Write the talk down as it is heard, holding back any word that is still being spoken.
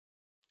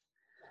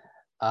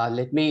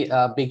Let me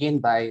begin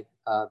by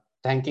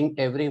thanking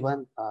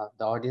everyone,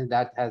 the audience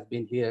that has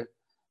been here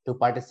to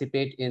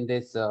participate in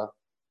this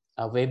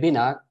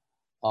webinar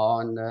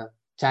on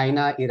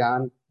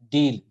China-Iran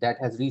deal that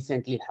has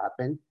recently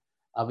happened.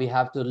 We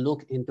have to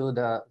look into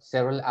the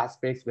several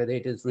aspects, whether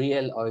it is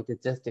real or it is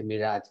just a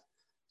mirage.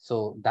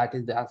 So that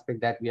is the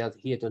aspect that we are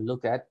here to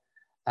look at.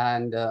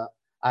 And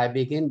I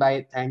begin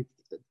by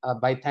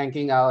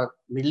thanking our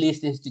Middle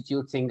East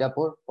Institute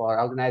Singapore for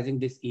organizing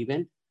this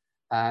event,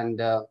 and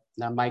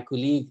now my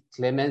colleague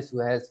Clemens, who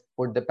has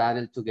put the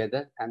panel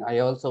together. And I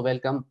also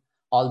welcome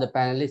all the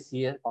panelists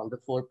here, all the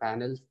four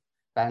panelists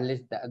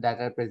that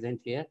are present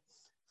here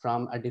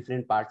from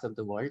different parts of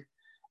the world.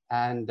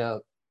 And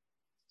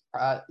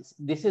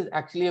this is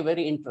actually a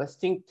very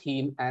interesting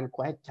theme and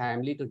quite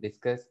timely to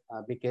discuss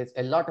because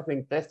a lot of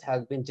interest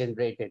has been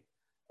generated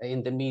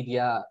in the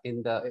media,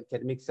 in the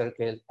academic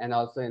circle, and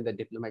also in the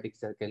diplomatic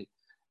circle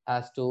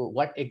as to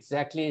what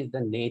exactly is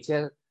the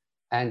nature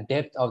and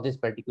depth of this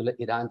particular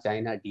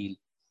Iran-China deal,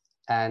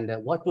 and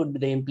what would be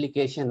the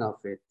implication of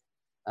it.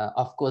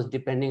 Of course,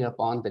 depending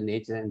upon the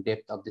nature and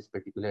depth of this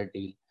particular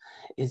deal.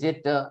 Is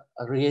it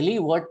really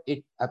what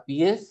it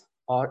appears,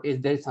 or is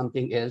there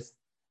something else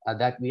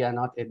that we are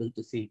not able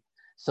to see?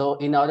 So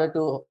in order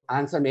to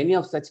answer many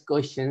of such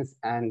questions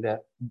and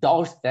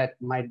doubts that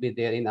might be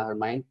there in our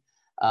mind,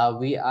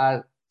 we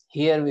are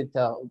here with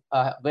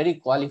a very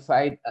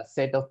qualified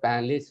set of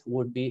panelists who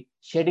would be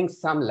shedding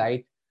some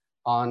light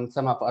on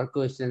some of our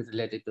questions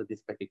related to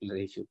this particular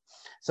issue.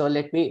 So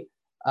let me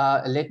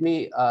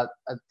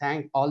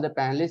thank all the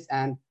panelists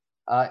and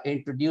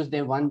introduce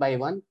them one by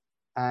one.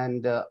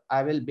 And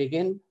I will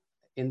begin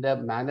in the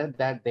manner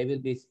that they will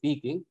be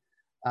speaking.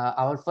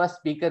 Our first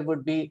speaker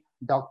would be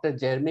Dr.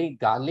 Jeremy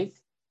Garlick.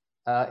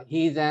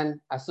 He is an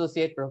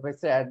associate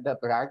professor at the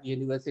Prague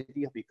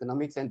University of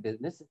Economics and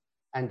Business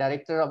and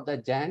director of the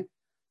Jan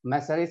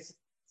Masaryk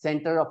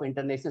Center of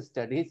International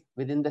Studies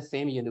within the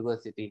same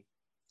university.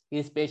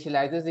 He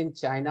specializes in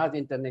China's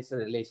international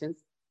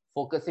relations,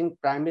 focusing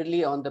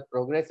primarily on the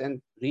progress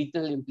and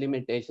regional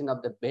implementation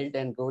of the Belt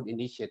and Road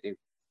Initiative.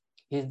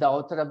 He is the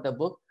author of the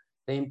book,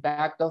 The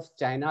Impact of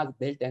China's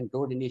Belt and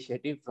Road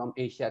Initiative from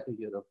Asia to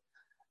Europe.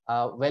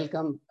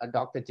 Welcome,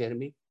 Dr.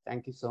 Jeremy.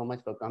 Thank you so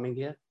much for coming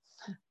here.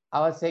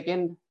 Our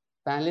second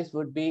panelist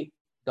would be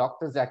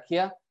Dr.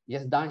 Zakia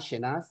Yazdan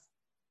Shenaz.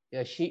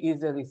 She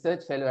is a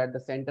research fellow at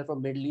the Center for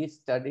Middle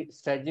East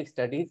Strategic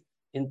Studies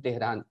in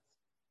Tehran.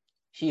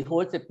 She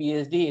holds a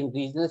PhD in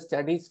regional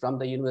studies from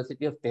the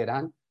University of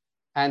Tehran,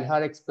 and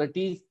her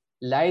expertise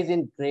lies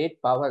in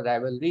great power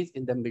rivalries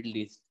in the Middle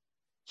East.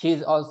 She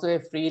is also a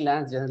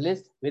freelance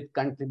journalist with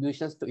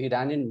contributions to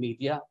Iranian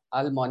media,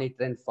 Al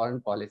Monitor, and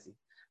foreign policy.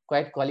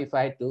 Quite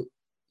qualified to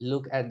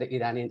look at the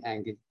Iranian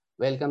angle.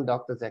 Welcome,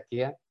 Dr.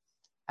 Zakia.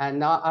 And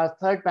now our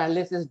third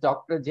panelist is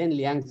Dr. Jin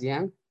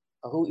Liangjiang,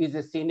 who is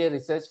a senior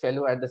research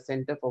fellow at the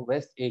Center for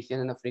West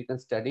Asian and African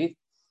Studies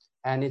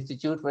and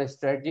Institute for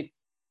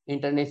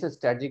International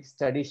Strategic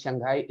Studies,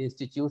 Shanghai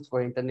Institutes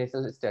for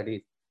International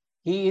Studies.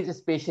 He is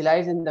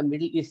specialized in the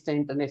Middle Eastern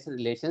international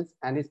relations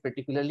and is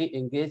particularly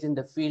engaged in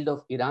the field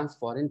of Iran's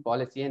foreign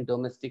policy and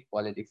domestic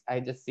politics. I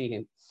just see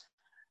him.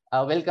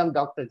 Welcome,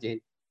 Dr. Jain.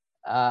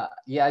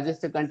 Yeah,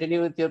 just to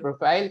continue with your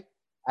profile,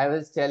 I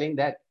was telling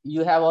that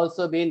you have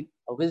also been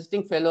a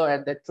visiting fellow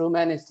at the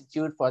Truman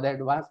Institute for the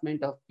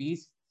Advancement of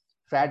Peace,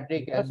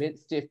 Frederick Ebert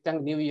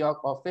Stiftung New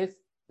York office,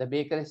 the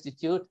Baker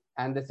Institute,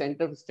 and the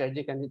Center for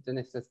Strategic and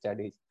International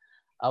Studies.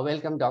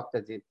 Welcome,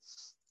 Dr. Jain.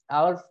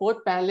 Our fourth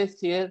panelist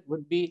here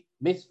would be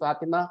Ms.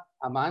 Fatima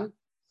Aman.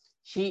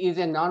 She is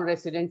a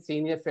non-resident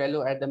senior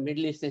fellow at the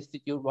Middle East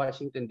Institute,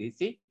 Washington,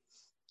 D.C.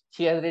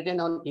 She has written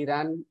on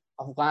Iran,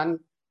 Afghan,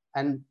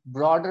 and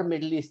broader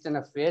Middle Eastern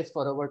affairs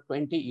for over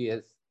 20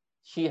 years.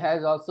 She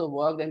has also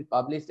worked and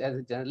published as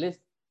a journalist.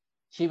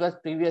 She was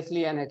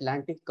previously an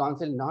Atlantic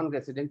Council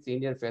non-resident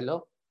senior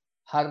fellow.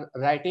 Her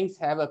writings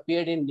have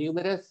appeared in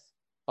numerous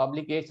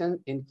publications,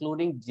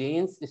 including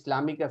Jane's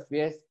Islamic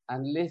Affairs,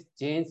 Analyst,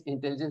 Jane's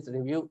Intelligence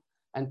Review,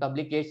 and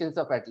publications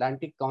of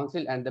Atlantic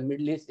Council and the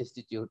Middle East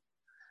Institute.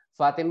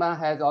 Fatima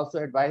has also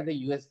advised the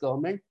US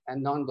government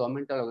and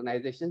non-governmental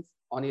organizations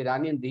on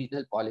Iranian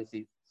regional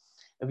policies.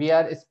 We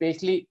are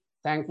especially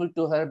thankful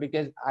to her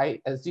because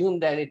I assume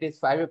that it is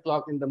 5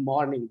 o'clock in the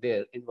morning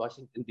there in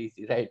Washington,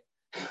 D.C., right?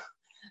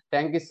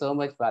 Thank you so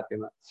much,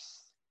 Fatima.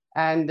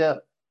 And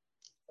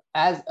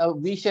as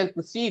we shall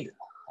proceed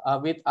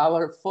with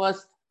our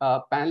first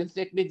panelist,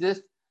 let me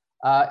just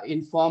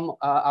inform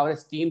our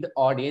esteemed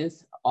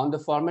audience on the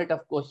format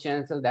of question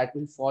answer that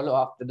will follow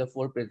after the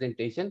full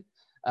presentation.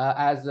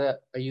 As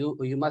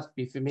you must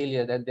be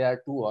familiar that there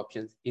are two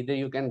options. Either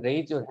you can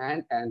raise your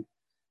hand and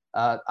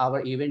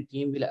our event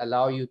team will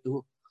allow you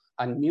to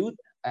unmute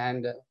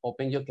and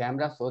open your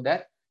camera so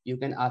that you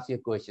can ask your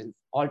questions.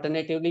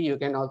 Alternatively, you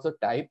can also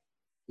type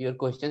your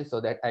questions so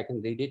that I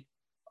can read it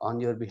on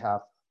your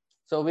behalf.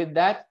 So with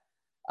that,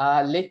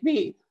 let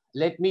me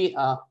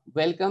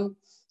welcome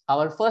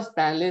our first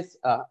panelist,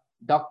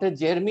 Dr.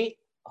 Jeremy,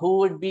 who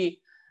would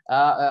be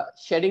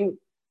shedding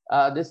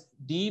this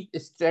deep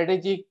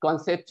strategic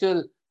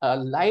conceptual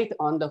light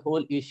on the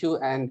whole issue,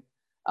 and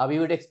we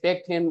would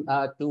expect him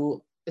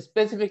to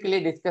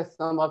specifically discuss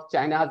some of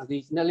China's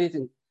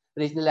regionalizing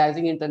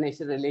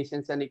international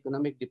relations and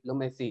economic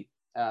diplomacy,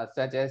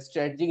 such as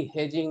strategic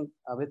hedging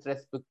with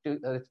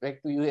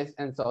respect to US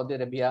and Saudi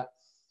Arabia.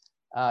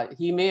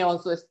 He may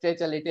also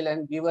stretch a little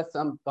and give us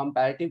some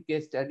comparative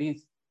case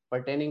studies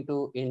pertaining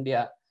to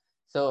India.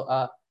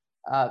 So,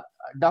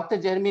 Dr.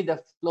 Jeremy, the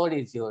floor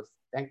is yours.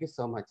 Thank you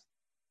so much.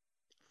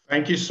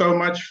 Thank you so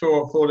much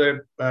for the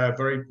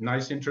very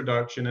nice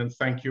introduction, and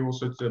thank you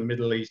also to the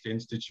Middle East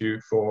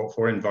Institute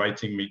for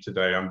inviting me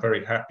today. I'm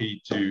very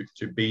happy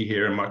to be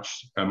here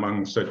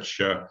among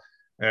such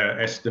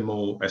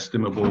estimable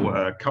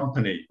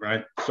company,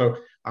 right? So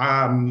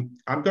I'm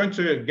going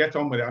to get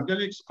on with it. I'm going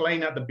to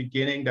explain at the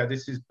beginning that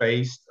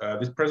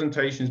this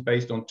presentation is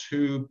based on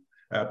two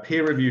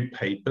peer-reviewed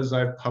papers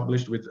I've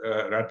published with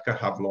Radka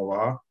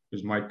Havlova,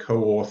 who's my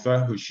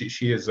co-author,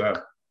 she is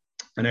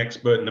an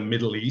expert in the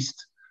Middle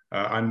East.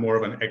 I'm more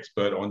of an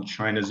expert on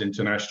China's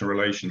international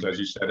relations, as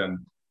you said, and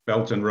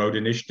Belt and Road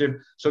Initiative.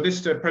 So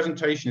this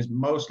presentation is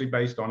mostly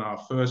based on our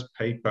first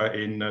paper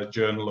in the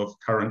Journal of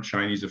Current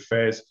Chinese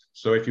Affairs.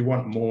 So if you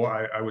want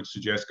more, I would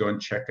suggest go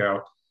and check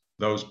out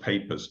those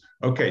papers.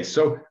 Okay,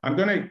 so I'm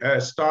going to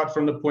start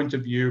from the point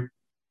of view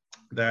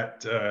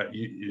that,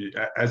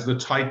 as the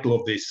title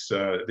of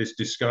this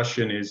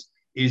discussion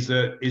is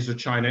a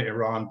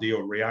China-Iran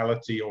deal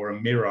reality or a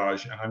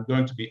mirage? And I'm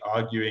going to be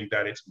arguing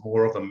that it's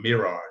more of a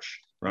mirage,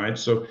 right?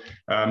 So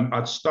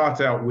I'd start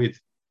out with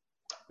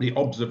the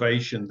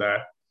observation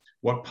that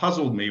what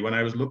puzzled me when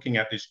I was looking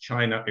at this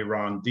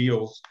China-Iran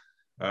deals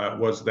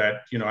was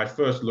that, I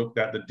first looked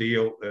at the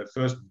deal. The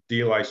first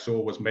deal I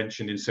saw was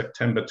mentioned in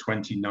September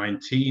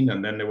 2019,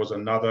 and then there was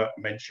another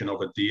mention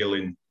of a deal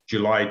in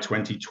July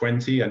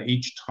 2020, and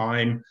each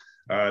time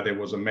there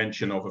was a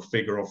mention of a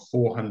figure of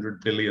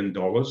 $400 billion.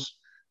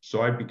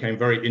 So I became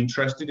very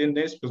interested in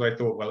this because I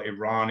thought, well,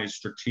 Iran is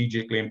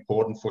strategically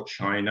important for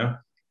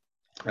China.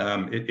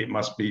 It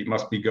must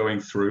be going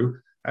through.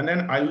 And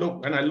then I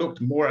looked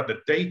more at the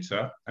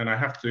data, and I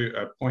have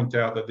to point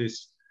out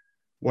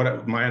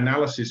that my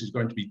analysis is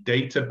going to be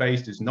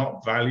data-based, is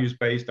not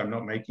values-based. I'm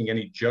not making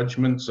any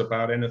judgments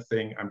about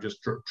anything. I'm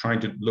just trying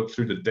to look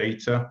through the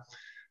data.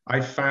 I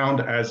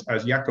found, as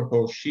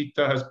Jacopo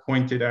Schita has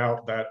pointed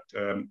out, that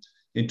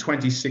in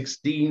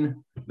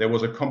 2016, there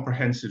was a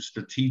comprehensive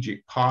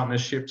strategic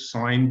partnership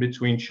signed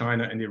between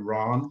China and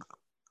Iran.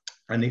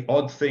 And the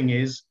odd thing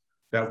is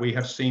that we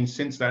have seen,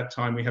 since that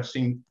time, we have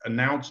seen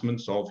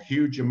announcements of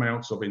huge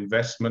amounts of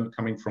investment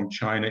coming from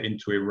China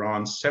into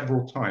Iran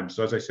several times.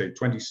 So as I say,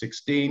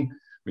 2016,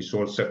 we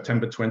saw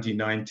September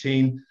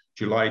 2019,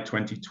 July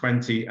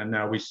 2020, and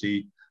now we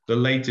see the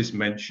latest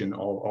mention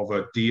of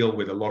a deal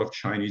with a lot of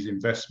Chinese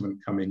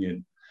investment coming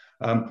in.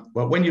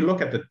 But when you look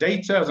at the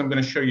data, as I'm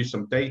going to show you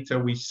some data,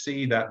 we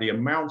see that the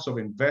amounts of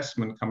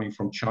investment coming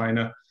from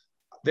China,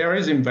 there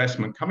is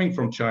investment coming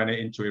from China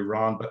into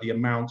Iran, but the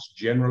amounts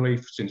generally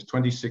since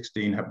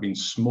 2016 have been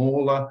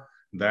smaller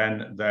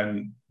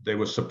than they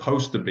were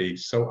supposed to be.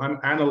 So I'm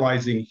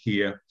analyzing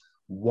here,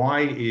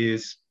 why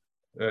is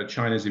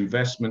China's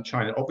investment,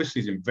 China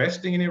obviously is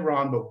investing in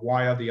Iran, but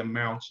why are the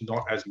amounts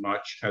not as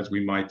much as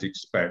we might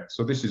expect?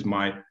 So this is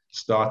my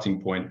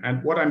starting point.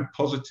 And what I'm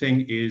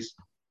positing is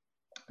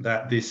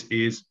that this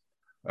is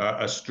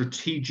a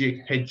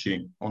strategic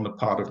hedging on the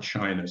part of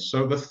China.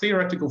 So the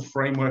theoretical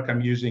framework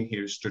I'm using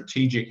here is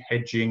strategic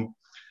hedging.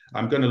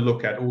 I'm going to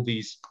look at all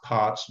these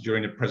parts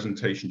during the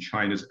presentation: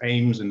 China's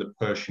aims in the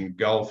Persian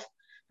Gulf,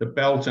 the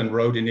Belt and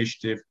Road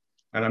Initiative,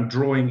 and I'm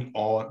drawing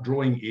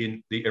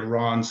in the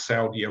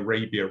Iran-Saudi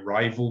Arabia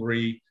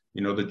rivalry,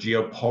 the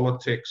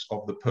geopolitics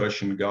of the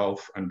Persian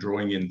Gulf, and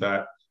drawing in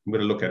that. I'm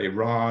going to look at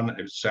Iran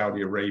and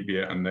Saudi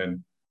Arabia and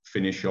then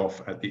finish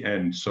off at the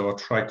end. So I'll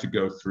try to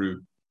go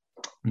through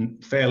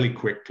fairly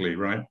quickly,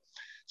 right?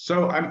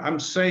 So I'm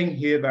saying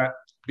here that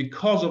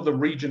because of the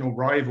regional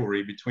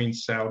rivalry between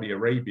Saudi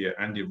Arabia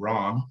and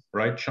Iran,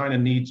 right, China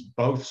needs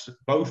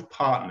both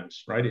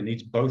partners, right? It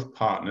needs both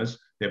partners.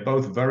 They're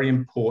both very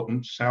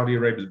important. Saudi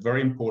Arabia is a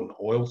very important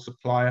oil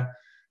supplier.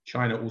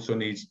 China also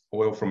needs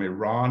oil from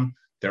Iran.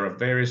 There are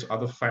various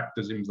other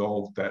factors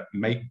involved that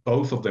make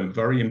both of them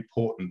very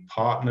important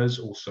partners,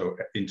 also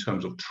in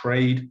terms of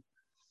trade.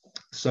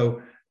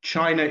 So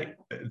China,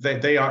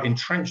 they are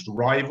entrenched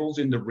rivals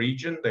in the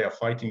region. They are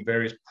fighting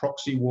various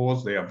proxy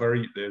wars.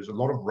 There's a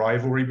lot of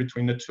rivalry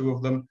between the two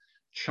of them.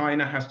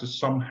 China has to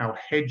somehow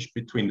hedge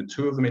between the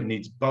two of them. It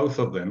needs both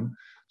of them.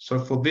 So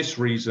for this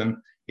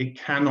reason, it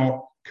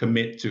cannot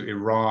commit to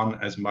Iran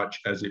as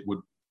much as it would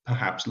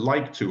perhaps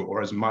like to,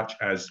 or as much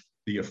as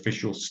the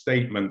official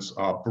statements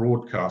are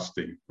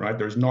broadcasting, right?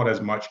 There's not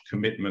as much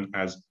commitment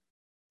as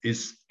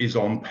is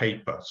on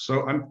paper.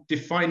 So I'm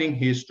defining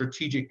here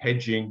strategic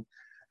hedging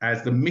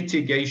as the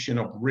mitigation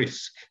of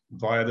risk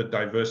via the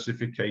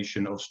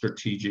diversification of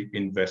strategic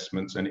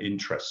investments and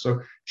interests. So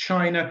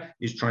China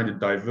is trying to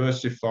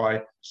diversify,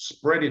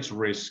 spread its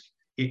risk.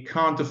 It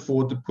can't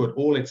afford to put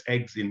all its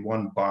eggs in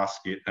one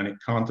basket, and it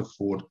can't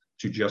afford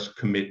to just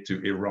commit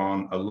to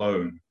Iran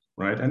alone,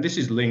 right? And this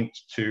is linked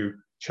to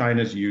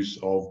China's use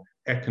of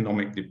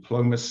economic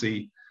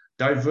diplomacy,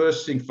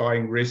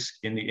 diversifying risk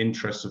in the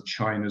interests of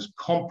China's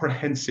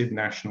comprehensive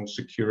national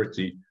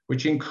security,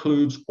 which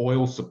includes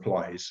oil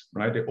supplies,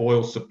 right? The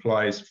oil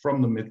supplies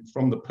from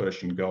the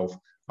Persian Gulf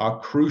are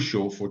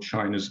crucial for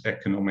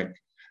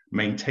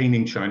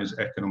maintaining China's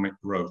economic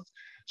growth.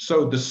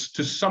 So to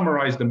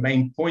summarize the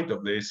main point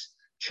of this,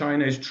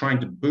 China is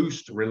trying to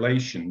boost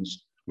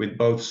relations with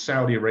both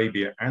Saudi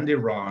Arabia and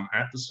Iran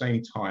at the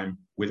same time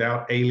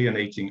without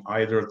alienating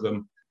either of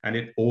them. And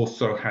it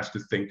also has to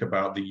think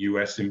about the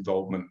US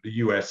involvement. The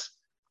US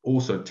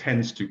also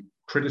tends to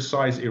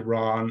criticize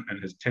Iran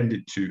and has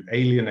tended to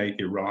alienate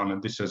Iran.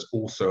 And this has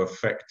also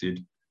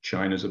affected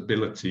China's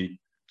ability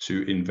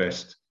to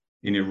invest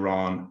in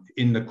Iran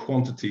in the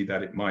quantity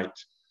that it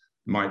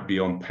might be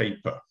on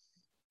paper.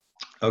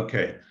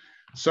 Okay,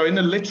 so in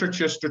the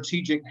literature,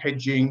 strategic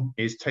hedging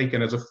is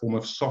taken as a form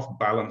of soft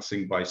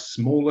balancing by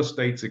smaller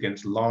states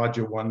against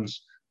larger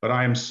ones. But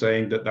I am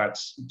saying that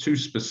that's too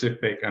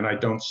specific, and I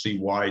don't see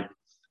why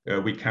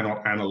we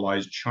cannot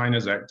analyze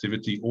China's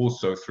activity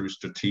also through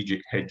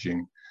strategic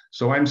hedging.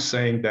 So I'm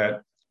saying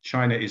that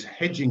China is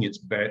hedging its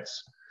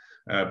bets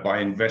by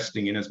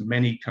investing in as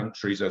many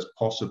countries as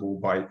possible,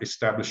 by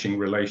establishing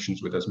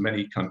relations with as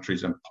many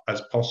countries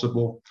as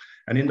possible.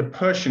 And in the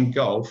Persian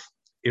Gulf,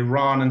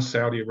 Iran and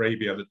Saudi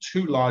Arabia are the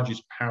two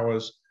largest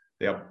powers.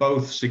 They are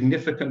both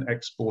significant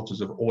exporters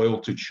of oil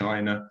to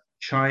China.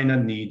 China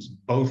needs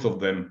both of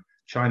them.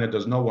 China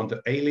does not want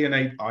to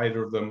alienate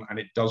either of them, and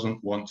it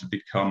doesn't want to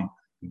become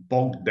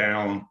bogged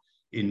down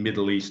in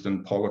Middle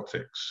Eastern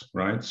politics,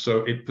 right? So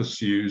it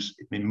pursues,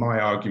 in my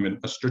argument,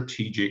 a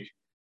strategic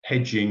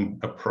hedging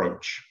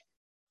approach.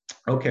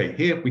 Okay,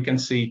 here we can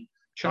see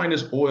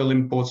China's oil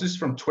imports. This is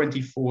from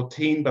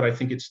 2014, but I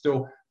think it's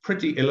still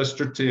pretty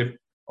illustrative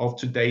of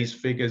today's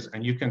figures.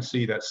 And you can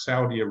see that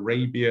Saudi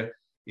Arabia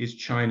is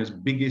China's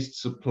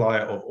biggest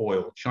supplier of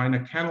oil.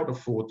 China cannot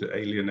afford to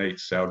alienate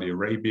Saudi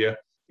Arabia,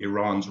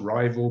 Iran's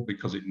rival,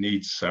 because it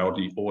needs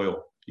Saudi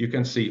oil. You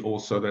can see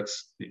also that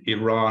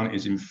Iran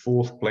is in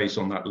 4th place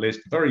on that list,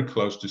 very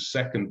close to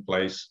 2nd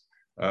place.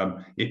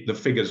 The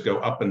figures go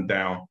up and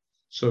down.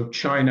 So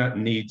China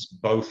needs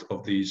both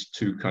of these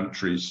two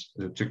countries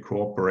to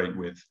cooperate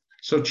with.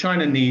 So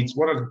China needs,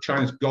 what are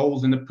China's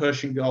goals in the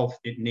Persian Gulf?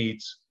 It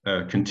needs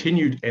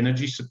continued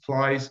energy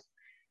supplies.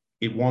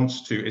 It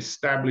wants to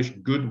establish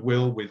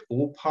goodwill with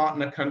all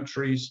partner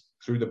countries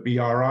through the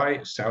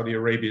BRI. Saudi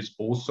Arabia is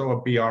also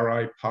a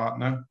BRI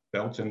partner,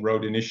 Belt and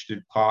Road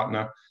Initiative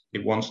partner.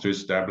 It wants to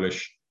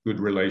establish good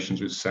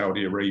relations with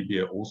Saudi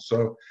Arabia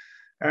also.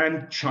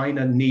 And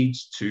China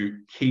needs to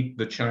keep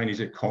the Chinese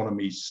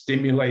economy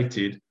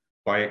stimulated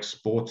by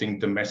exporting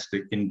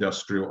domestic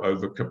industrial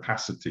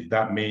overcapacity.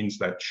 That means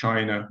that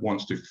China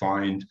wants to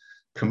find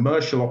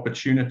commercial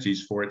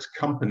opportunities for its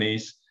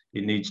companies.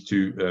 It needs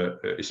to,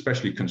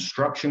 especially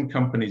construction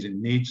companies, it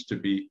needs to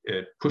be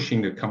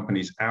pushing the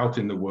companies out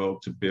in the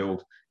world to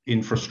build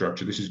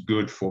infrastructure. This is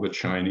good for the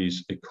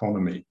Chinese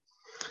economy.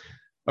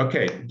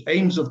 Okay,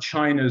 aims of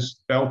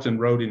China's Belt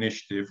and Road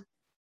Initiative.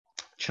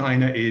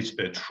 China is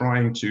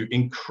trying to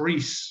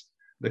increase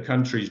the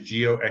country's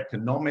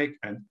geoeconomic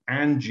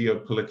and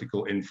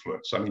geopolitical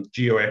influence. I mean,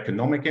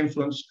 geoeconomic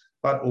influence,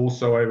 but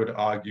also I would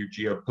argue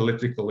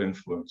geopolitical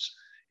influence.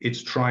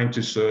 It's trying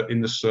to serve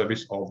in the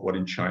service of what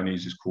in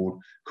Chinese is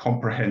called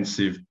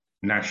comprehensive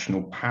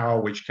national power,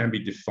 which can be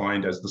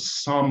defined as the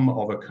sum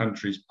of a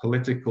country's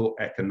political,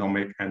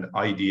 economic, and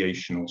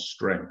ideational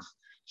strength.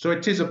 So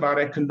it is about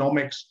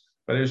economics,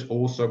 but there's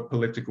also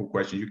political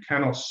questions. You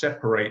cannot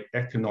separate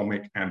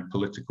economic and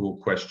political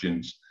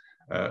questions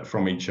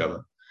from each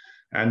other.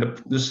 And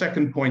the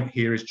second point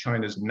here is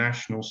China's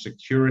national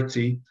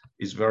security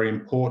is very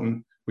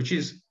important, which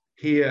is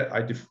here,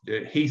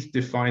 Heath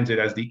defines it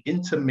as the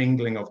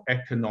intermingling of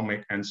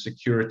economic and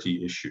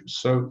security issues.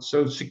 So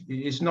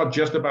it's not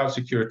just about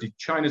security.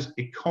 China's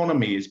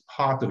economy is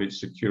part of its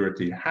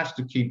security. It has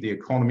to keep the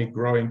economy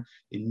growing.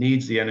 It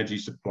needs the energy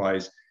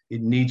supplies.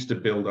 It needs to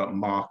build up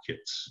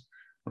markets,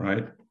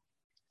 right?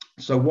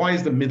 So why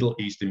is the Middle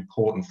East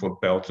important for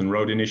Belt and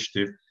Road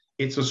Initiative?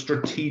 It's a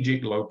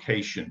strategic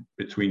location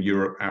between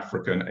Europe,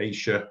 Africa, and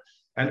Asia.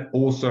 And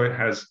also it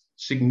has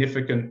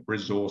significant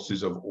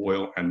resources of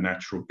oil and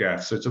natural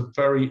gas. So it's a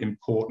very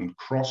important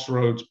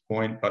crossroads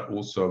point, but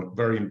also a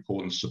very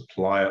important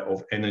supplier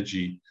of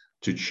energy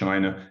to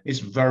China. It's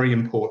very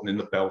important in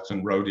the Belt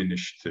and Road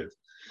Initiative.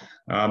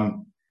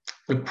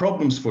 The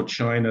problems for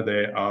China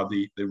there are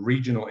the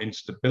regional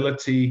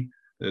instability,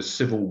 the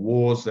civil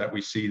wars that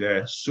we see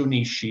there,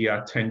 Sunni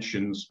Shia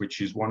tensions,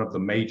 which is one of the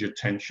major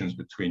tensions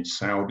between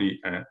Saudi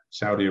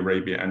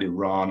Arabia and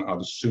Iran, are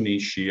the Sunni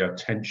Shia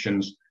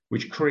tensions,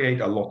 which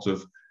create a lot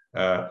of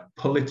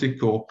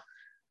political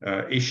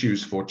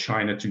issues for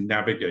China to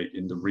navigate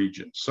in the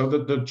region. So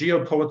that the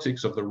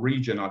geopolitics of the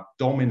region are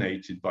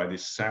dominated by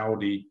this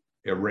Saudi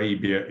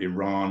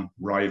Arabia-Iran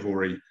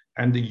rivalry,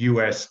 and the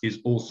US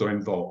is also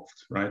involved,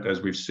 right?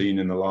 As we've seen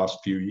in the last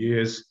few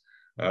years,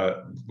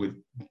 with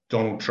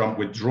Donald Trump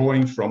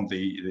withdrawing from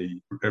the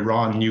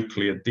Iran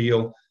nuclear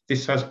deal,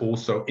 this has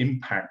also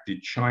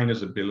impacted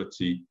China's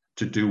ability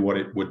to do what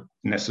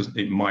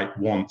it might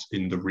want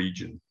in the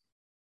region.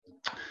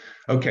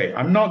 Okay,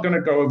 I'm not going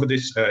to go over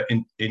this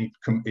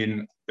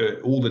in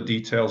all the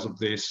details of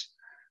this,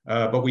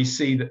 but we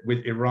see that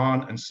with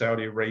Iran and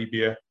Saudi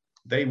Arabia,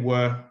 they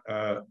were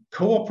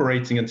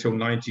cooperating until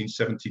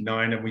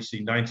 1979, and we see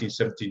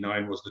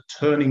 1979 was the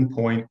turning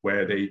point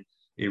where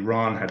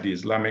Iran had the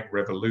Islamic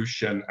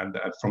Revolution, and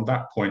from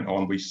that point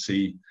on, we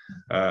see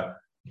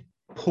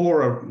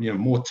poorer,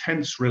 more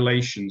tense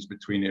relations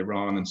between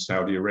Iran and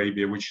Saudi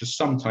Arabia, which has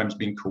sometimes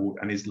been called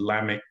an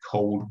Islamic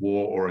Cold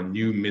War or a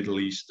new Middle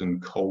Eastern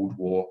Cold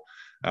War.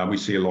 We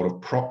see a lot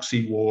of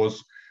proxy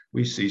wars.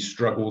 We see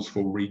struggles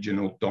for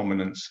regional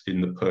dominance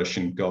in the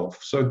Persian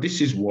Gulf. So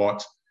this is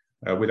what,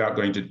 without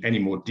going into any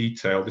more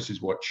detail, this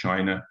is what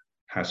China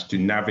has to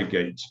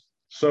navigate.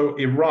 So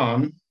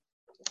Iran,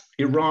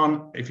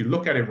 if you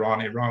look at Iran,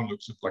 Iran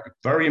looks like a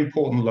very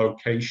important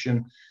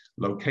location,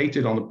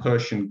 located on the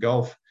Persian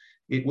Gulf.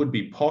 It would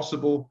be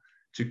possible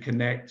to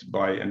connect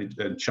by, and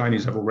the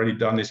Chinese have already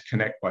done this,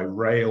 connect by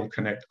rail,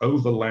 connect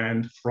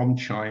overland from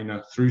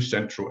China through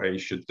Central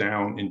Asia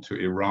down into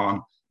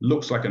Iran.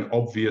 Looks like an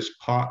obvious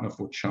partner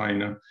for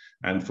China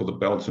and for the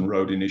Belt and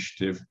Road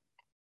Initiative.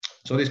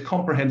 So this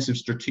comprehensive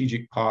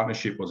strategic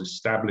partnership was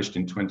established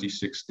in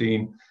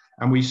 2016,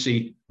 and we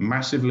see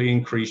massively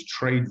increased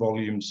trade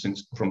volumes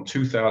from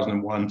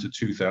 2001 to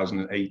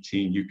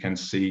 2018. You can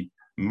see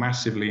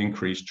massively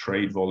increased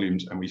trade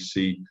volumes, and we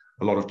see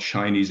a lot of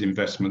Chinese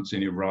investments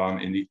in Iran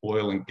in the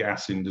oil and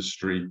gas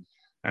industry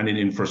and in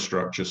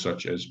infrastructure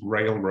such as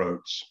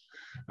railroads.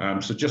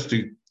 So just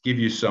to give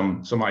you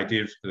some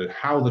idea of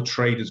how the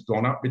trade has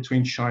gone up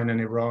between China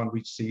and Iran,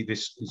 we see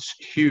this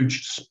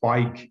huge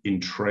spike in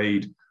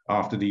trade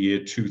after the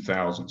year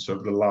 2000. So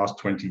over the last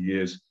 20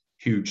 years,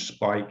 huge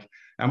spike.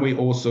 And we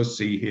also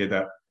see here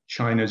that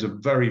China is a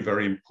very,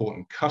 very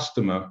important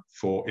customer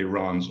for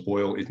Iran's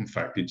oil. In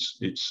fact,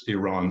 it's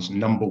Iran's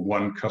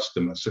 #1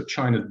 customer. So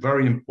China is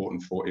very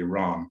important for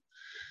Iran.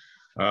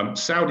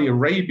 Saudi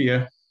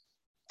Arabia,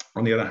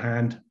 on the other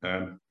hand,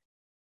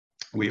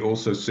 we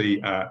also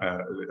see,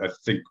 I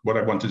think what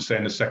I want to say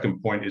in the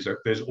second point is that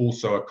there's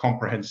also a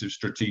comprehensive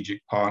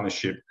strategic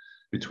partnership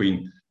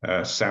between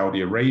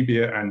Saudi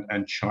Arabia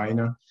and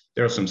China.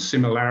 There are some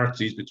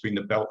similarities between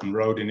the Belt and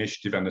Road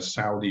Initiative and the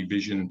Saudi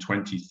Vision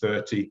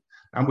 2030.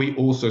 And we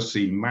also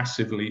see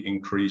massively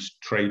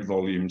increased trade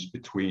volumes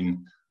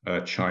between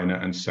China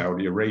and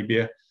Saudi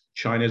Arabia.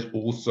 China is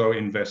also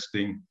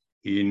investing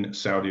in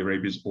Saudi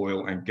Arabia's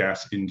oil and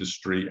gas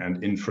industry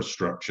and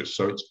infrastructure.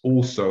 So it's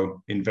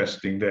also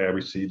investing there.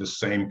 We see the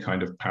same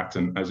kind of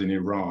pattern as in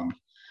Iran.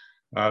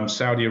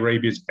 Saudi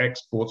Arabia's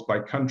exports by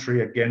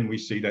country, again, we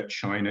see that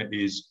China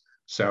is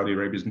Saudi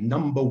Arabia's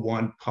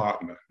 #1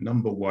 partner,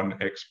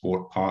 #1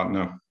 export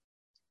partner.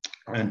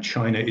 And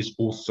China is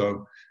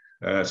also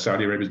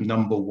Saudi Arabia's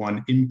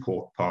 #1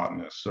 import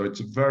partner. So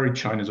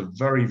China's a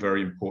very,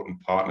 very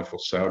important partner for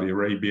Saudi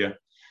Arabia,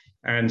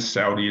 and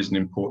Saudi is an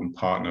important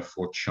partner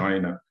for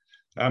China.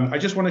 I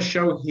just want to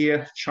show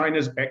here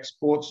China's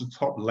exports, the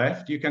top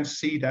left. You can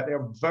see that there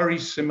are very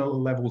similar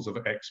levels of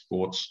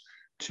exports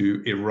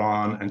to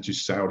Iran and to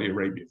Saudi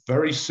Arabia,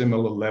 very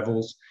similar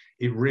levels.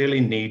 It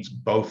really needs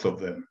both of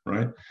them,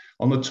 right?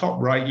 On the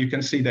top right, you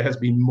can see there has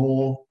been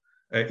more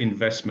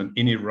investment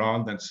in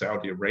Iran than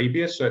Saudi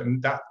Arabia. So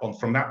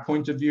from that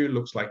point of view, it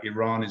looks like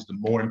Iran is the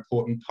more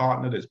important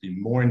partner. There's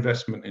been more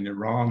investment in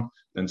Iran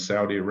than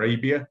Saudi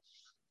Arabia.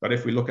 But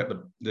if we look at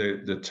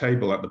the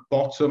table at the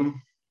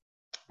bottom,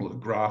 or the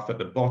graph at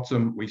the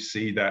bottom, we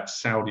see that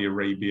Saudi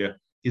Arabia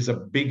is a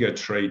bigger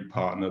trade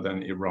partner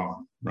than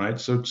Iran, right?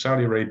 So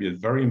Saudi Arabia is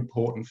very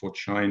important for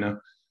China,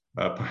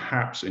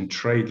 perhaps in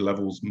trade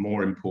levels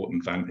more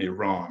important than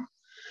Iran.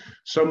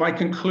 So my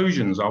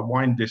conclusions, I'll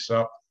wind this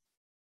up.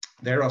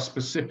 There are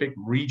specific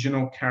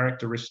regional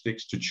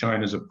characteristics to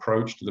China's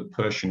approach to the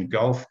Persian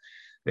Gulf.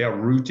 They are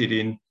rooted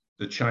in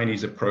the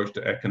Chinese approach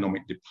to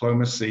economic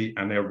diplomacy,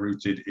 and they're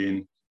rooted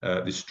in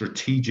the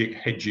strategic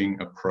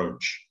hedging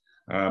approach.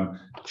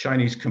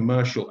 Chinese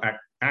commercial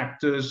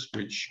actors,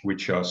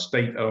 which are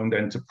state-owned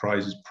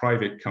enterprises,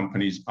 private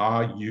companies,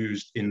 are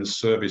used in the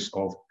service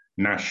of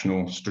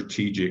national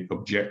strategic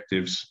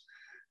objectives.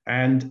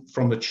 And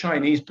from the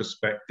Chinese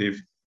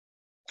perspective,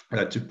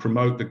 to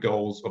promote the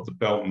goals of the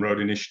Belt and Road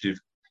Initiative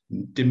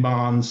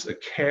demands a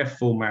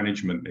careful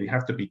management. They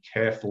have to be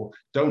careful,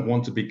 don't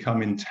want to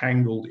become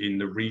entangled in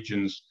the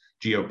region's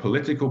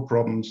geopolitical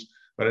problems,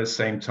 but at the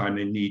same time,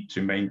 they need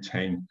to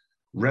maintain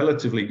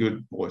relatively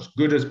good, or as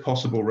good as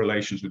possible,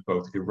 relations with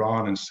both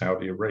Iran and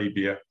Saudi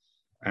Arabia,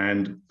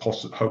 and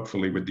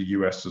hopefully with the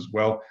US as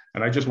well.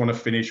 And I just want to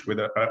finish with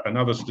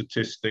another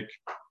statistic,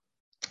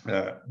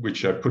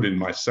 which I put in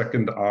my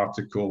second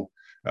article,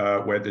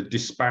 where the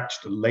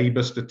dispatched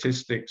labor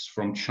statistics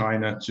from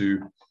China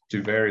to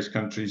various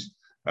countries.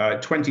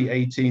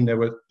 2018, there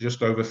were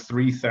just over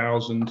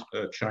 3,000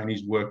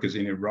 Chinese workers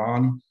in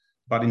Iran,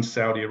 but in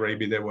Saudi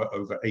Arabia, there were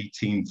over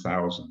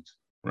 18,000.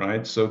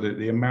 right? So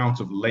the amount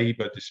of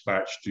labor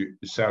dispatched to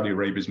Saudi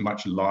Arabia is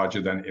much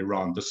larger than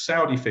Iran. The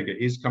Saudi figure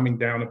is coming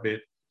down a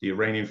bit, the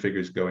Iranian figure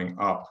is going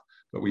up,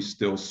 but we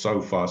still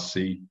so far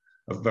see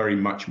a very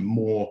much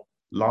more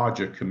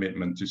larger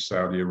commitment to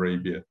Saudi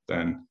Arabia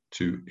than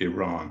to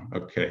Iran.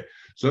 Okay,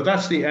 so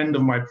that's the end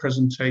of my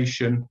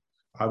presentation.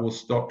 I will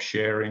stop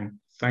sharing.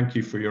 Thank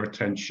you for your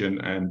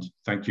attention, and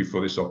thank you for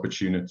this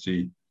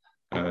opportunity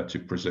to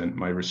present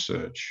my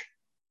research.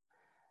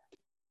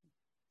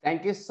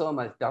 Thank you so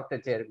much, Dr.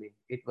 Jeremy.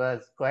 It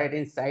was quite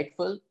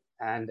insightful,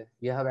 and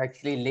you have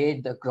actually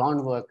laid the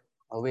groundwork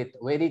with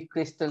very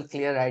crystal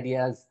clear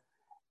ideas.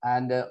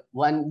 And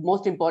one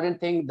most important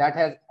thing that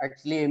has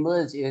actually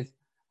emerged is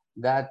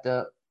that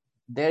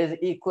there is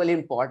equal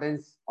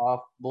importance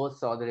of both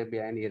Saudi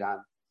Arabia and Iran.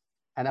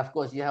 And of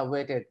course, you have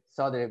weighted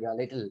Saudi Arabia a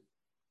little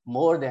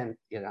more than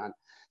Iran.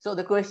 So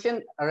the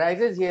question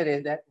arises here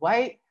is that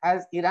why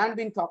has Iran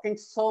been talking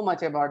so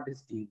much about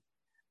this deal,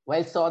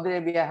 while Saudi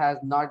Arabia has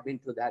not been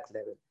to that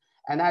level?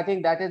 And I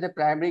think that is the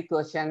primary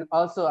question.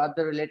 Also,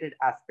 other related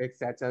aspects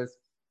such as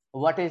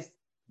what is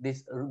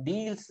this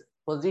deal's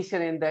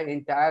position in the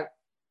entire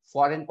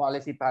foreign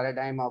policy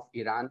paradigm of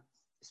Iran,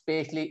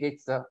 especially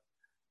its,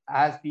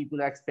 as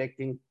people are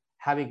expecting,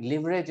 having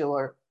leverage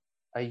over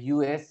a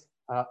US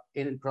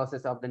in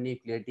process of the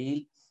nuclear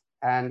deal.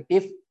 And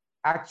if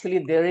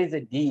actually there is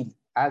a deal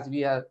as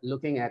we are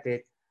looking at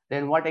it,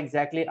 then what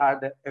exactly are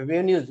the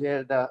avenues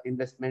where the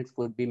investments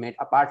could be made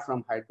apart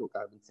from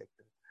hydrocarbon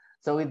sector?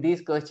 So with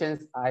these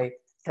questions, I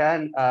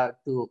turn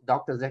to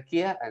Dr.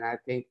 Zakia, and I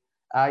think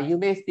you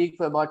may speak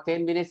for about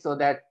 10 minutes so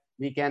that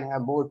we can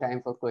have more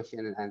time for question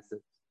and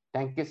answer.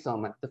 Thank you so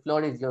much. The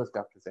floor is yours,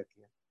 Dr.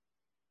 Zakia.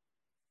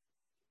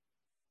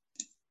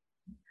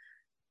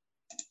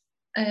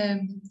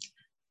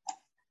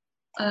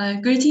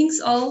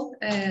 Greetings all.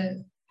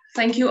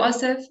 Thank you,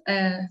 Asif.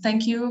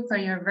 Thank you for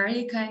your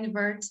very kind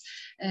words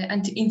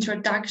and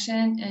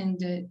introduction, and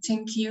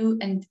thank you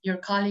and your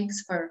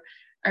colleagues for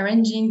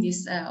arranging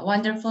this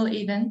wonderful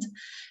event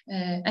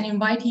and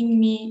inviting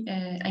me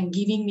and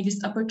giving me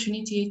this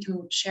opportunity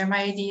to share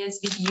my ideas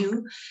with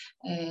you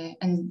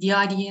and the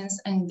audience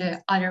and the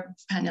other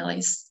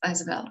panelists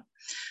as well.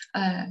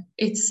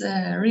 It's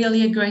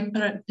really a great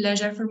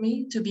pleasure for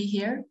me to be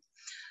here.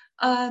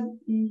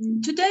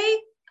 Today,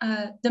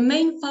 the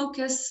main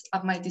focus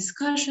of my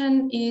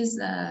discussion is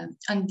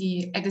on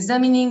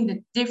examining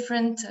the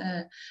different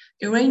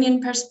Iranian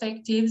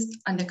perspectives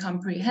on the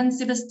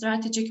comprehensive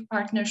strategic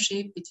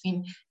partnership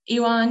between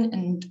Iran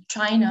and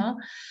China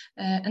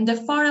and the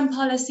foreign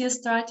policy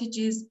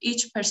strategies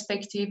each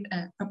perspective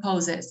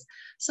proposes.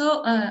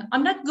 So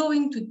I'm not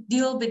going to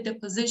deal with the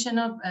position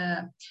of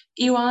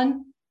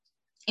Iran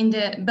in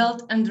the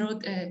Belt and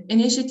Road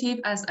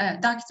Initiative, as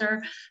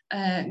Dr.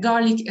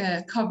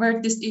 Garlick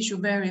covered this issue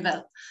very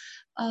well.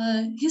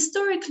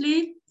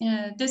 Historically,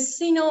 the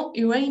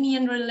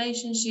Sino-Iranian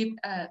relationship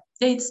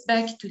dates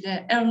back to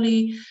the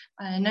early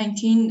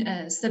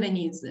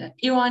 1970s.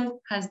 Iran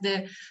has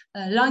the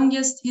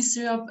longest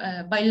history of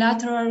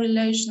bilateral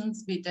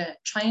relations with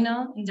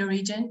China in the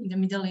region, in the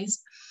Middle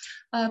East.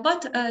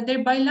 But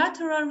their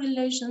bilateral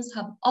relations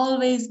have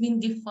always been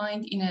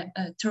defined in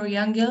a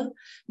triangle,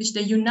 which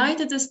the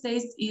United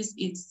States is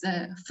its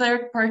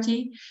third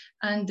party,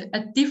 and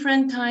at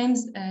different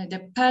times,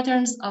 the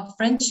patterns of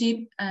friendship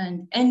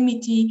and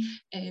enmity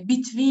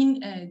between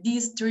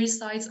these three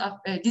sides of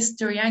this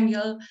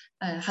triangle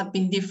have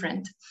been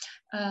different.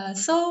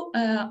 So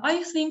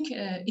I think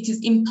it is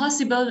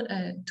impossible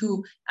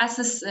to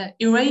assess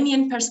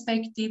Iranian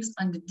perspectives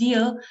on the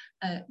deal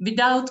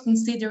without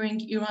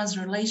considering Iran's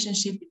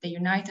relationship with the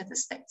United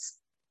States.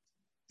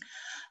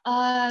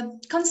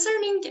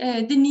 Concerning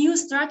the new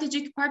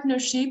strategic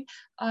partnership,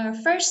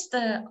 first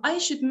I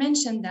should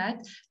mention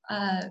that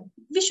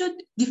we should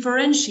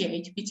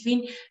differentiate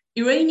between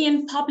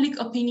Iranian public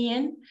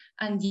opinion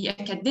and the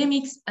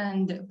academics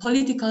and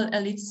political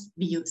elites'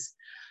 views.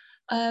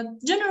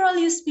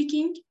 Generally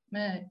speaking,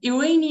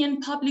 Iranian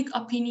public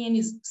opinion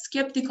is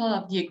skeptical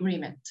of the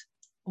agreement.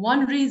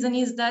 One reason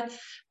is that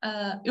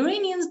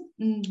Iranians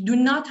do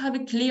not have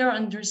a clear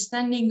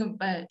understanding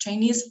of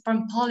Chinese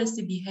foreign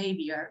policy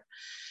behavior.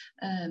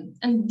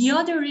 And the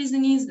other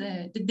reason is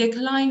the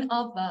decline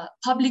of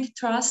public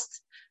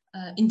trust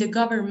in the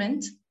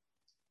government,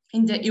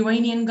 in the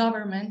Iranian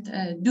government,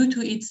 due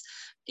to its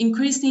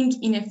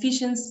increasing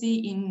inefficiency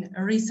in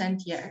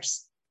recent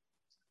years.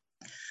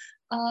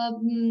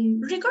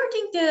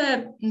 Regarding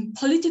the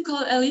political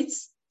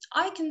elites,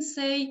 I can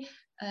say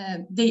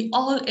they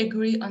all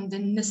agree on the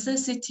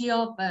necessity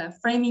of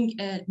framing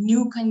a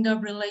new kind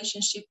of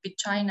relationship with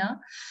China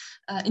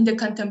in the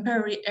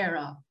contemporary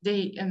era.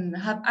 They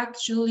have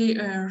actually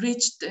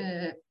reached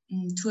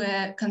to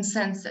a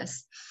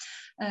consensus.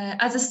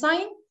 As a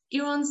sign,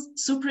 Iran's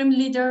supreme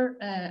leader,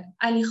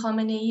 Ali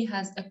Khamenei,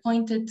 has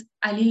appointed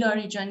Ali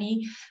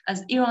Larijani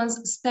as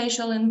Iran's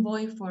special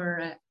envoy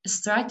for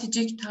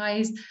strategic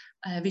ties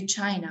with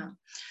China,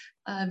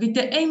 with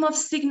the aim of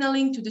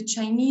signaling to the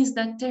Chinese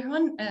that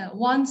Tehran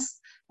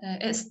wants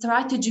a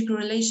strategic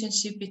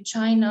relationship with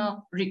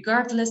China,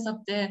 regardless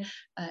of the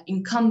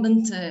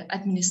incumbent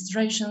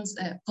administration's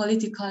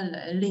political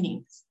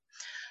leanings.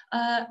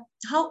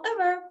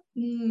 However,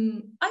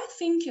 I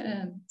think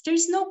there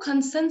is no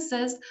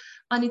consensus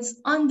on its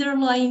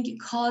underlying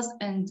cause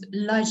and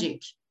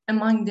logic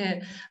among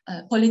the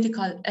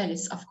political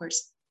elites, of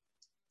course.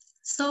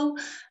 So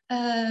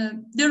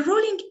the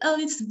ruling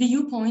elite's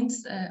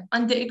viewpoints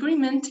on the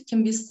agreement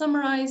can be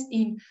summarized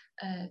in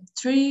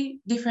three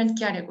different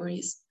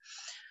categories.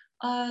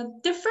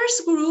 The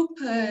first group,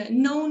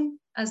 known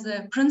as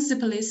the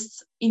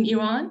principalists in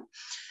Iran,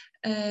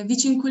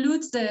 which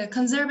includes the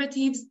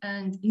conservatives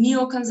and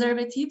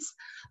neoconservatives,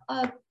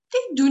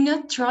 they do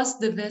not trust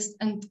the West,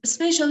 and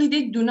especially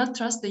they do not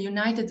trust the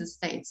United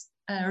States,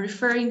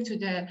 referring to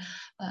the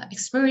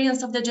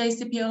experience of the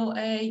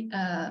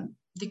JCPOA,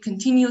 the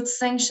continued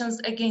sanctions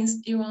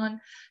against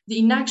Iran, the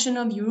inaction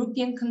of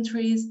European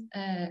countries,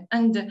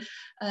 and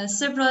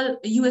several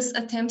US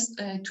attempts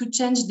to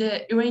change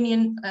the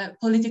Iranian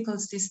political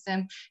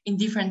system in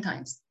different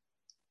times.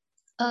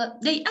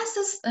 They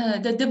assess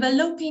the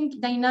developing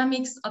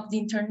dynamics of the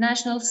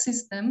international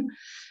system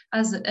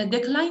as a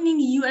declining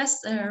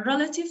US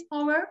relative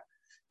power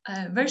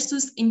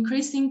versus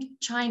increasing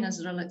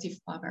China's relative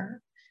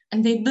power.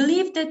 And they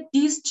believe that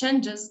these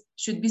changes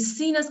should be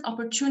seen as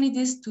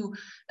opportunities to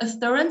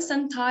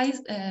strengthen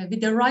ties with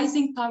the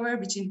rising power,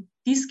 which in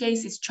this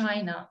case is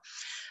China,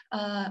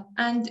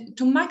 and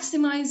to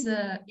maximize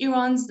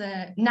Iran's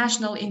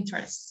national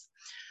interests.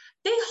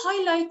 They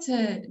highlight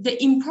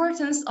the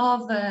importance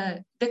of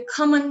the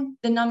common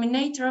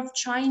denominator of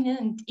China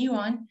and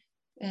Iran,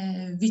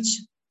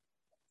 which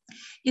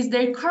is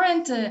their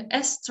current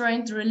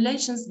strained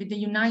relations with the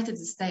United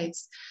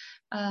States.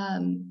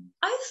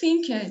 I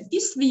think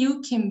this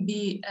view can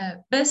be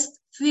best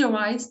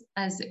theorized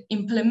as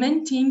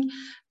implementing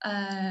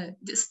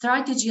the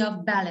strategy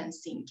of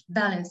balancing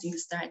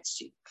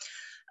strategy.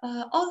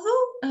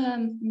 Although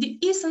the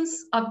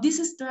essence of this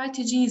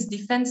strategy is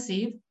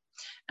defensive,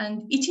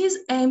 and it is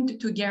aimed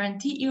to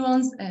guarantee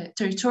Iran's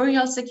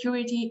territorial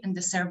security and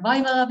the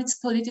survival of its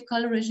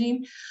political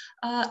regime,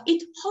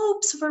 it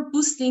hopes for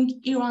boosting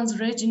Iran's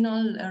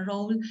regional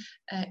role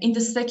in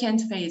the second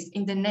phase,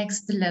 in the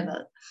next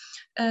level.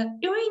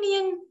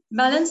 Iranian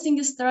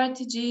balancing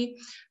strategy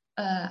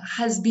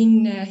has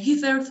been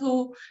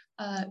hitherto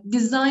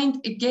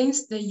designed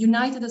against the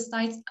United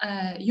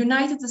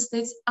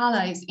States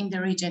allies in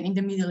the region, in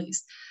the Middle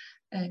East.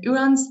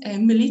 Iran's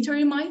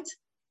military might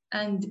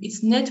and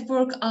its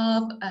network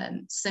of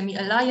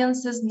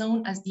semi-alliances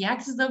known as the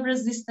Axis of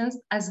Resistance,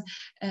 as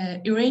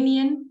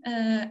Iranians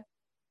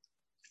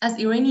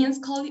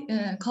call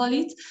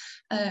it,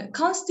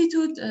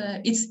 constitute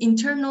its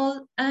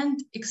internal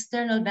and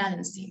external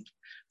balancing.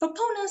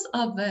 Proponents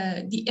of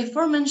the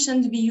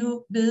aforementioned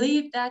view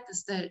believe that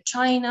as the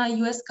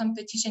China-US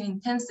competition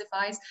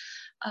intensifies,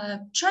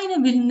 China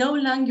will no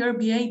longer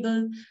be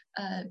able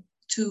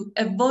to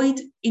avoid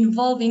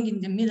involving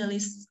in the Middle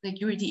East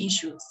security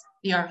issues.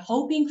 They are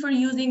hoping for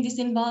using this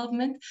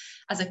involvement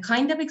as a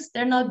kind of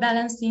external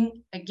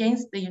balancing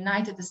against the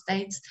United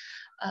States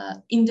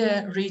in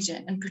the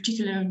region, and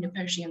particularly in the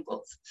Persian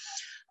Gulf.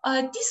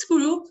 This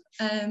group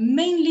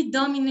mainly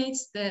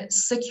dominates the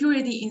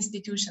security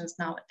institutions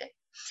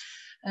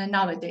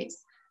nowadays.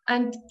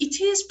 And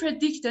it is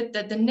predicted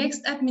that the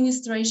next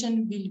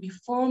administration will be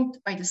formed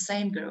by the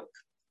same group.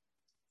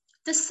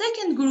 The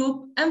second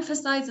group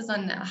emphasizes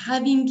on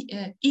having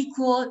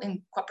equal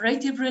and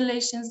cooperative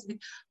relations with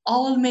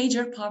all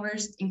major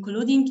powers,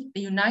 including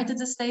the United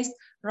States,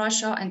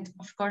 Russia, and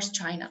of course,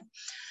 China.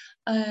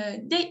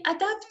 They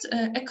adopt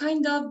a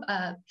kind of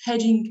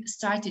hedging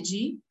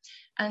strategy.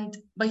 And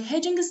by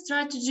hedging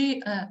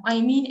strategy, I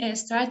mean a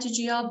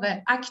strategy of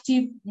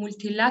active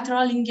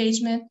multilateral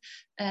engagement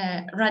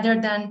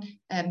rather than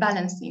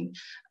balancing,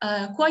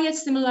 quite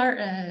similar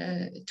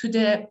to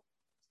the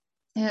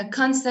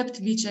concept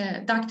which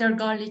Dr.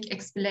 Garlick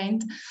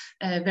explained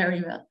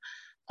very well.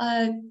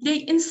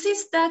 They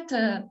insist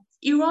that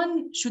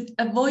Iran should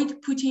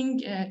avoid putting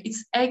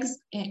its eggs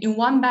in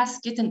one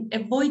basket and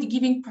avoid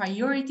giving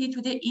priority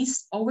to the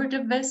East over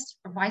the West,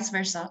 or vice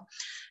versa.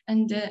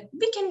 And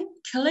we can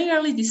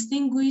clearly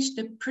distinguish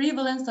the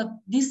prevalence of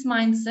this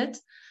mindset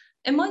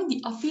among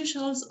the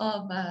officials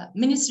of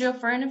Ministry of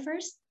Foreign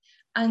Affairs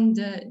and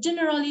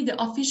generally the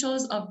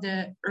officials of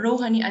the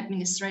Rouhani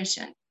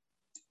administration.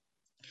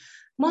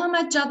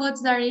 Mohammad Javad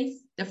Zarif,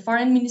 the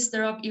foreign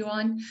minister of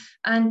Iran,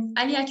 and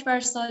Ali Akbar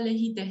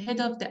Salehi, the head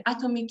of the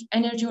Atomic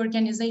Energy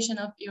Organization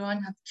of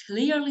Iran, have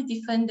clearly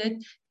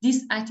defended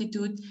this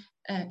attitude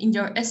in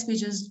their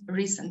speeches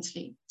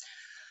recently.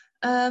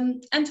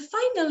 And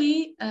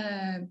finally,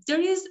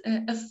 there is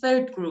a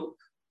third group.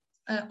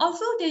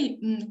 Although they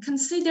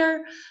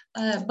consider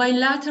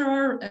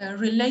bilateral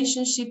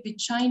relationship with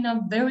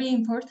China very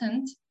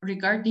important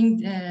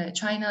regarding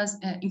China's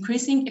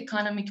increasing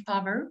economic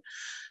power,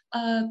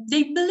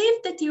 they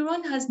believe that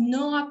Iran has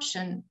no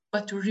option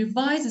but to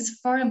revise its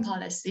foreign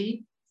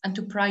policy and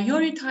to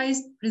prioritize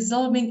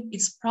resolving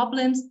its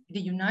problems with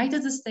the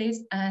United States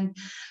and,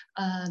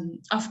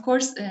 of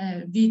course,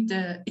 with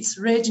its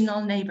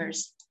regional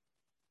neighbors.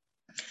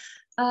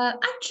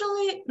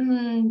 Actually,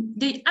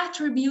 they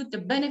attribute the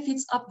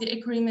benefits of the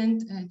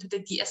agreement to the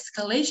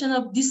de-escalation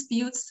of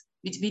disputes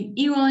between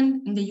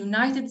Iran and the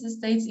United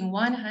States in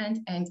one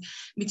hand and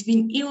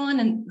between Iran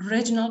and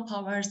regional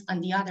powers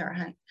on the other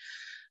hand.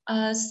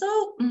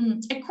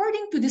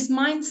 According to this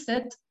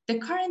mindset, the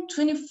current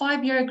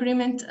 25-year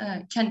agreement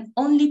can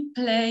only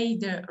play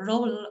the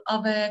role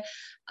of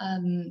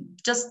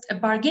just a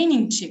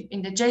bargaining chip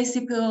in the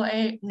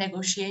JCPOA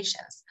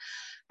negotiations.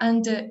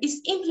 And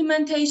its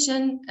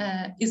implementation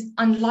is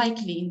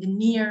unlikely in the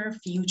near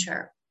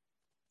future.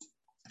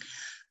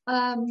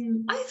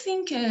 I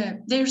think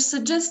their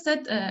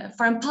suggested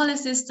foreign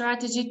policy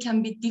strategy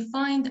can be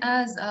defined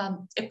as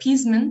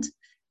appeasement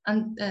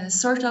and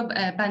sort of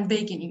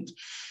bandwagoning.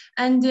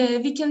 And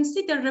we can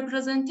see the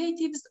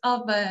representatives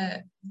of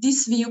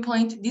this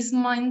viewpoint, this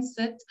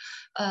mindset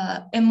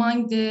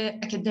among the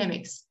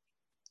academics.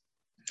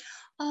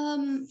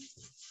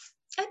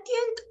 At the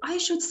end, I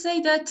should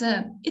say that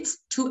it's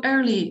too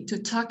early to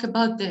talk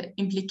about the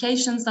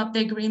implications of the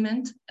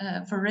agreement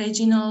for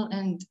regional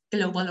and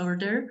global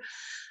order.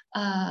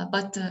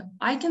 But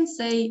I can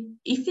say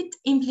if it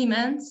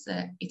implements,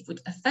 it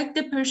would affect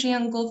the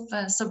Persian Gulf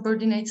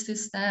subordinate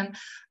system,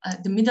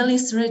 the Middle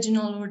East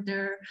regional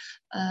order,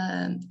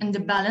 and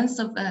the balance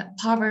of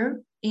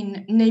power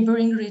in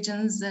neighboring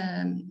regions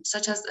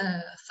such as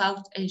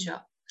South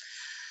Asia.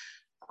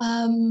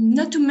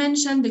 Not to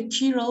mention the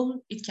key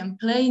role it can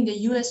play in the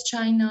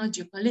US-China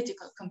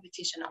geopolitical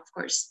competition, of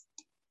course.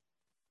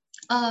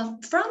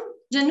 From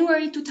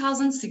January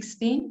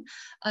 2016,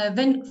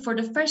 when for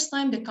the first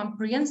time the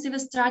comprehensive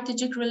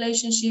strategic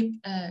relationship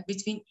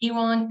between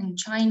Iran and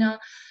China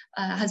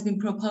has been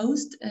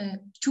proposed,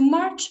 to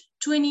March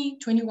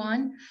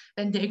 2021,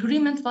 when the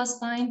agreement was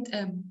signed,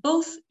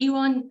 both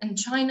Iran and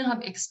China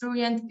have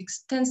experienced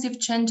extensive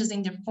changes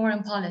in their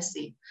foreign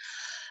policy.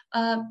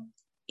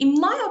 In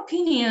my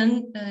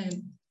opinion,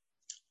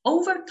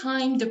 over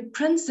time, the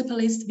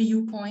principalist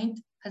viewpoint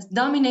has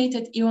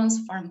dominated Iran's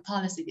foreign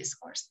policy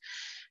discourse.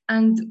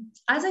 And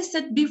as I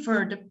said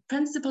before, the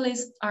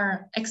principalists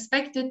are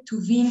expected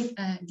to win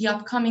the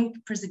upcoming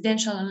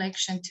presidential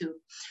election too.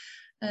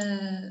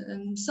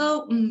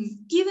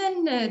 Given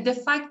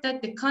the fact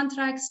that the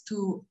contracts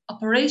to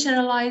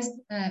operationalize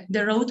the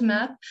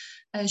roadmap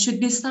should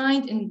be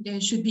signed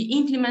and should be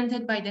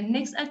implemented by the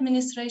next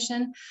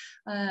administration,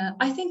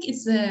 I think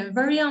it's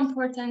very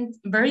important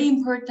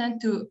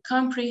to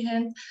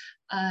comprehend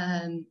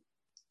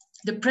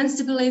the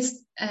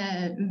principalist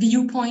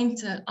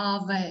viewpoint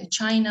of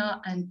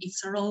China and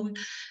its role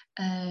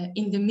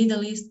in the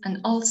Middle East and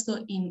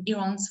also in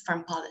Iran's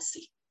foreign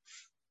policy.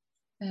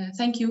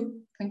 Thank you.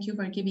 Thank you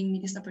for giving me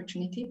this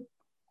opportunity.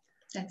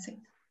 That's it.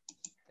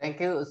 Thank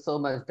you so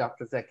much,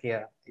 Dr.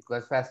 Zakia. It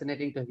was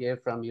fascinating to hear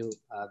from you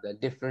the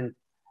different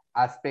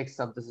aspects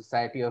of the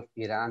society of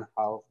Iran,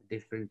 how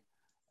different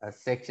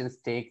sections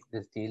take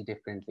this deal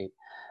differently.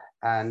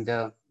 And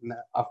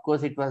of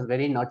course, it was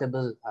very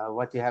notable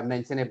what you have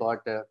mentioned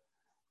about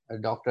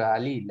Dr.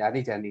 Ali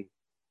Larijani.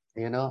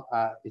 You know,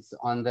 it's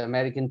on the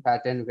American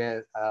pattern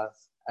where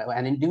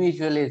an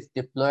individual is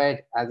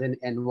deployed as an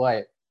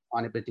envoy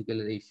on a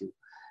particular issue.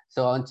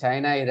 So on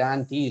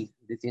China-Iran deal,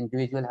 this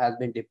individual has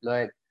been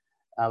deployed,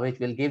 which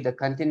will give the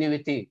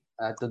continuity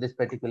to this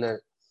particular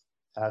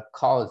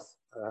cause,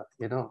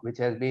 you know, which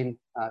has been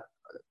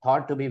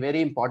thought to be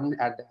very important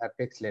at the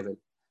apex level.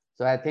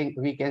 So I think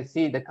we can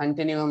see the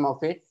continuum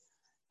of it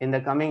in the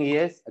coming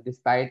years,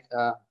 despite,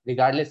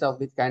 regardless of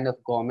which kind of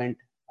government,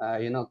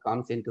 you know,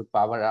 comes into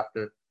power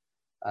after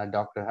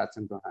Dr.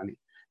 Hassan Rouhani.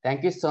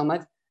 Thank you so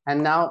much.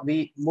 And now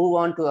we move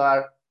on to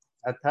our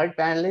third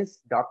panelist,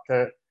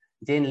 Dr.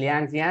 Jin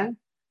Liangjian.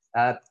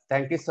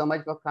 Thank you so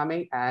much for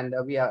coming. And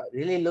we are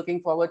really looking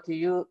forward to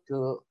you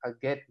to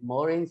get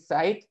more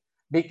insight,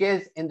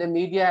 because in the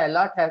media, a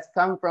lot has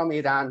come from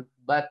Iran,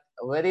 but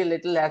very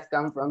little has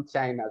come from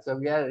China. So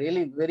we are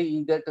really very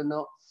eager to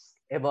know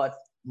about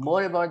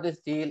more about this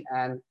deal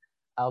and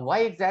why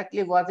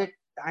exactly was it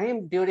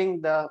timed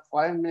during the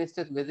foreign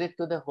minister's visit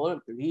to the whole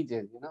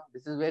region. You know,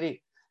 this is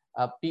very,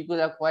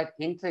 people are quite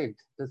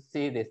intrigued to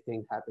see this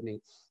thing happening.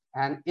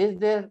 And is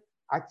there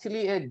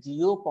actually a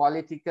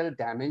geopolitical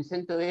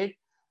dimension to it?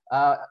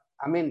 I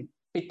mean,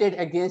 pitted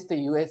against the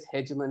US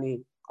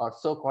hegemony or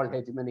so-called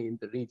hegemony in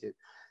the region.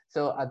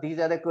 So these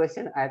are the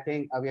questions I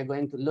think we are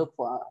going to look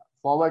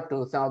forward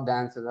to some of the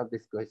answers of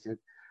these questions.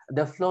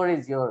 The floor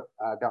is yours,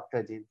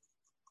 Dr. Jin.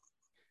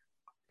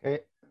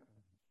 Okay.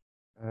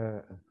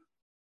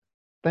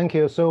 Thank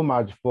you so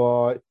much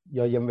for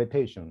your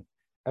invitation.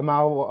 Am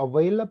I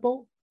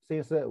available?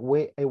 Since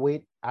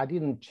I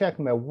didn't check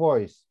my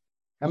voice.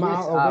 Am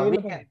yes, I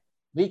available?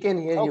 We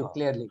can hear you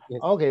clearly.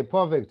 Yes. Okay,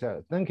 perfect.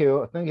 Thank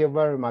you. Thank you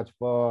very much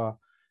for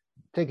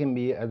taking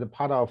me as a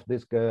part of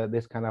this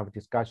this kind of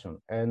discussion.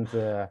 And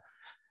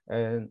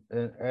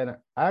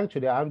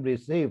actually, I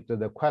received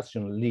the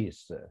question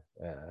list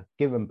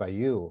given by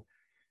you.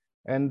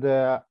 And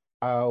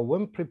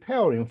when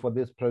preparing for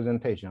this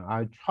presentation,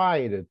 I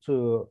tried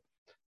to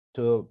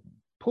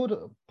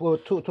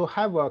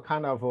have a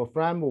kind of a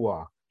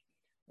framework,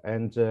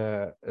 and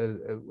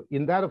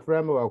in that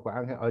framework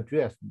I can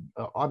address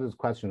all these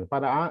questions.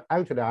 But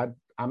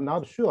I'm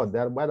not sure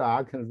that whether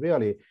I can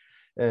really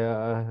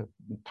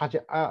touch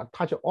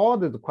all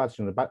these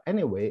questions. But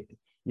anyway,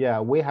 yeah,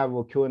 we have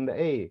a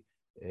Q&A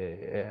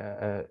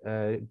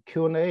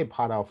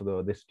part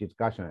of this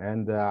discussion,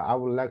 and I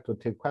would like to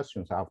take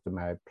questions after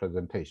my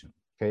presentation.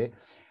 Okay,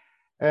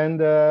 and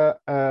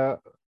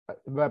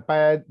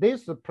by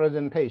this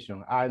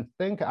presentation, I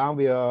think I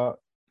will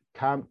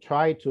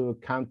try to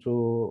come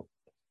to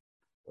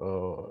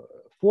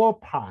 4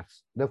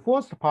 parts. The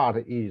first part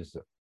is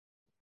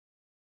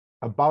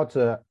about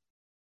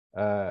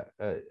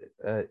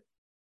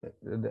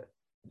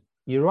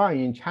Iran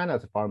in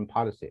China's foreign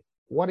policy.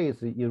 What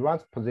is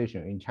Iran's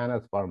position in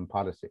China's foreign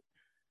policy?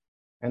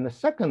 And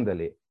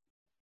secondly,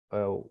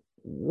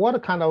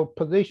 what kind of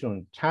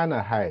position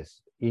China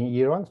has in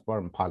Iran's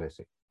foreign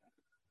policy?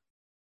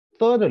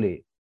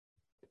 Thirdly,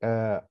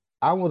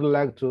 I would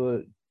like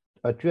to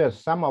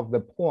address some of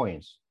the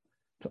points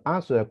to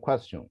answer a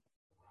question.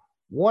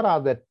 What are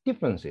the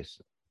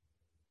differences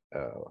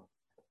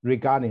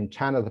regarding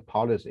China's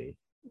policy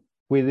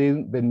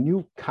within the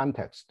new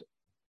context?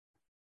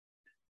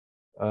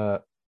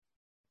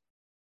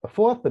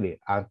 Fourthly,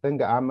 I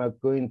think I'm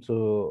going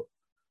to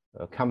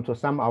come to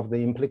some of the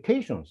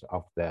implications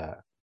of the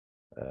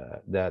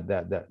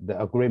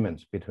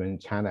agreements between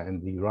China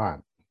and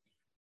Iran.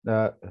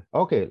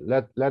 Okay,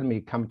 let me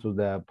come to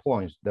the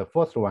points. The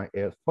first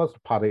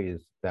part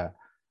is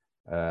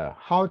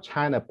how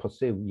China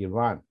perceives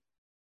Iran,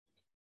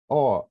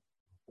 or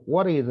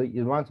what is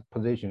Iran's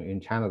position in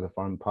China's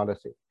foreign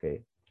policy.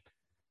 Okay,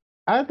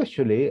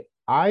 actually,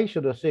 I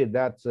should say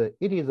that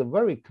it is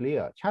very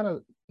clear.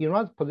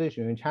 Iran's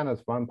position in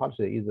China's foreign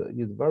policy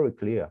is very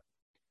clear.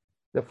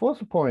 The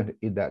first point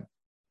is that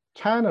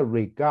China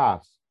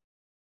regards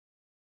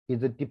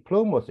its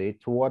diplomacy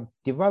toward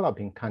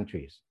developing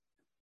countries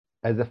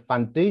as a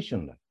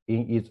foundation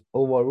in its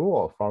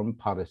overall foreign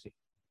policy.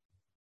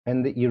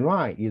 And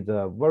Iran is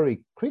a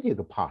very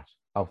critical part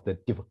of the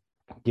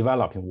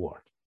developing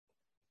world.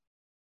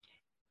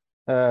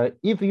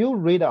 If you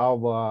read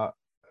our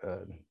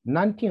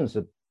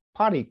 19th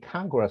Party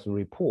Congress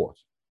report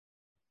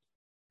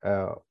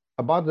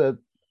about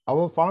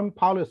our foreign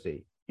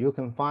policy, you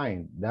can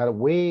find that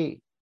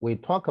we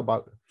talk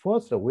about,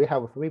 first, we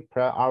have 3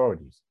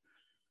 priorities.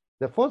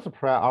 The first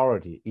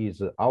priority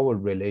is our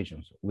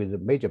relations with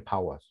major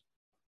powers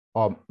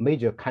or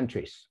major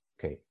countries.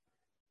 Okay,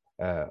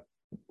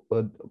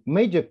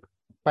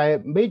 by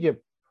major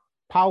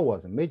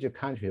powers, major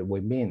countries,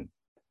 we mean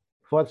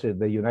first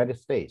the United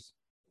States,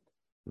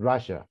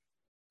 Russia,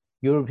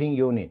 European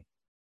Union,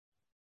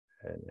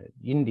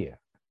 India,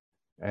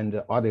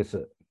 and others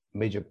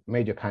major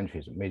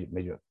countries,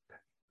 major.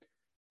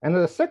 And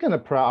the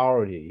second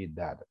priority is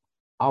that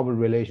our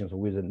relations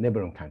with the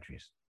neighboring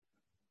countries.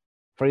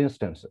 For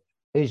instance,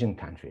 Asian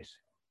countries,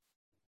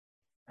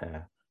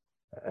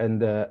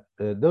 and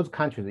those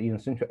countries in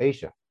Central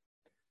Asia.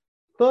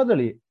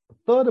 Thirdly,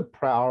 third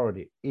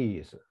priority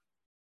is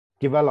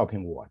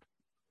developing world.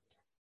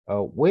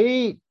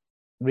 We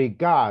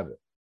regard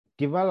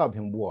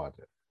developing world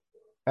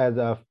as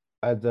a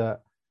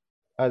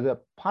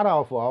part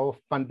of our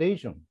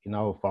foundation in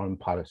our foreign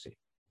policy.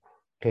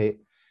 Okay,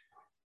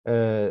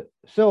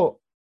 so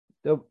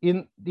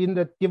in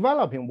the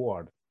developing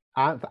world,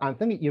 I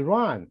think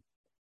Iran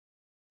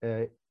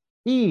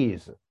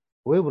is,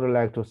 we would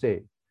like to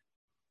say,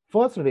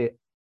 firstly,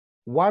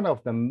 one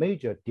of the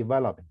major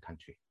developing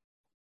countries.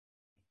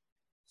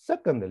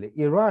 Secondly,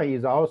 Iran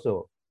is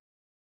also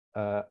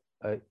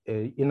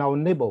in our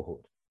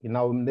neighborhood.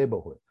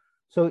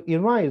 So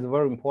Iran is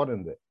very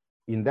important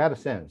in that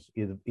sense.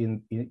 Is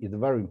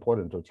very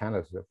important to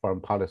China's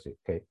foreign policy.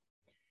 Okay,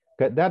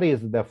 that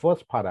is the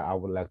first part I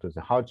would like to say,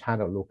 how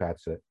China looks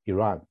at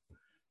Iran.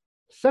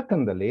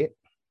 Secondly,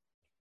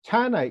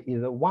 China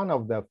is one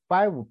of the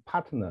 5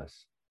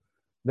 partners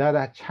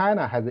that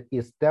China has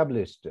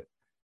established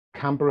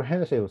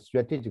comprehensive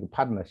strategic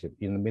partnership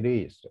in the Middle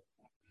East.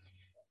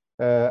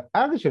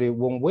 Actually,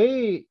 when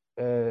we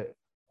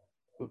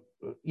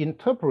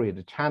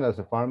interpret China's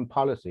foreign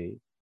policy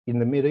in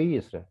the Middle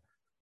East,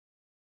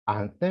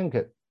 I think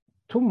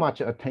too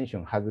much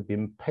attention has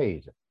been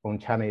paid on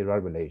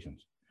China-Iran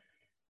relations.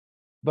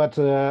 But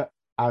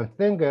I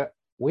think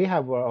we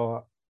have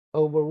our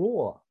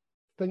overall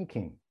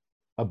thinking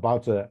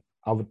about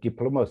our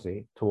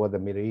diplomacy toward the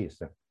Middle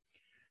East.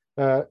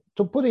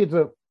 To put it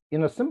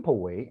in a simple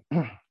way,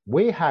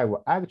 we have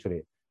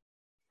actually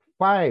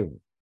 5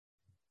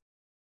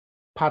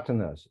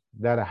 partners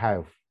that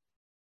have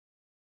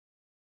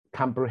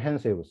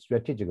comprehensive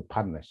strategic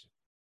partnership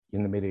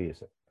in the Middle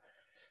East.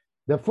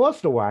 The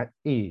first one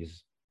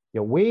is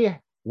we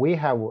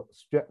have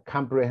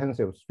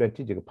comprehensive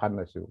strategic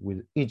partnership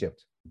with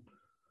Egypt.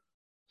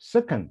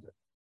 Second,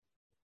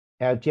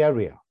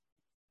 Algeria.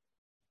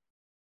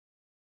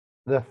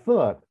 The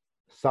third,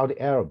 Saudi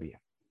Arabia.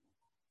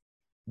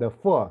 The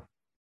fourth,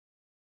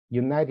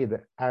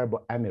 United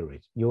Arab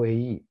Emirates,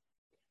 UAE.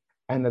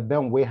 And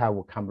then we have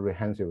a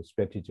comprehensive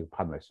strategic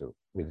partnership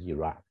with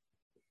Iran.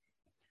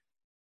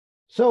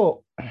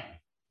 So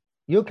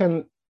you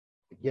can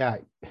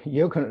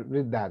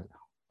read that.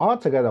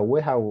 Altogether,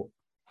 we have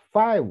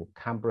 5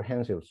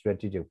 comprehensive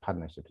strategic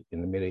partnerships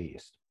in the Middle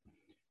East.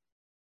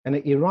 And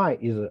Iran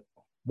is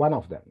one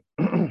of them,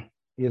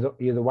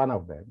 is one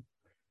of them.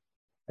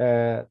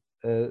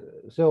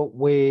 So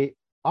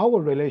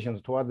our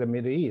relations toward the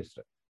Middle East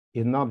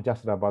is not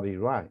just about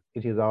Iran.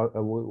 It is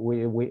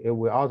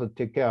we also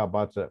take care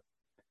about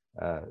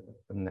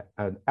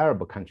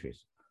Arab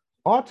countries.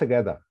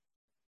 Altogether,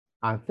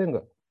 I think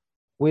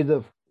with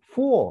the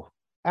 4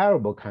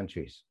 Arab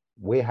countries,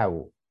 we have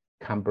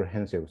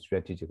comprehensive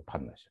strategic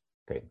partnership.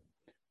 Okay,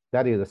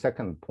 that is the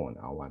second point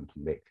I want to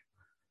make.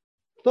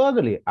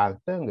 Thirdly, I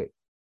think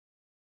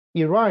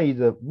Iran is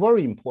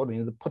very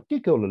important, is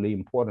particularly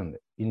important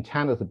in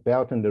China's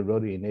Belt and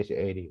Road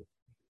Initiative.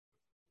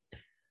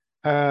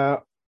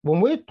 When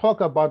we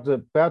talk about the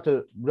Belt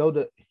and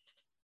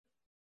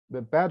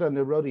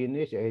Road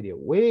Initiative,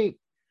 we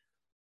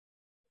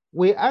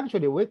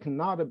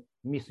cannot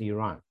miss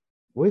Iran.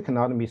 We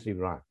cannot miss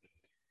Iran,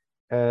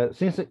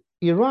 since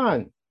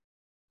Iran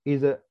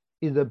is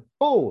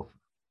both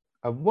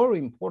a very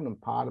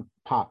important partner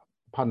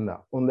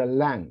on the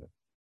land,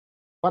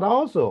 but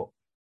also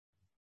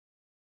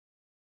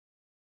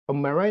a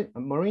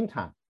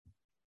maritime.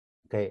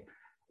 Okay,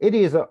 it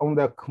is on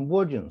the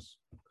convergence.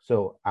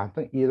 So I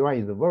think Iran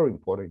is very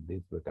important in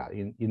this regard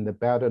in the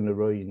Belt and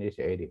Road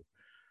Initiative.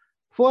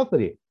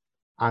 Fourthly,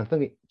 I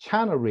think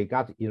China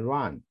regards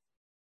Iran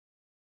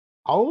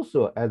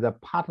also as a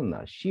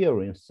partner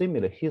sharing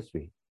similar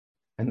history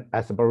and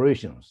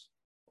aspirations.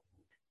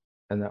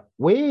 And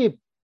we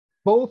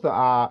both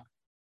are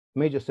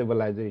major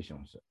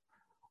civilizations.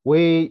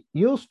 We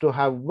used to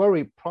have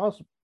very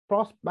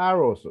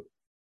prosperous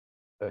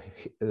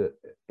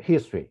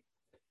history,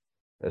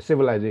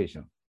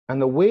 civilization.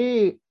 And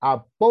we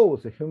are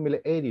both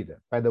humiliated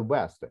by the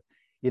West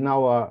in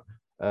our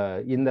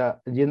in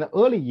the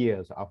early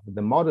years of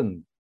the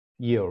modern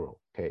era.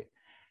 Okay,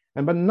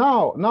 but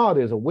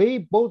nowadays we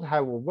both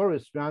have a very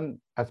strong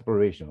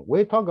aspiration.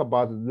 We talk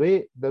about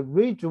the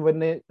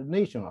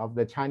rejuvenation of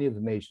the Chinese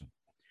nation,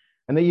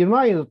 and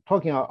Iran is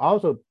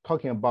also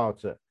talking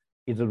about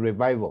its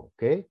revival.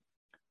 Okay,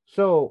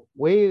 so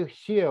we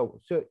share.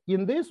 So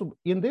in this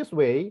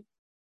way,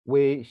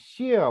 we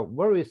share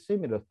very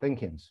similar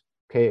thinkings.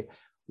 Okay,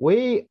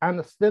 we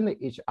understand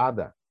each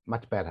other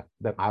much better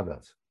than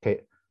others.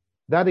 Okay,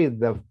 that is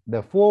the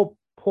 4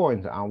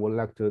 points I would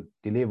like to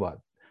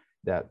deliver.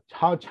 That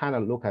how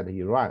China look at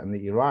Iran and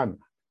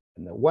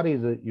what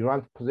is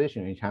Iran's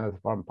position in China's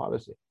foreign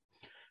policy.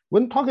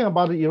 When talking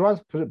about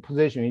Iran's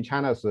position in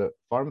China's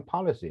foreign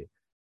policy,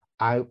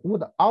 I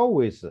would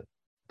always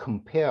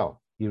compare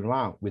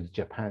Iran with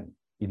Japan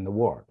in the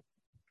world.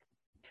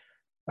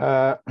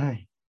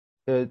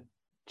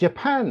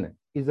 Japan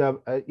is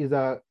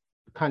a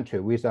country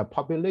with a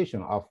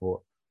population of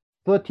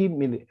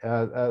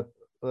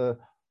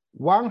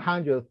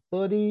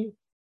 130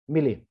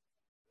 million.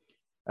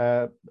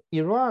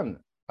 Iran,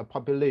 a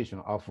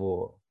population of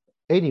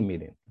 80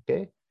 million.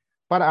 Okay,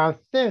 but I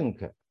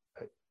think,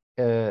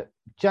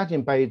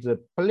 judging by its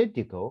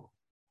political,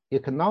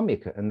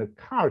 economic, and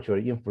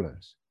cultural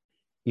influence,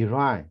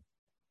 Iran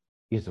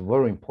is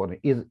very important.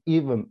 Is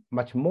even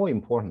much more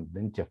important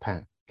than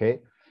Japan.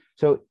 Okay,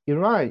 so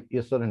Iran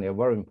is certainly a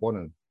very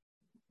important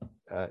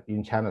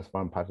in China's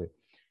foreign policy.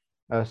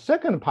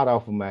 Second part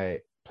of my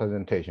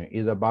presentation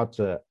is about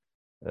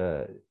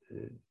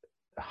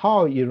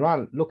how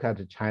Iran look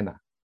at China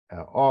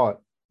or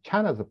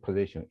China's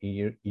position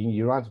in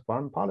Iran's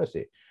foreign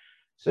policy.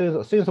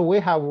 So since we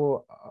have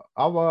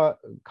our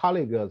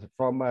colleagues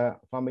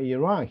from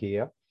Iran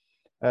here,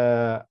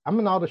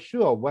 I'm not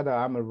sure whether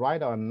I'm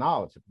right or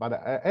not, but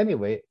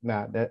anyway,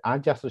 I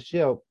just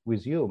share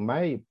with you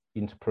my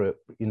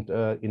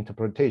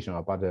interpretation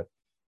about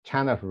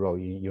China's role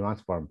in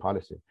Iran's foreign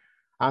policy.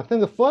 I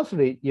think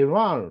firstly,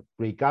 Iran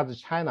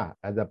regards China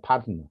as a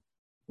partner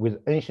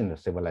with ancient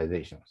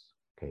civilizations.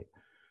 Okay.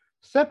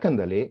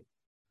 Secondly,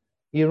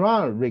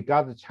 Iran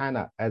regards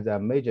China as a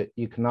major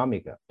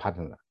economic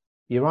partner.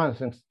 Iran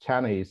thinks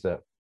China has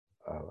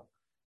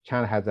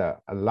a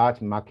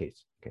large market.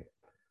 Okay.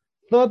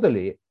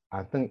 Thirdly,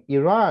 I think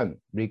Iran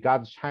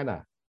regards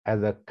China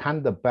as a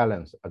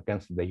counterbalance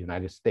against the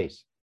United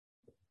States,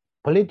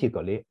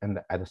 politically and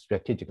at a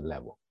strategic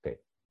level. Okay.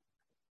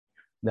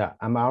 Now,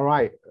 am I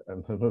right?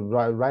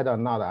 Right or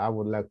not? I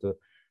would like to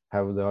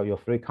have your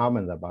free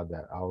comments about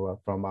that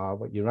from our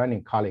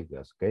Iranian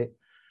colleagues. Okay.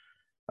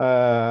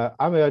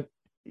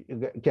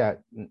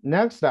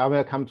 Next, I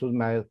will come to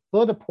my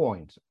third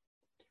point.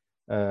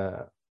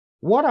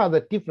 What are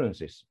the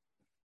differences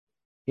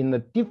in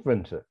the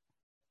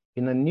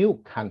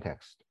new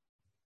context?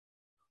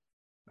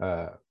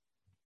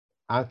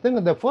 I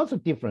think the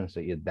first difference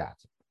is that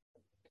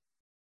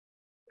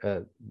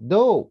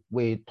though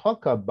I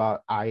talk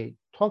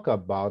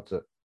about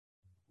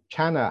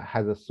China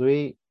has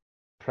three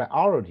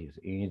priorities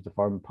in its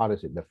foreign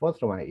policy. The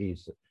first one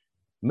is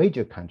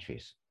major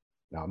countries,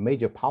 now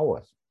major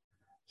powers.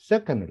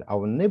 Secondly,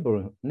 our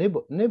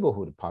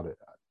neighborhood policy,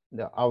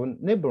 our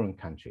neighboring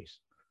countries.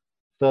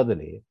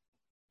 Thirdly,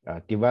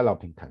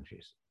 developing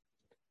countries.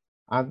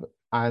 And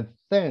I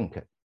think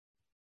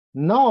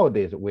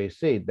nowadays we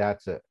see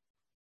that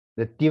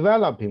the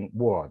developing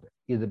world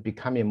is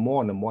becoming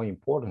more and more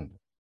important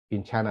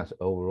in China's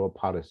overall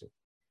policy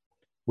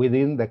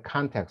within the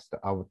context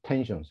of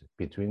tensions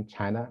between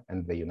China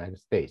and the United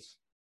States.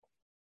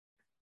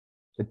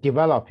 The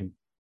developing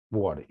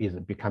world is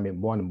becoming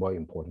more and more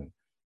important.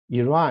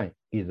 Iran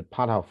is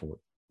part of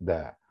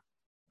the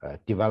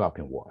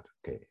developing world.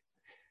 Okay.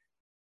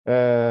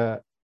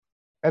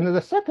 And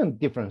the second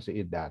difference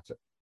is that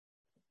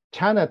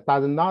China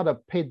does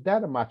not pay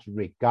that much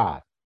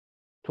regard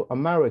to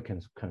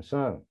Americans'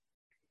 concern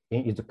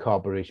in its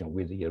cooperation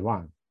with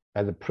Iran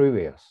as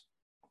previous.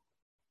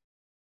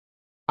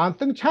 I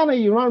think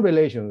China-Iran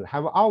relations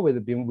have always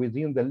been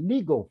within the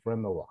legal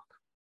framework.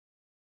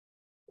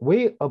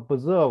 We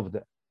observed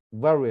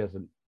various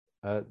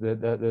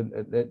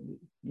the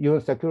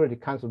UN Security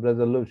Council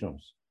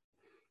resolutions,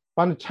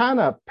 but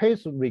China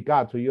pays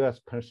regard to US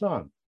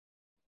concern,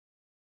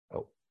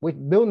 which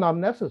though not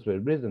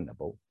necessarily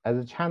reasonable,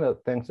 as China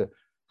thinks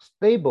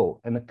stable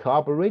and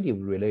cooperative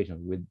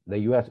relations with the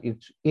US is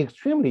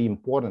extremely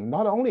important,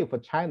 not only for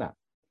China,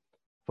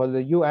 for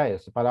the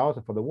US, but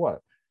also for the world.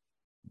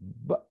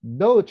 But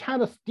though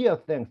China still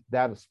thinks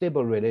that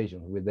stable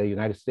relations with the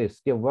United States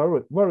still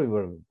very, very,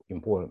 very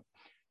important,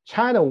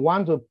 China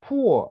wants to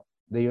pull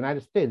the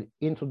United States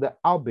into the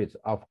orbit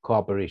of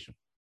cooperation.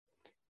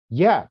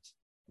 Yet,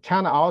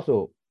 China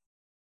also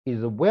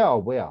is well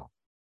aware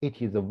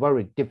it is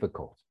very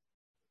difficult.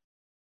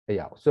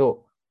 Yeah,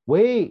 so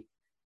we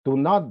do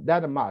not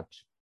that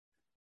much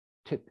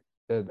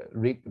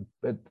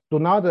do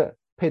not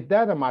pay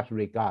that much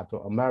regard to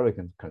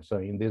American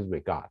concern in this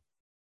regard.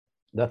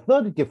 The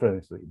third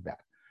difference is that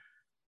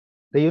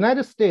the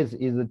United States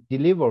is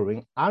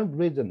delivering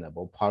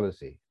unreasonable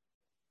policy,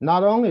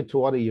 not only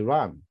toward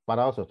Iran, but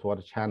also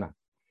toward China.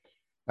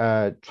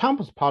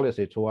 Trump's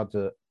policy toward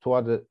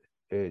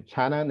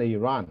China and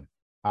Iran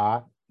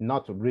are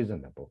not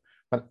reasonable.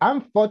 But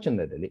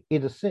unfortunately,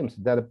 it seems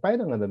that the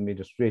Biden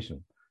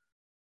administration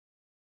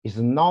is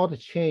not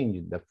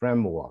changing the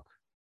framework,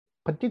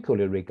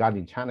 particularly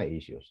regarding China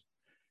issues.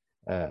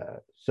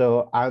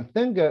 So I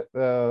think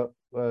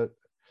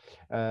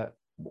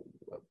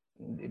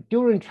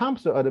during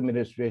Trump's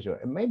administration,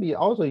 and maybe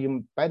also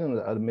in Biden's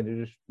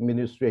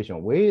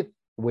administration,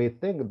 we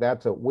think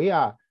that we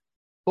are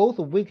both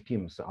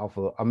victims of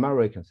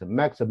Americans'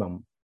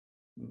 maximum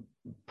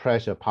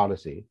pressure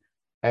policy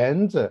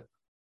and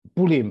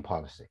bullying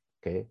policy.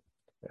 Okay,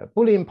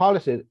 bullying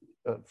policy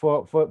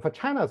for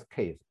China's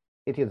case,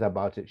 it is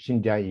about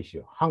Xinjiang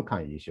issue, Hong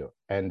Kong issue,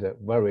 and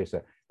various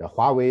the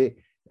Huawei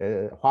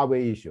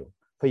issue.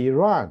 For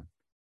Iran,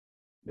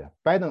 the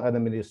Biden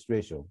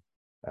administration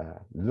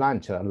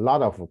launched a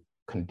lot of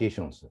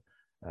conditions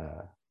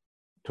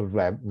to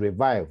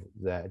revive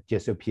the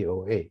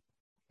JCPOA.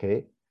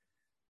 Okay,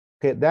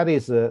 that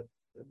is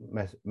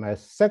my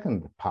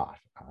second part.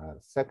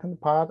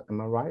 Second part, am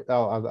I right?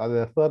 Oh,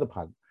 the third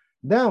part.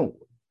 Then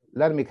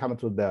let me come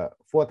to the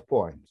fourth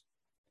point.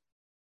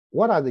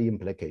 What are the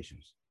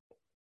implications?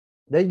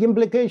 The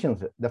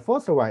implications, the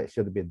first one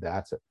should be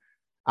that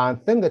I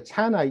think the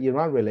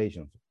China-Iran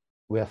relations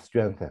will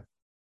strengthen.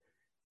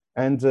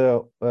 And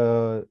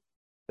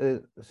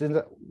since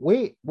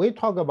we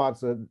talk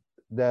about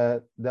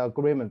the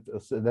agreement,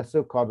 the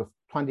so-called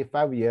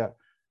 25-year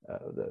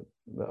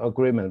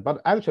agreement,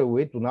 but actually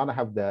we do not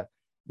have the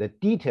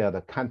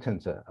detailed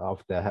content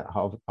of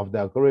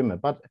the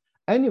agreement. But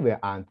anyway,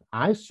 and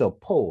I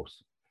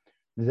suppose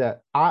the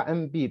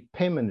RMB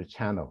payment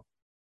channel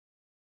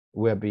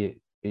will be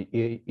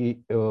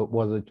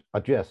was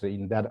addressed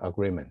in that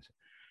agreement.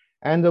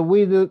 And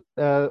with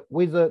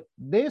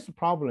this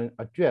problem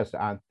addressed,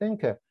 I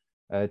think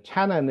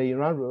China and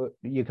Iran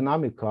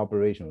economic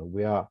cooperation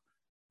will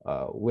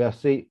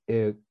see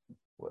a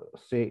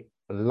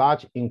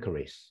large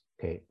increase.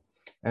 Okay,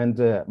 and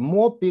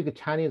more big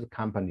Chinese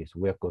companies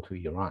will go to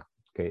Iran.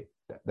 Okay,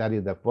 that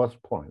is the first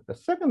point. The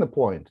second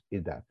point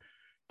is that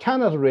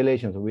China's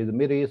relations with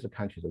Middle East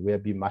countries will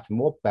be much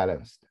more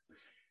balanced.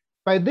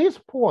 By this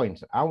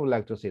point, I would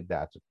like to say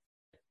that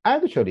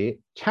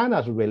actually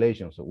China's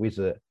relations with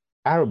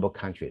Arab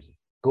countries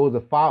goes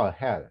far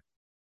ahead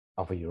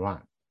of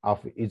Iran,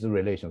 of its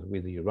relations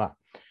with Iran.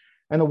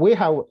 And we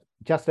have,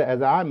 just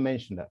as I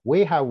mentioned,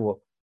 we have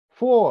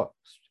 4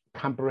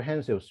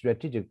 comprehensive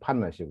strategic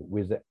partnership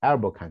with the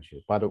Arab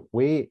countries, but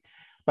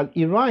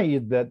Iran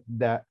is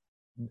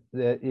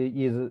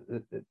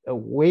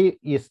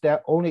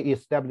only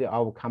established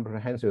our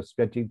comprehensive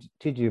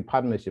strategic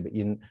partnership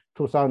in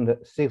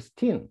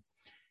 2016.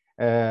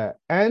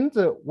 And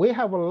we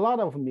have a lot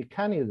of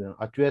mechanisms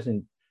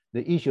addressing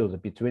the issues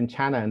between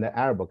China and the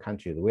Arab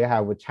countries. We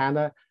have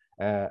China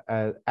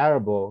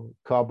Arab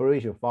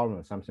Cooperation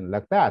Forum, something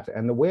like that.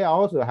 And we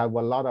also have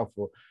a lot of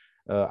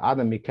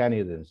other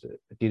mechanisms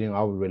dealing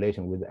our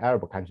relation with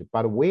Arab countries,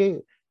 but we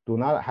do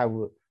not have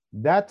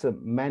that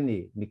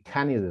many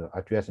mechanisms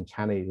addressing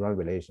China-Iran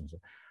relations.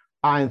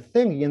 I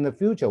think in the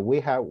future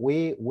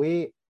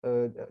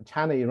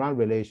China-Iran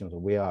relations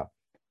will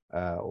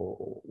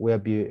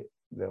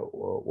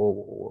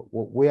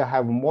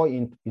have more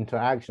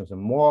interactions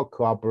and more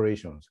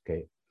cooperations.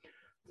 Okay.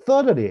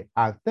 Thirdly,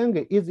 I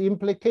think its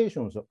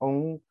implications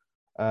on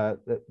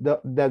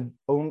the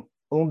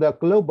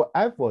global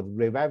effort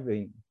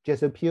reviving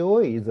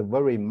JCPOA is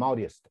very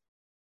modest.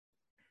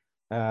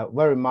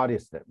 Very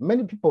modest.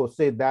 Many people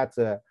say that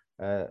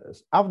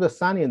after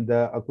signing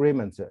the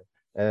agreement,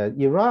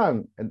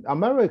 Iran and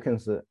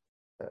Americans'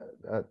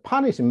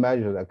 punishing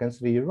measures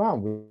against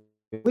Iran will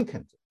be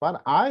weakened.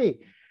 But I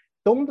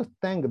don't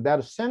think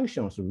that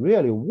sanctions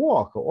really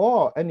work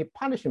or any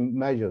punishing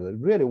measures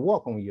really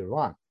work on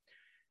Iran.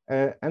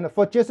 And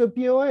for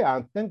JCPOA,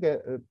 I think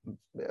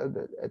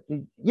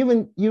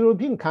even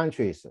European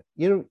countries,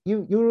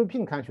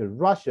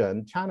 Russia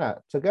and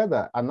China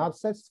together are not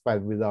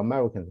satisfied with the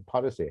American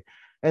policy.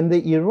 And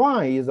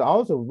Iran is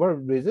also very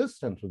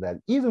resistant to that,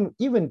 even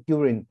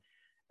during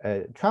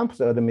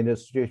Trump's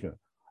administration.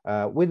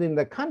 Within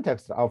the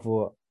context of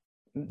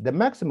the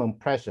maximum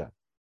pressure,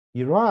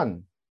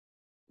 Iran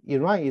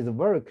is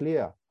very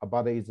clear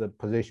about its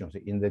positions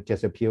in the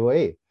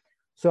JCPOA.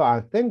 So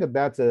I think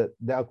that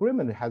the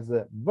agreement has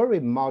a very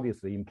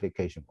modest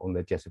implication on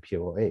the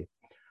JCPOA.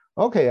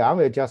 Okay, I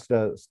will just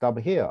stop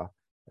here.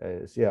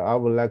 So I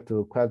would like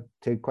to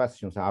take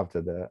questions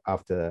after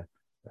the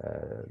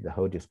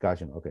whole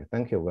discussion. Okay,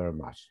 thank you very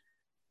much.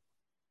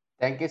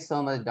 Thank you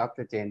so much,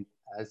 Dr. Chen.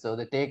 So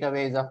the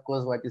takeaway is, of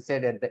course, what you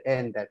said at the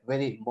end, that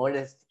very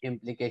modest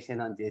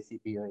implication on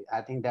JCPOA.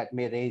 I think that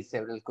may raise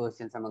several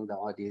questions among the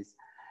audience.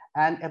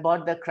 And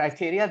about the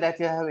criteria that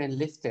you have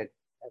enlisted,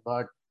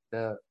 about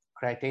the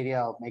criteria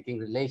of making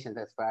relations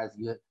as far as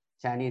your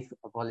Chinese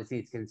policy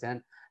is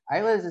concerned,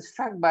 I was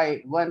struck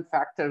by one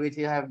factor which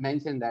you have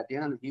mentioned, that,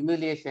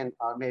 humiliation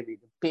or maybe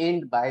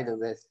pained by the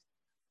West,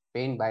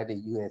 pained by the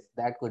US,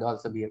 that could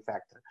also be a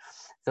factor.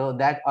 So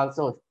that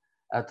also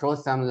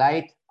throws some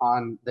light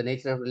on the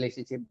nature of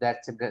relationship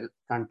that several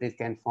countries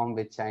can form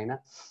with China.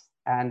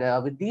 And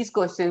with these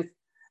questions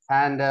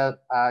and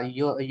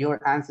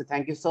your answer,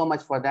 thank you so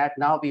much for that.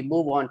 Now we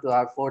move on to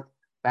our fourth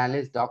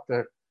panelist,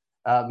 Dr.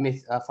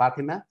 Ms.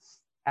 Fatima.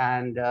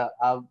 And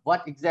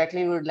what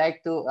exactly we would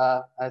like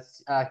to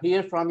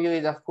hear from you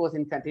is, of course,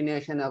 in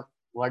continuation of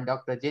what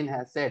Dr. Jin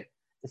has said,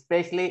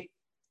 especially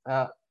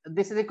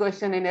this is a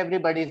question in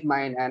everybody's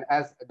mind. And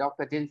as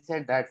Dr. Jin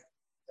said, that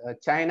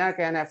China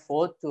can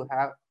afford to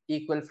have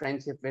equal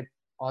friendship with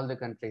all the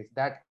countries.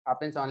 That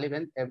happens only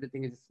when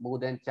everything is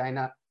smooth and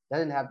China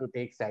doesn't have to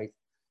take sides.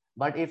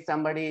 But if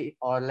somebody,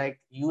 or like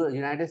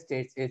United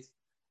States, is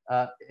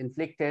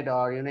inflicted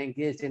or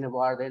engaged in a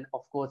war, then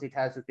of course it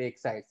has to take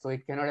sides. So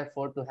it cannot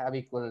afford to have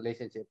equal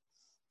relationship.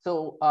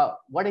 So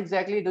what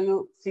exactly do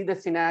you see the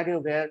scenario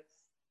where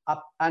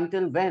up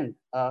until when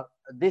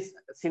this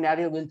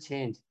scenario will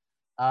change,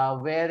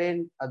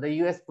 wherein the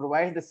US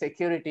provides the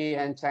security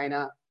and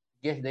China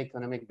gets the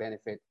economic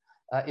benefit?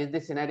 Is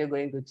this scenario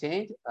going to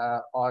change,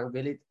 or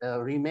will it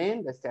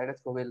remain, the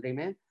status quo will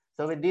remain?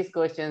 So with these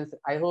questions,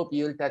 I hope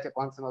you will touch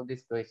upon some of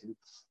these questions.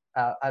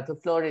 The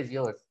floor is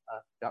yours,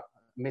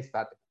 Ms.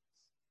 Fatima.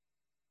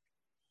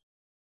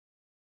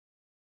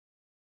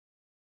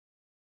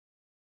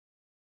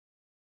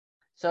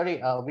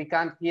 Sorry, we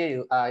can't hear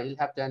you. You'll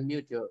have to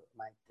unmute your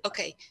mic.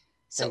 Okay.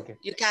 So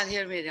you can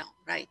hear me now,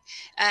 right?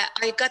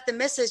 I got the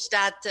message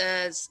that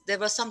there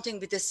was something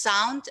with the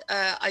sound.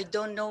 I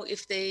don't know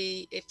if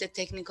the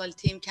technical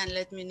team can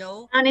let me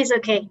know. And it's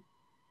okay.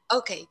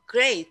 Okay,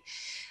 great.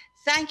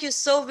 Thank you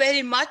so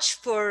very much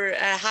for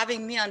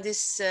having me on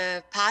this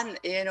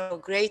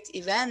great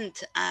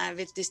event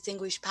with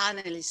distinguished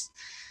panelists.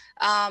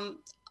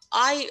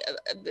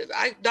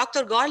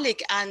 Dr.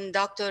 Garlick and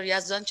Dr.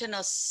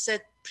 Yazdanchana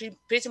said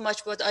pretty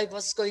much what I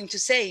was going to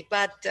say,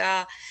 but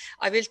I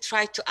will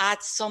try to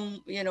add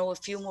some, a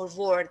few more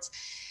words.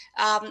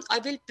 I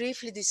will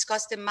briefly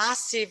discuss the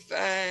massive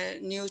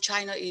new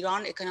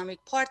China-Iran economic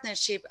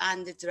partnership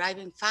and the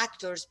driving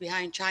factors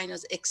behind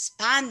China's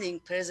expanding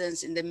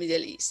presence in the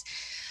Middle East.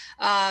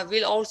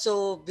 We'll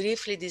also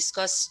briefly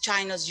discuss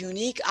China's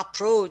unique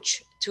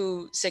approach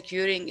to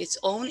securing its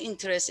own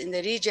interests in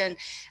the region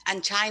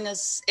and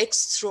China's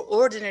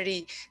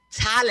extraordinary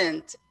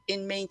talent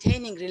in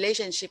maintaining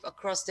relationship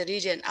across the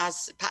region,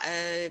 as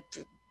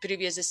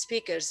previous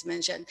speakers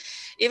mentioned,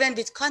 even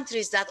with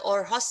countries that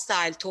are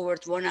hostile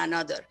toward one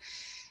another.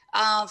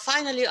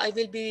 Finally, I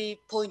will be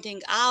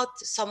pointing out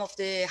some of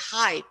the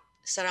hype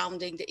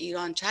surrounding the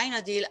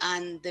Iran-China deal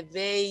and the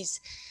ways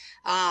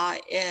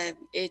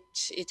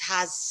it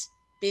has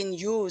been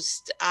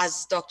used,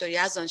 as Dr.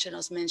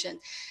 Yazdan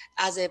mentioned,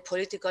 as a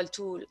political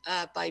tool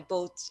by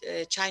both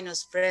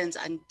China's friends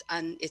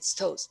and its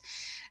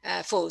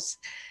foes.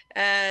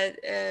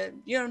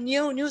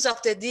 New news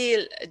of the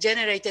deal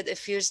generated a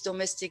fierce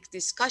domestic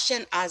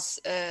discussion, as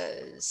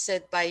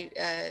said by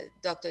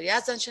Dr.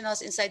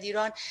 Yazdan inside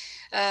Iran.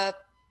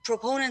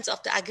 Proponents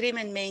of the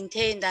agreement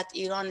maintain that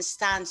Iran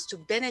stands to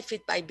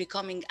benefit by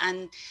becoming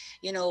an,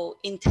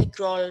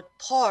 integral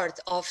part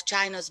of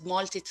China's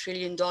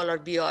multi-trillion-dollar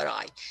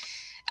BRI.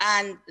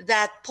 And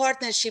that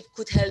partnership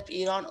could help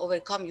Iran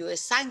overcome US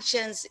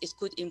sanctions. It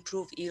could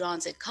improve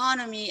Iran's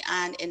economy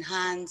and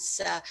enhance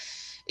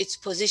its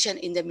position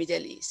in the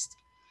Middle East.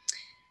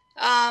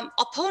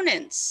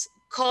 Opponents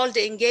called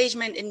the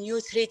engagement a new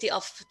treaty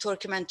of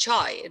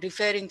Turkmenchai,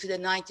 referring to the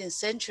 19th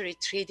century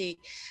treaty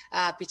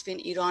between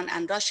Iran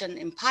and Russian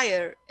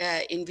Empire,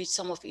 in which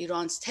some of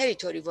Iran's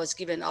territory was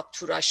given up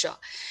to Russia.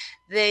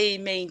 They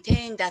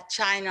maintain that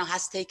China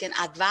has taken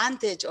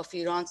advantage of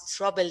Iran's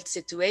troubled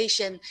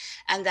situation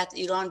and that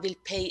Iran will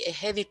pay a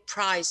heavy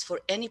price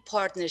for any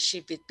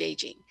partnership with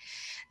Beijing.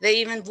 They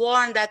even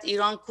warned that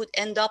Iran could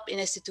end up in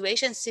a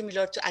situation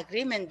similar to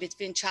agreement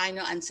between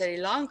China and Sri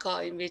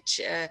Lanka, in which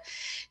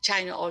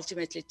China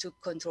ultimately took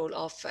control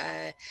of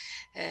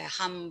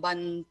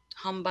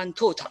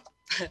Hambantota.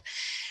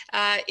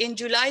 In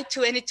July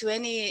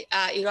 2020,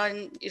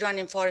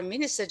 Iranian Foreign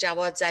Minister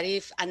Javad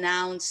Zarif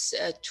announced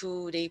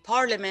to the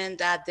parliament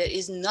that there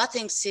is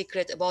nothing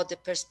secret about the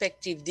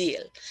prospective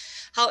deal.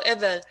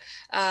 However,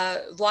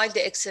 while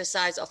the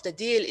exercise of the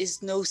deal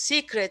is no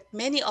secret,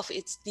 many of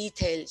its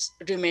details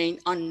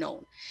remain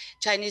unknown.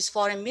 Chinese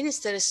Foreign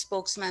Minister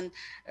spokesman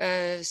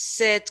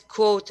said,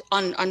 quote,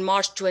 on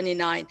March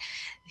 29,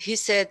 he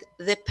said,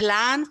 the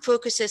plan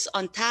focuses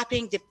on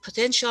tapping the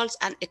potentials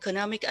and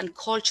economic and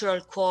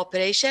cultural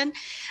cooperation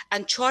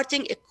and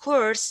charting a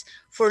course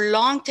for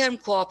long-term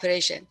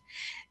cooperation.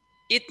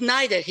 It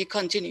neither, he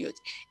continued,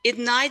 it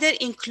neither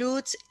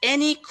includes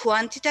any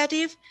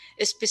quantitative,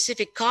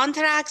 specific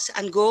contracts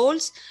and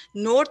goals,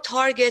 nor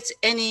targets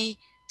any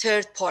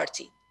third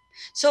party.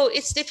 So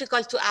it's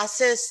difficult to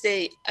assess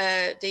the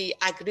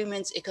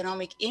agreement's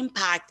economic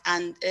impact,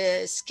 and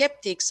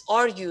skeptics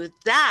argue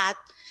that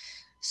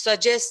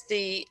suggests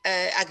the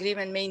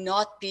agreement may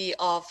not be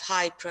of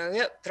high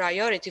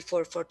priority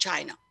for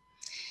China.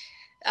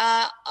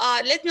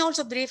 Let me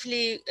also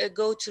briefly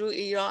go through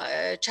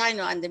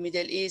China and the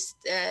Middle East.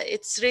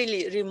 It's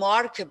really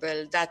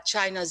remarkable that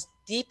China's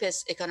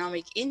deepest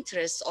economic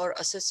interests are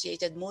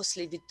associated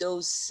mostly with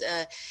those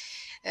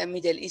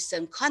Middle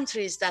Eastern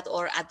countries that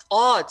are at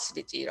odds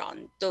with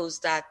Iran, those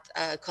that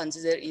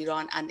consider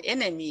Iran an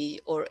enemy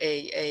or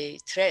a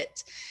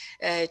threat.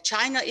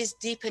 China is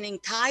deepening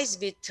ties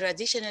with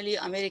traditionally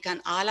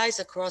American allies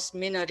across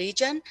MENA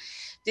region.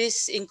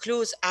 This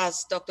includes,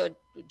 as Dr.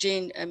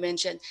 Jean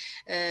mentioned,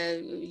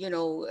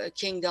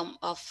 Kingdom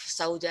of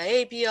Saudi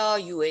Arabia,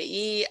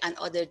 UAE, and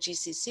other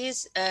GCC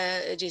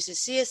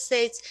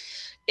states,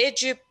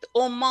 Egypt,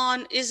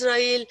 Oman,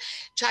 Israel.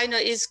 China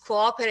is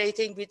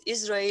cooperating with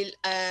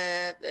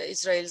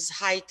Israel's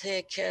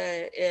high-tech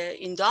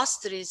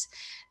industries,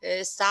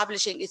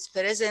 establishing its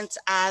presence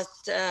at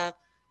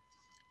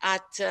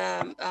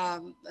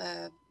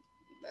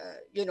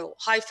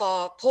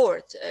Haifa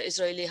port,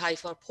 Israeli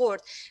Haifa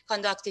port,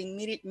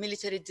 conducting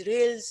military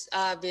drills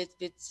with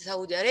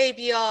Saudi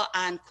Arabia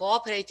and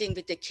cooperating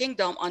with the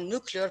kingdom on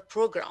nuclear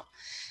programs,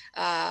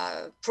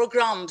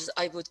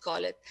 I would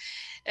call it.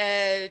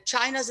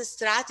 China's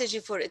strategy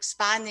for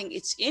expanding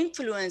its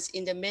influence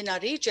in the MENA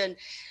region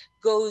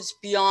goes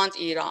beyond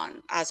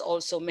Iran, as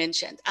also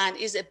mentioned, and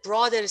is a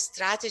broader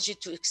strategy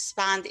to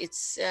expand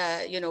its,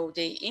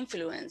 the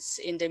influence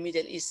in the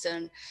Middle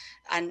Eastern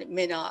and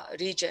MENA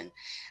region,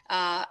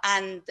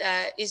 and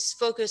is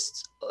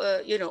focused,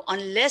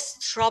 on less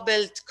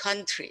troubled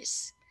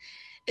countries.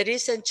 A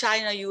recent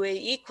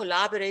China-UAE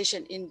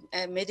collaboration in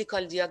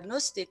medical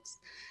diagnostics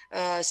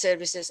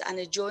services and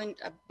a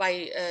joint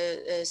by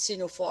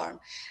Sinopharm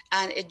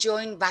and a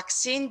joint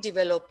vaccine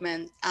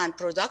development and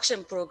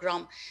production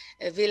program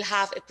will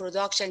have a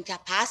production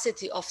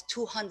capacity of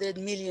 200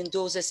 million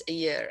doses a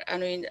year. I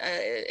mean,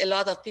 a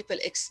lot of people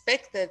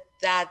expected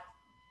that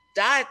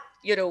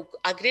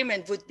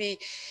agreement would be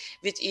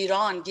with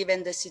Iran,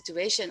 given the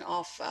situation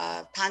of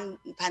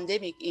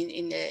pandemic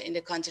in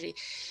the country.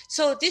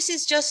 So this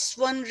is just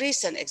one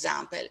recent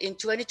example. In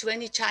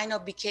 2020, China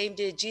became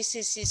the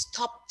GCC's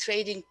top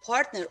trading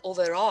partner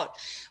overall.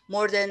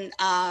 More than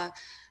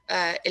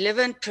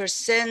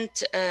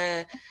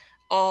 11%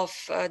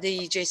 of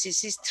the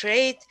GCC's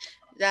trade,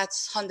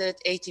 that's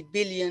 180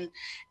 billion,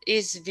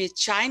 is with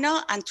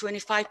China, and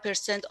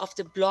 25% of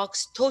the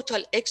bloc's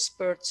total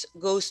exports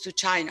goes to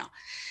China.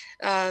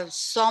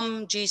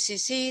 Some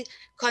GCC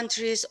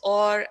countries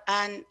are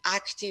an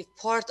active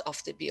part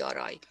of the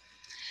BRI.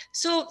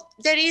 So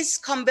there is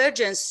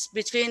convergence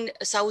between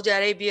Saudi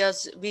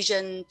Arabia's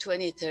Vision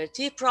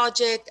 2030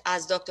 project,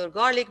 as Dr.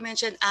 Garlick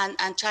mentioned,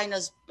 and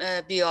China's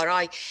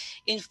BRI.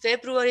 In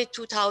February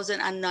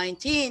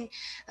 2019,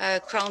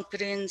 Crown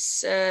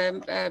Prince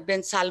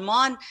bin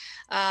Salman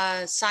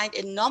signed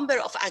a number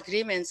of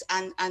agreements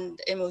and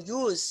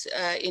MOUs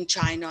in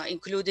China,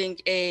 including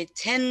a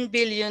 $10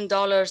 billion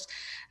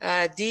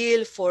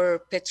deal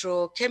for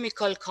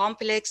petrochemical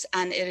complex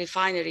and a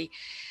refinery.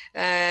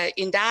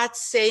 In that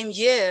same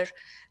year,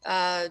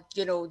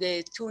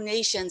 the two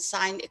nations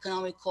signed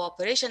economic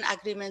cooperation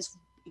agreements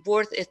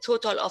worth a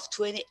total of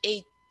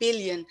 28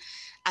 billion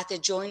at a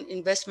joint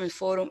investment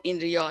forum in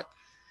Riyadh.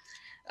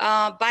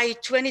 By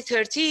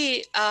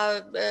 2030,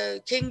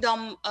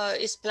 Kingdom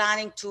is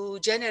planning to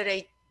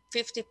generate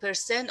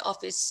 50%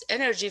 of its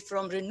energy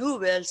from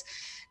renewables.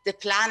 The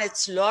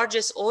planet's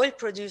largest oil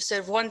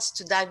producer wants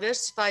to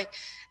diversify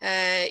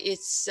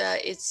its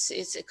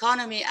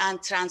economy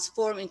and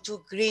transform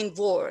into green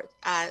world,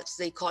 as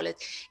they call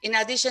it. In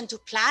addition to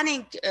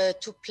planning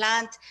to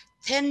plant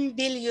 10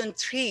 billion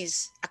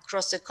trees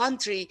across the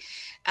country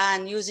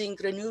and using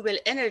renewable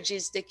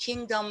energies, the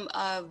kingdom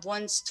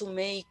wants to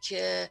make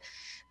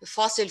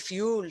fossil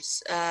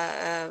fuels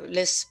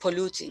less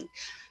polluting.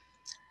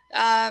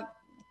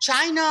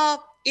 China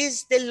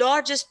is the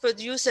largest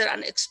producer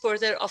and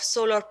exporter of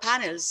solar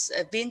panels,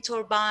 wind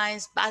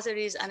turbines,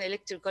 batteries, and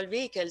electrical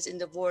vehicles in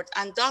the world,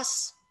 and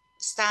thus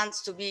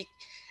stands to be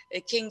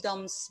a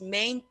kingdom's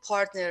main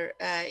partner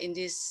in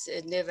this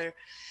endeavor.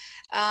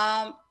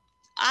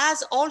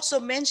 As also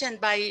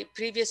mentioned by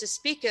previous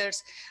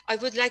speakers, I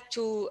would like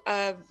to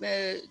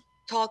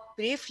talk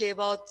briefly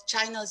about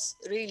China's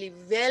really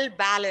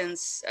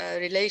well-balanced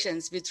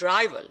relations with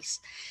rivals.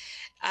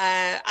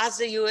 As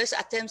the US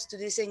attempts to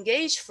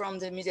disengage from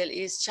the Middle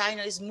East,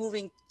 China is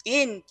moving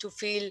in to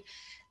fill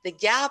the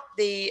gap.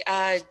 The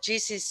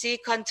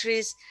GCC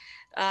countries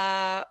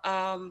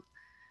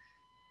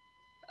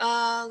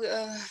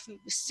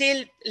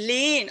still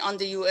lean on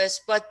the US,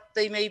 but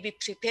they may be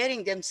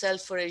preparing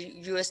themselves for a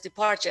US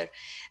departure.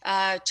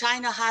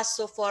 China has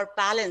so far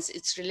balanced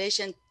its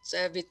relations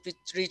with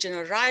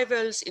regional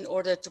rivals in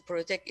order to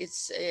protect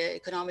its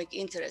economic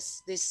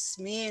interests. This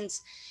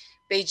means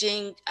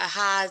Beijing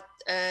has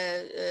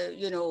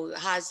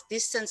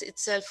distanced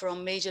itself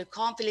from major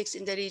conflicts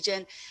in the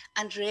region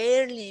and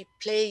rarely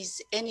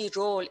plays any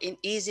role in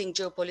easing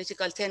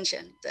geopolitical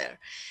tension there.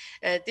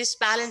 This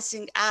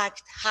balancing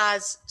act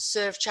has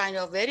served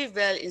China very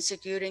well in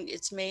securing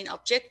its main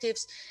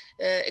objectives,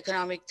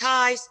 economic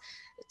ties,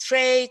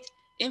 trade,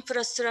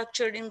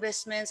 infrastructure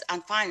investments,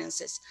 and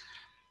finances.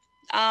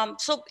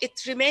 So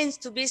it remains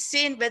to be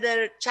seen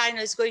whether China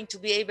is going to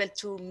be able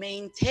to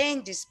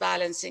maintain this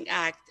balancing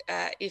act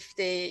if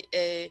the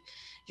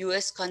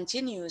US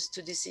continues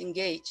to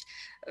disengage.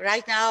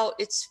 Right now,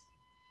 it's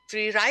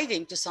free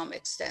riding to some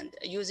extent,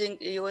 using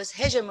US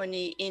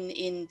hegemony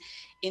in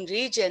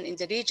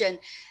the region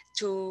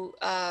to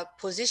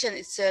position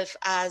itself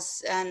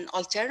as an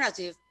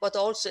alternative, but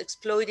also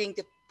exploiting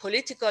the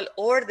political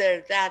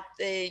order that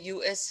the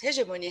US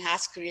hegemony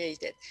has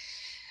created.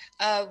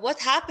 What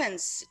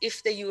happens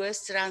if the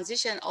US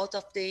transition out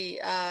of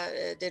the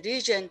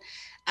region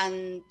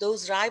and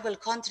those rival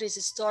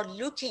countries start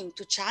looking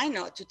to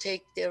China to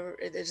take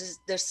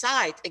their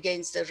side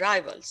against their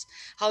rivals?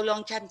 How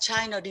long can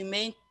China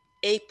remain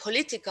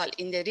apolitical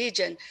in the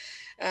region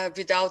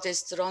without a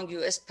strong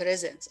US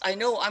presence? I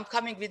know I'm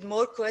coming with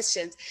more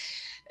questions.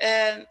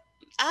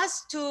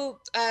 As to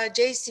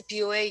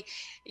JCPOA,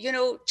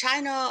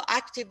 China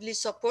actively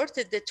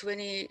supported the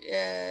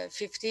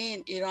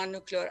 2015 Iran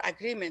nuclear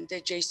agreement,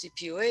 the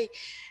JCPOA,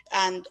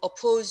 and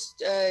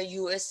opposed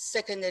US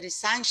secondary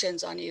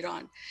sanctions on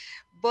Iran.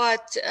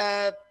 But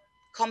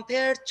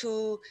compared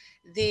to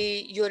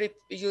the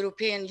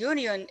European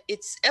Union,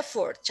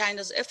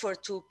 China's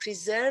effort to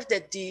preserve the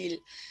deal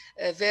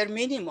were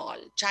minimal.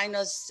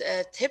 China's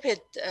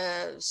tepid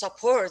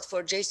support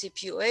for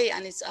JCPOA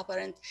and its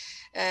apparent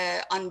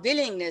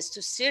unwillingness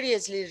to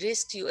seriously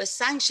risk US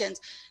sanctions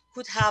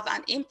could have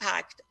an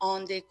impact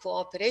on the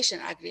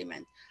cooperation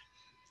agreement.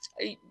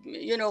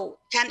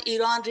 Can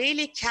Iran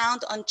really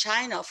count on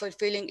China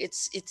fulfilling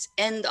its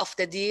end of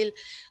the deal?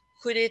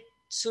 Could it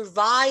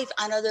survive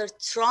another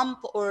Trump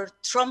or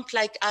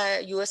Trump-like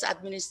US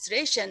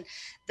administration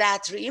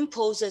that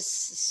reimposes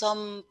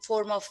some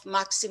form of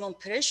maximum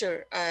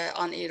pressure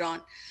on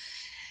Iran?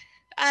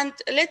 And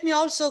let me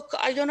also,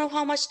 I don't know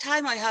how much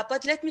time I have,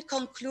 but let me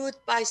conclude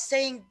by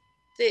saying,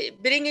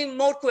 bringing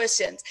more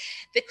questions.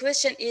 The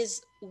question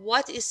is,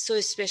 what is so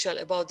special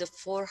about the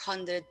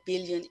 400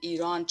 billion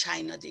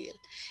Iran-China deal?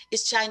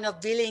 Is China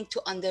willing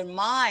to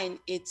undermine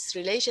its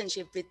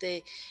relationship with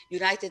the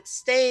United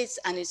States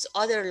and its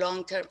other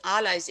long-term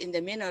allies in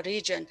the MENA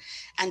region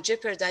and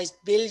jeopardize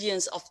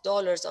billions of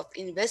dollars of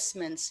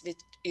investments with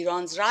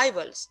Iran's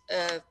rivals,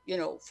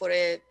 for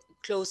a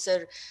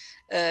closer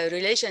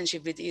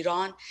relationship with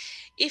Iran?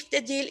 If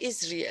the deal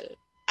is real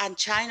and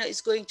China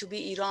is going to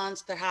be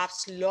Iran's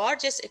perhaps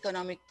largest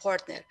economic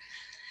partner,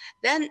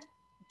 then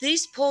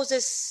this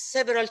poses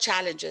several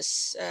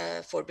challenges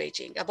for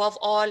Beijing. Above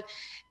all,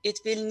 it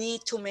will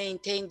need to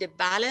maintain the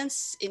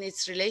balance in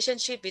its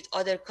relationship with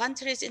other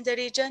countries in the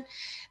region,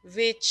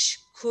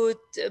 which could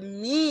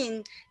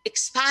mean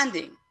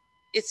expanding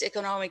its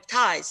economic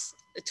ties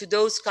to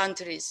those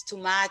countries to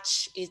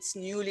match its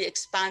newly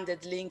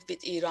expanded link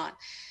with Iran.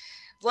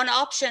 One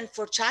option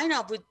for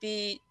China would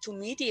be to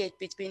mediate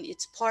between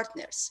its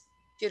partners,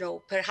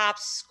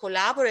 perhaps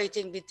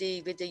collaborating with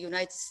the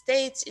United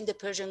States in the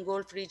Persian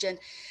Gulf region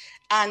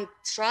and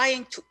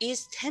trying to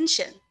ease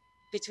tension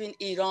between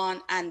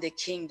Iran and the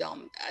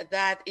kingdom.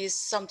 That is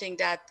something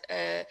that,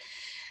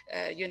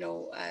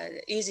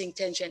 easing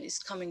tension is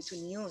coming to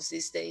news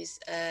these days.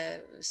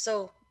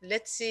 So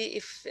let's see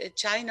if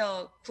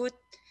China could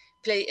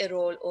play a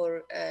role,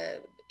 or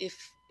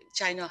if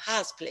China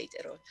has played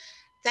a role.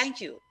 Thank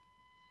you.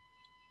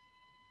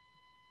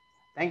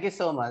 Thank you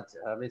so much,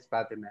 Ms.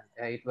 Fatima.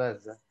 It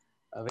was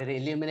very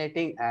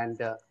illuminating,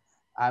 and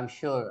I'm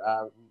sure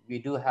we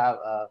do have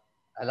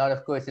a lot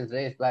of questions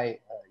raised by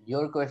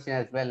your question,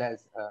 as well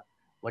as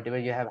whatever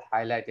you have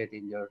highlighted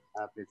in your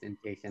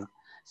presentation.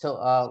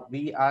 So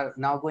we are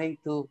now going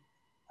to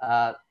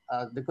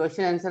the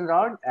question answer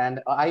round, and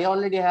I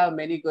already have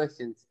many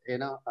questions,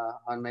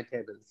 on my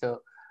table.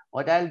 So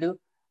what I'll do,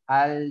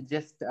 I'll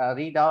just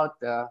read out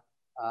the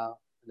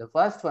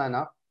first one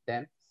of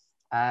them.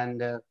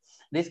 And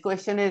this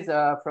question is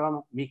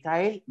from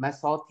Mikhail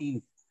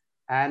Masotis,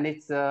 and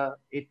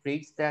it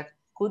reads that,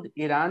 could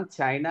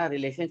Iran-China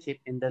relationship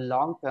in the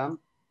long term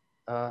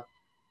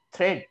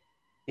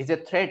is a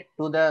threat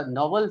to the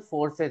novel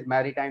forces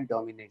maritime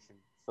domination?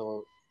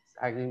 So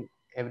I think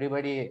I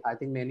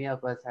think many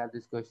of us have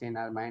this question in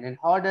our mind. And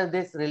how does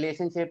this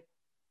relationship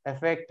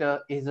affect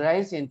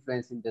Israel's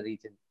influence in the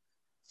region?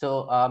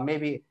 So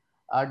maybe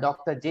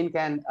Dr. Jin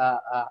can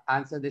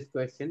answer this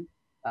question.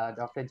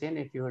 Dr. Jin,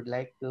 if you would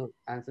like to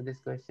answer this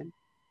question.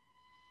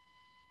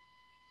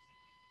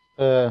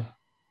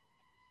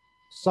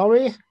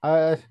 Sorry,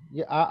 yeah,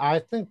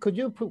 I think, could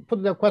you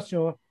put the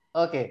question?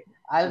 Okay,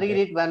 I'll read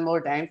it one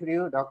more time for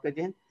you, Dr.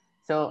 Jin.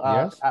 So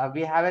yes.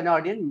 We have an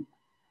audience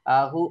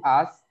who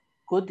asks,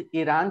 could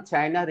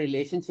Iran-China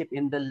relationship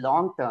in the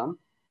long term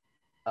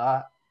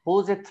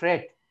pose a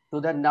threat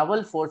to the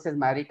naval forces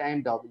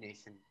maritime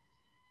domination?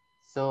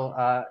 So,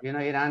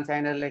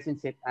 Iran-China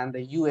relationship and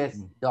the US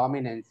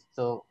dominance.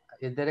 So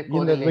is there a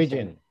correlation? In the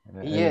region.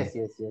 Yes.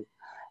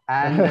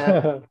 And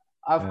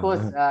of course,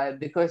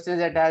 the question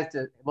is attached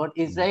about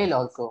Israel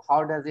also.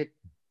 How does it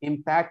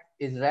impact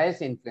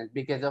Israel's influence?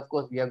 Because of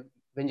course,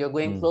 when you're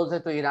going closer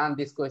to Iran,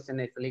 this question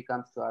naturally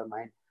comes to our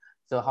mind.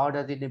 So how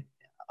does it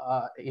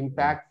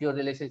impact your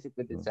relationship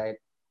with Israel?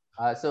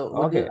 So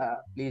would you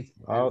please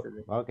answer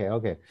this?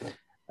 Okay.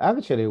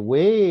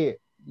 Actually,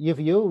 if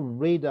you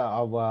read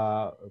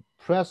our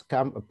press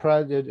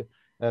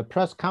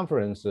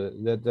conference,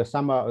 the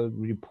summer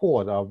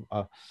report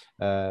of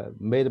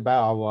made by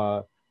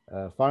our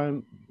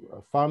foreign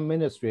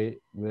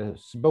ministry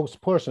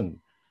spokesperson,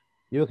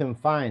 you can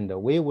find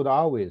we would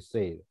always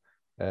say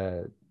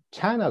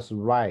China's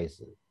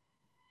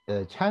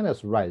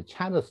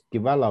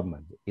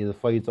development is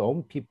for its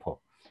own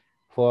people,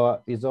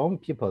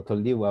 to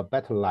live a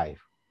better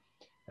life.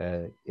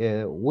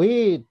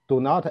 We do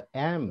not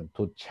aim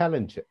to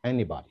challenge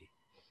anybody.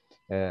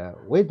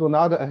 We do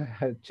not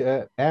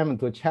aim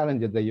to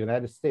challenge the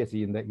United States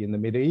in the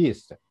Middle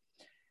East.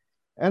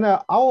 And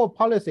our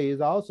policy is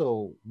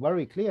also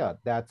very clear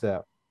that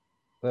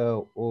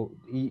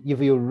if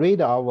you read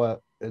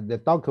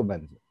the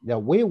document,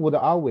 we would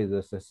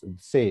always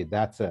say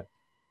that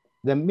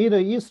the Middle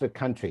East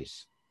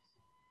countries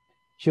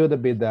should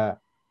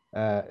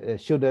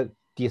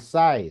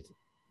decide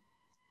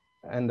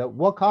and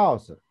work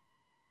out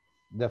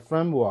the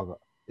framework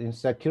in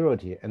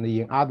security and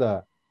in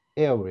other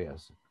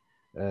areas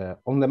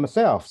on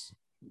themselves.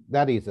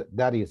 That is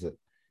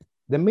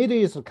the Middle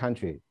East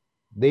country.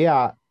 They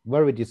are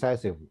very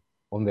decisive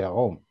on their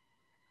own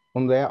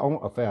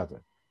affairs.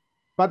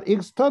 But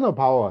external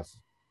powers,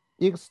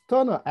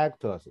 external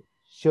actors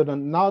should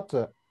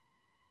neither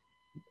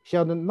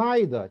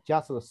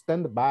just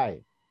stand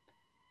by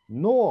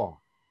nor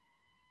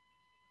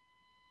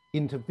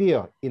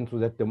interfere into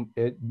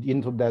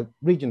the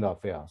regional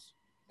affairs.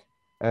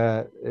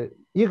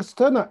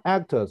 External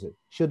actors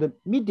should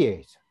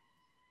mediate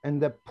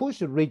and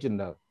push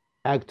regional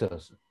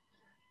actors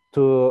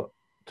to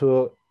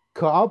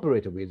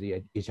cooperate with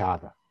each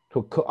other,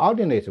 to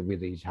coordinate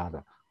with each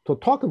other, to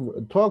talk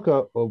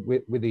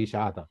with each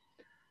other.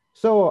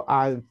 So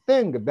I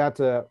think that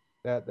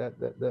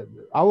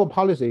our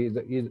policy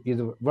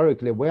is very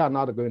clear. We are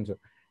not going to,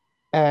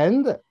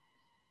 and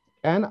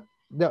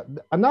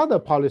another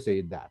policy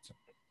is that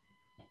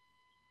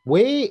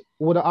we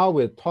would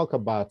always talk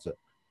about,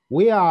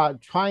 we are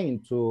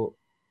trying to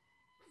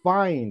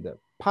find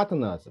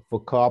partners for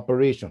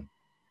cooperation.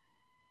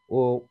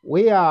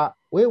 We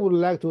would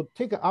like to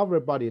take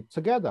everybody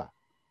together,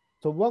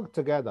 to work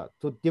together,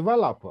 to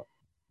develop,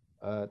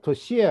 to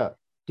share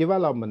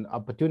development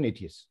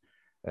opportunities,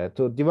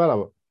 to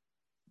develop.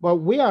 But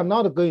we are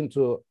not going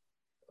to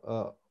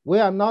we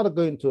are not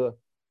going to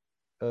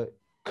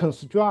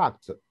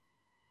construct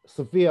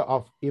sphere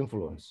of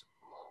influence.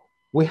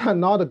 We are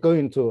not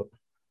going to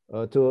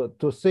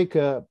seek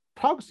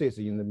proxies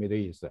in the Middle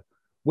East.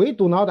 We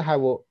do not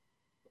have an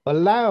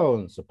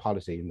alliance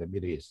policy in the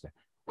Middle East.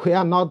 We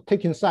are not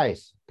taking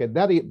sides. Okay,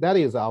 that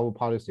is our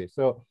policy.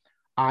 So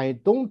I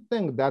don't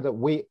think that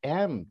we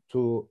aim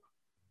to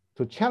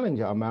challenge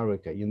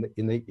America in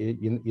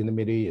the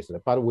Middle East,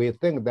 but we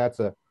think that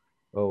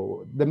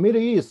the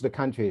Middle East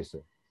countries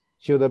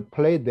should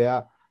play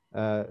their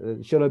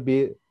should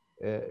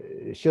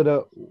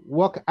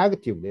work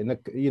actively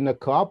in a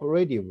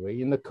cooperative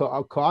way, in a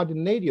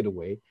coordinated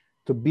way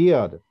to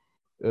build,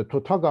 to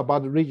talk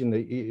about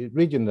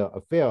regional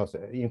affairs,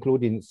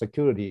 including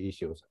security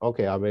issues.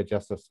 Okay, I will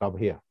just stop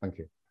here. Thank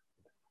you.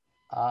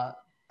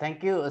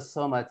 Thank you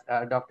so much,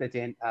 Dr.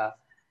 Jain.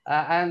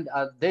 And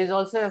there's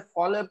also a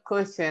follow-up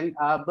question,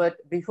 but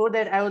before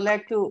that, I would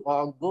like to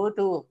go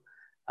to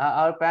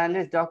our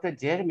panelist, Dr.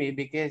 Jeremy,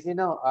 because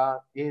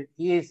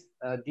he is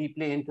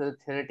deeply into the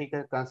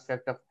theoretical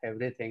construct of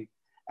everything.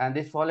 And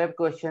this follow-up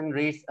question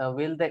reads,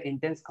 will the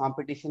intense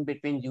competition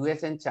between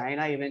US and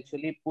China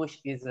eventually push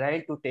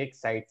Israel to take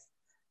sides?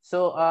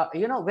 So,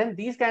 when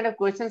these kind of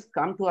questions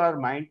come to our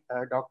mind,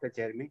 Dr.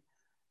 Jeremy,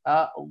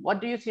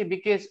 what do you see?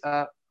 Because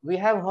we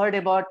have heard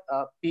about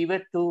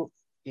pivot to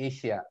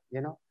Asia,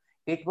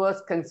 it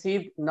was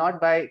conceived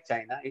not by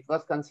China, it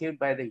was conceived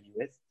by the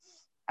US.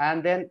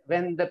 And then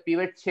when the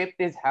pivot shift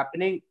is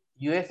happening,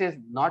 US is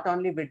not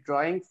only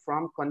withdrawing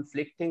from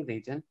conflicting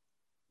region,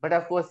 but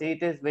of course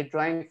it is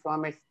withdrawing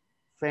from its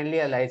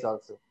friendly allies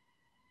also.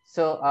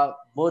 So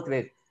both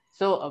ways.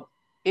 So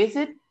is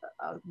it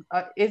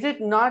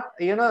not,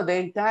 the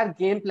entire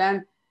game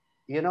plan,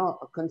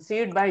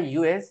 conceived by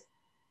US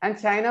and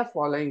China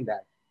following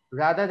that,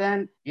 rather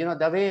than,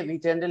 the way we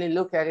generally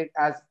look at it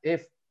as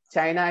if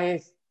China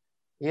is,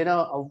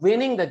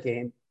 winning the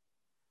game?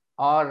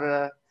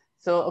 Or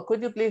so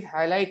could you please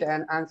highlight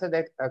and answer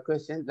that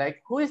question?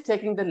 Like, who is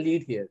taking the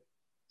lead here?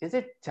 Is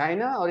it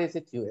China or is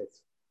it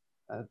US?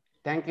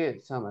 Thank you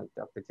so much,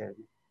 Dr.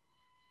 Jeremy.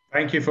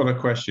 Thank you for the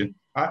question.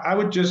 I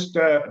would just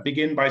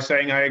begin by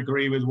saying I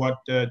agree with what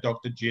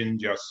Dr. Jin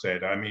just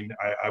said. I mean,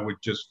 I would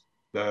just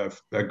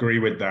agree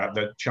with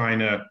that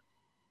China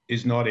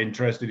is not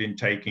interested in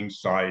taking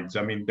sides.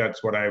 I mean,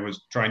 that's what I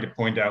was trying to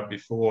point out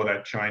before,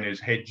 that China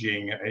is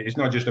hedging. It's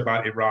not just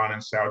about Iran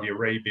and Saudi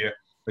Arabia,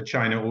 but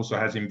China also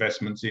has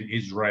investments in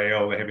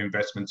Israel. They have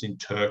investments in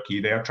Turkey.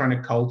 They are trying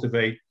to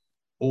cultivate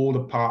all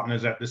the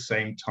partners at the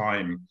same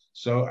time.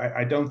 So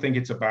I don't think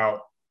it's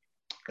about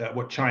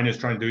what China is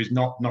trying to do is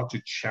not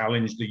to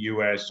challenge the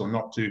US or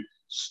not to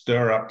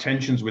stir up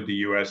tensions with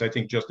the US. I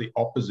think just the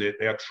opposite.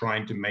 They are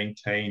trying to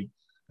maintain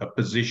a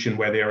position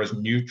where they are as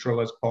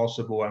neutral as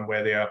possible and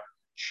where they are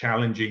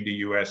challenging the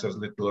US as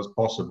little as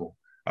possible.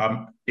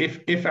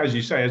 If, as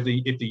you say,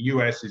 if the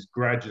US is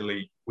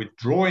gradually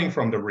withdrawing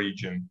from the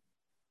region,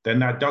 then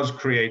that does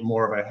create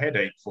more of a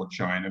headache for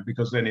China,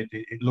 because then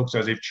it looks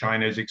as if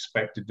China is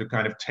expected to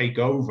kind of take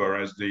over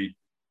as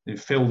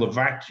fill the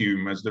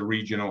vacuum as the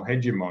regional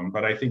hegemon.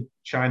 But I think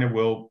China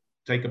will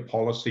take a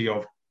policy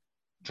of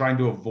trying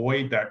to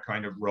avoid that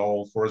kind of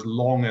role for as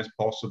long as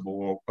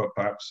possible, or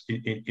perhaps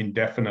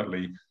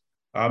indefinitely.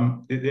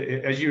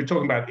 As you were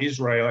talking about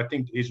Israel, I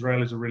think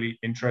Israel is a really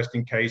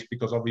interesting case,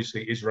 because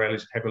obviously Israel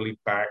is heavily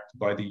backed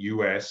by the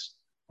US.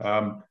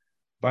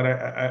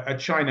 But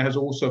China has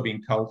also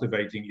been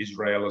cultivating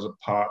Israel as a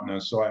partner.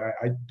 So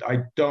I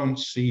don't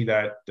see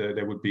that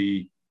there would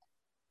be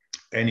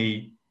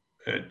any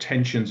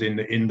tensions in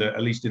the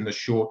at least in the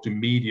short to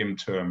medium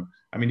term.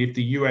 I mean, if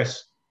the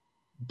US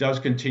does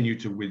continue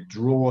to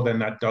withdraw, then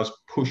that does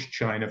push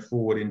China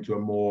forward into a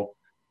more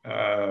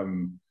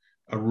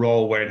a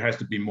role where it has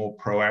to be more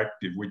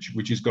proactive,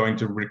 which is going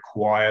to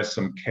require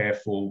some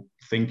careful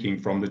thinking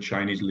from the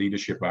Chinese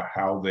leadership about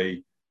how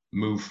they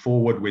move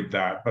forward with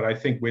that. But I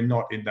think we're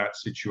not in that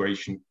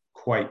situation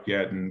quite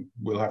yet, and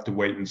we'll have to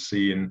wait and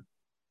see in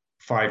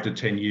 5 to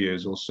 10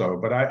 years or so.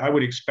 But I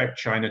would expect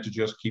China to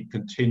just keep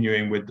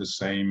continuing with the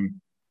same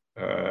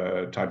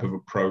type of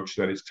approach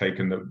that it's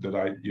taken, that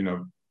I,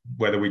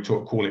 whether we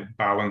call it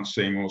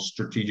balancing or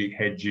strategic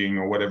hedging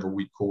or whatever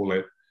we call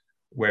it,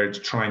 where it's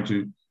trying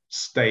to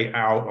stay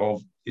out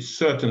of, it's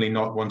certainly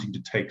not wanting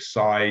to take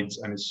sides,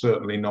 and it's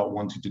certainly not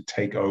wanting to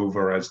take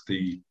over as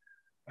the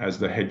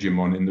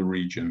hegemon in the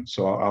region.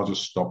 So I'll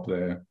just stop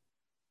there.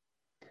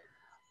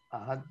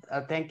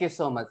 Thank you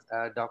so much,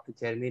 Dr.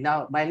 Jeremy.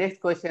 Now, my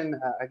next question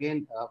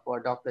again for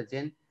Dr.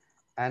 Jin,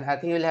 and I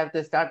think you'll have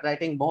to start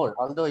writing more,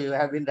 although you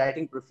have been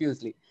writing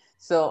profusely.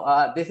 So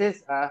this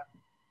is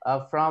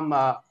from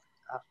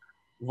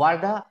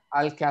Warda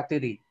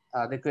Al-Khatiri,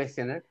 the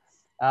questioner.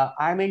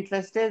 I'm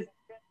interested,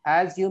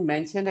 as you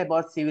mentioned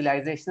about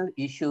civilizational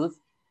issues,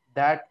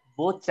 that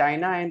both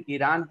China and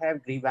Iran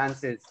have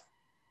grievances,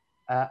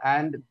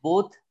 and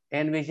both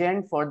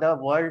envisioned for the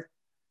world.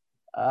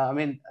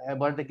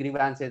 About the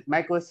grievances.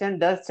 My question,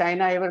 does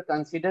China ever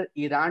consider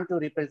Iran to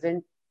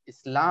represent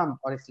Islam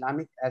or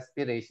Islamic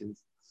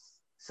aspirations?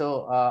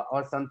 So,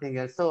 or something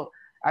else. So,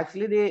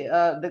 Actually,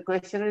 the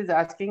questioner is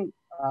asking,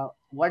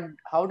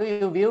 how do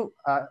you view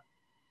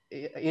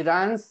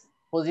Iran's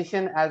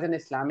position as an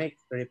Islamic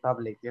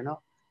republic? You know,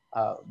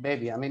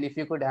 maybe. I mean, if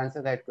you could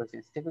answer that question,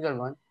 it's a typical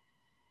one.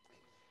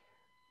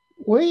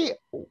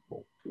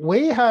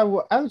 We have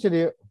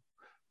actually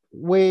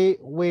we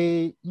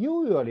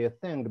usually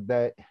think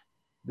that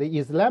the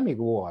Islamic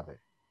world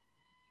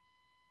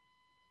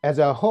as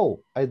a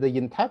whole, as the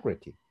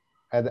integrity,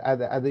 as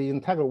the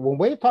integrity. When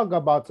we talk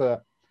about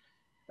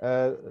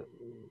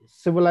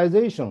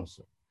civilizations,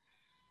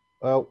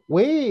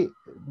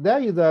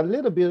 there is a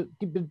little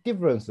bit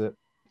difference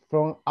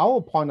from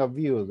our point of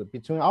view,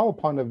 between our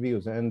point of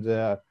views and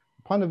the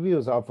point of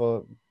views of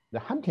the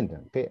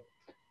Huntington. Okay,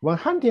 when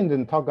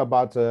Huntington talk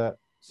about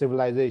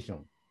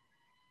civilization,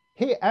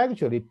 he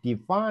actually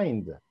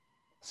defined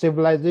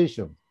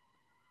civilization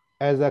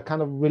as a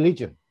kind of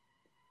religion.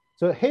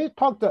 So he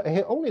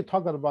only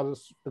talked about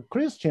the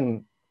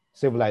Christian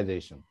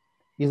civilization,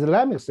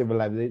 Islamic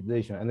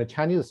civilization, and the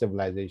Chinese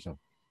civilization.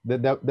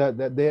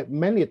 They're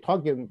mainly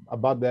talking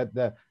about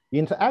the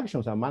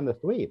interactions among the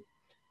three.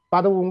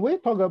 But when we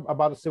talk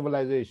about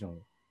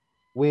civilization,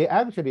 we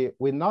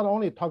not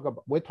only talk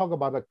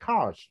about the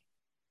culture,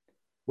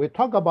 we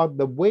talk about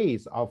the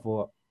ways of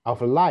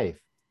life,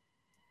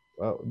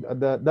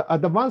 the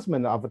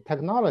advancement of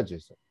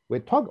technologies.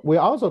 We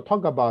also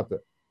talk about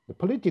the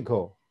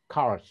political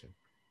culture,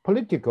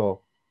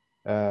 political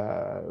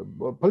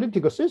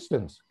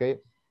systems. Okay,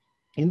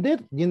 in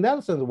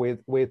that sense,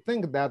 we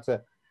think that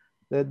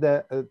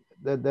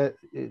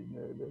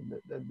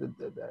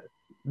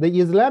the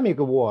Islamic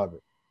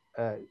world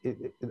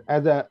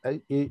as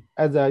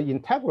an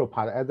integral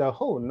part, as a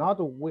whole. Not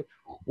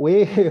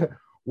we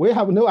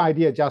have no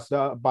idea just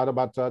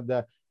about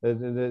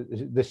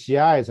the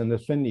Shiites and the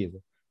Sunnis.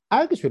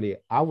 Actually,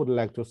 I would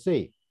like to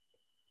say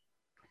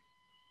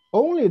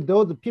only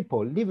those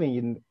people living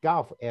in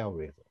Gulf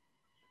areas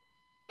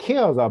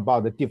cares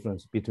about the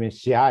difference between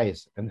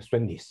Shiites and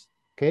Sunnis.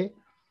 Okay,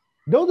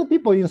 those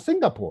people in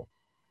Singapore,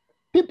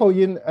 people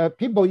in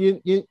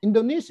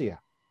Indonesia,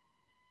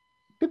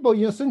 people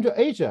in Central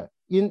Asia,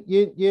 in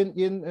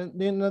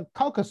the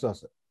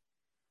Caucasus,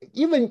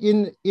 even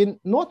in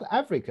North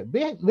Africa,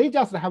 they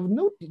just have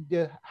no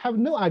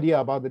idea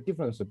about the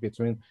difference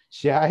between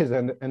Shiites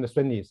and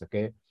Sunnis.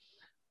 Okay,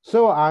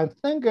 so I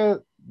think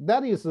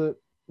that is.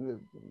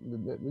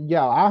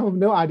 Yeah, I have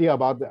no idea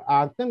about that.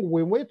 I think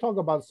when we talk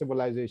about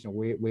civilization,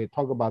 we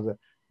talk about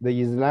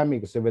the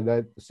Islamic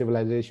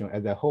civilization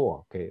as a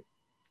whole. Okay,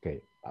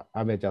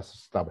 I may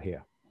just stop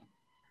here.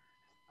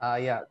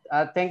 Yeah,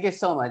 thank you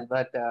so much.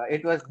 But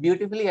it was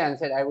beautifully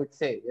answered, I would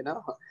say. You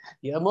know,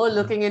 you're more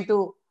looking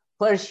into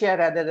Persia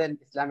rather than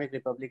Islamic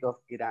Republic of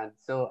Iran.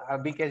 So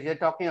because you're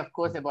talking, of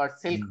course, about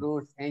Silk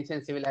routes,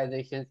 ancient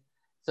civilizations.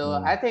 So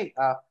I think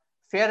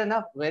fair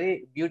enough,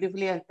 very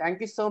beautifully, and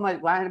thank you so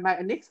much. My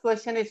next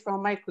question is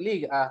from my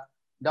colleague,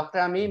 Dr.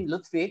 Amim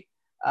Lutfi.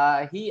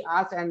 He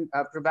asked, and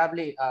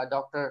probably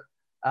Dr.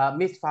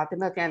 Ms.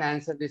 Fatima can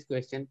answer this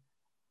question.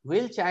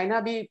 Will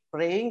China be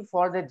praying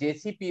for the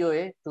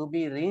JCPOA to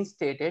be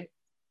reinstated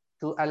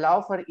to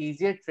allow for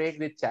easier trade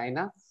with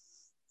China?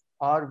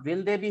 Or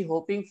will they be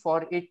hoping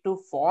for it to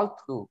fall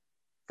through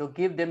to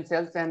give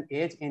themselves an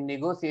edge in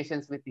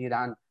negotiations with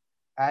Iran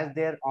as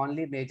their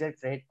only major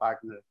trade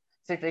partner?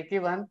 It's a tricky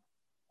one,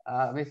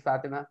 Ms.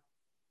 Fatima.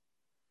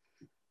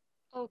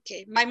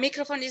 Okay, my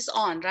microphone is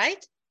on,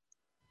 right?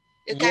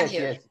 You can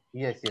hear.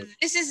 Yes.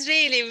 This is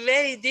really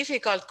very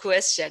difficult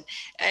question.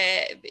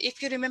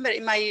 If you remember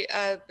in my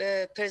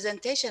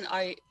presentation,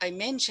 I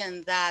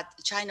mentioned that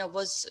China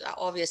was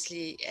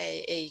obviously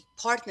a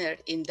partner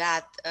in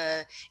that,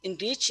 in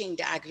reaching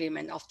the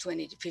agreement of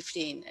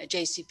 2015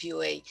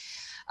 JCPOA.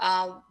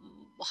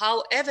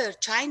 However,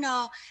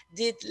 China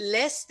did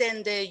less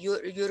than the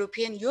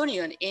European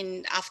Union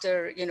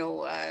after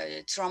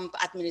Trump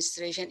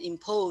administration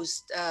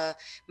imposed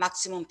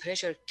maximum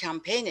pressure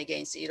campaign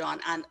against Iran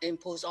and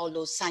imposed all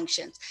those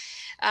sanctions.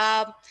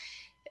 I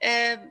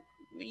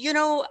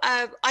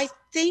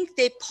think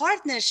the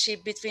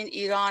partnership between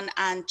Iran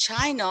and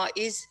China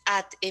is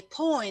at a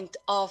point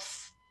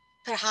of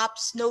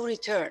perhaps no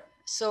return.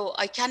 So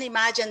I can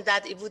imagine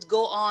that it would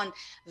go on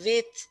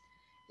with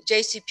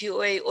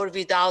JCPOA or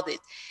without it.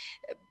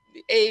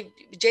 A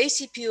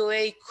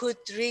JCPOA could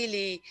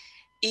really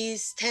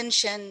ease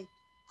tension,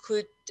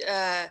 could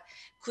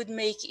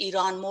make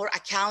Iran more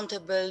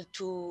accountable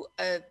to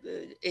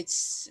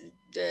its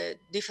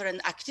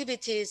different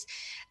activities.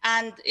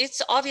 And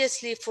it's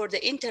obviously for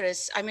the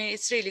interests, I mean,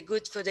 it's really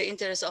good for the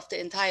interests of the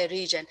entire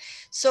region.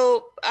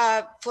 So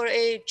for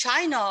a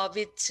China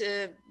with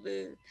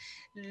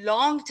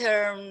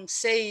long-term,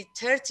 say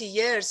 30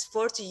 years,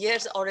 40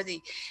 years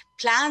already,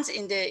 plans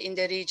in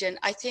the region,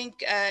 I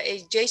think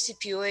a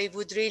JCPOA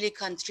would really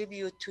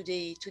contribute to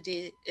the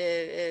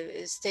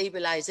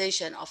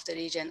stabilization of the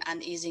region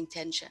and easing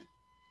tension,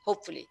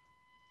 hopefully.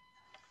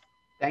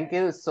 Thank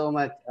you so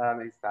much,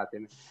 Ms.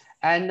 Fatima.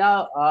 And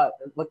now,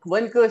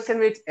 one question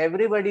which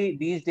everybody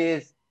these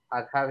days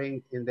are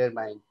having in their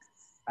mind,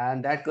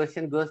 and that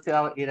question goes to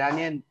our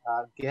Iranian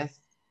guest.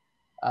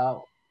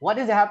 what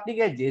is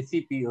happening at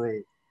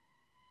JCPOA,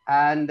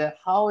 and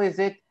how is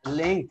it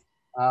linked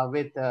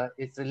with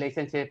its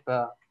relationship,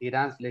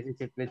 Iran's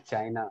relationship with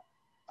China,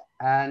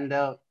 and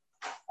uh,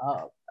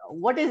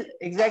 what is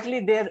exactly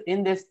there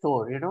in this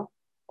store? You know,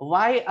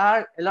 why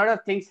are a lot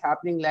of things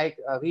happening like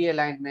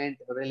realignment,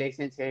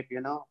 relationship?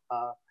 You know,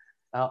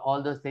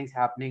 all those things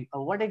happening.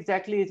 What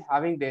exactly is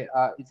having there?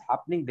 Is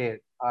happening there,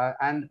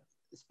 and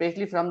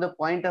especially from the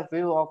point of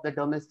view of the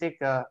domestic,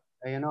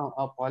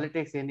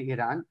 politics in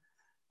Iran.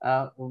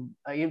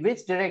 In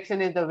which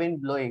direction is the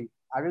wind blowing?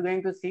 Are we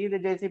going to see the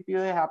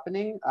JCPOA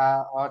happening,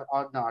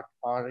 or not?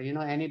 Or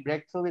any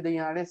breakthrough with the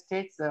United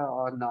States,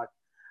 or not?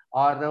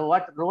 Or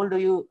what role do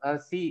you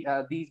see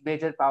these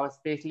major powers,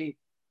 especially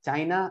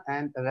China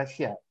and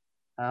Russia,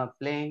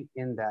 playing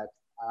in that?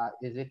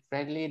 Is it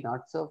friendly,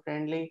 not so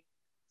friendly?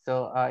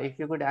 So if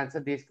you could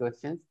answer these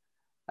questions,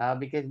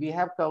 because we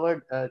have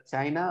covered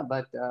China,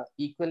 but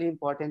equally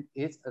important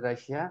is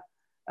Russia,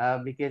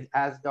 because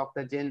as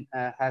Dr. Jin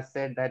has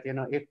said that,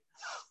 if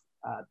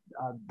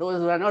those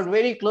who are not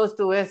very close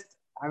to West,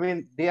 I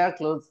mean, they are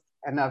close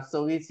enough.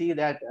 So we see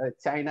that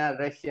China,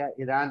 Russia,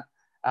 Iran,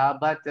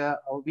 but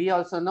we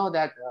also know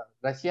that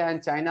Russia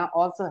and China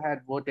also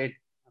had voted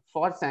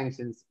for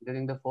sanctions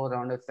during the 4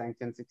 round of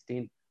sanctions,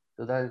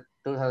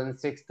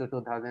 2006 to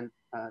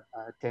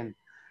 2010.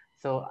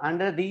 So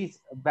under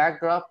these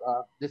backdrop,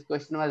 this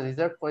question was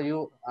reserved for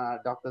you,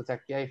 Dr.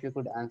 Zakia, if you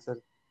could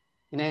answer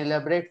in an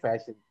elaborate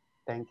fashion.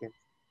 Thank you.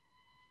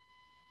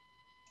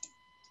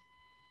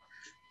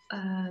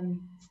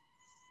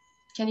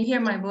 Can you hear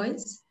my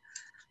voice?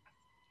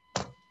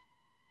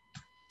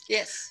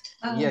 Yes.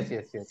 Yes.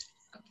 Okay.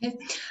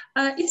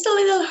 It's a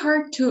little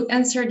hard to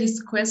answer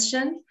this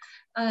question.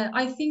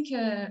 I think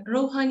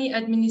Rouhani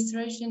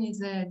administration is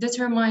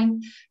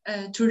determined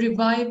to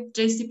revive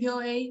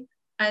JCPOA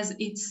as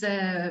its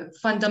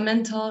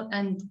fundamental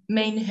and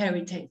main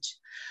heritage.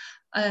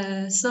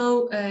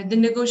 So the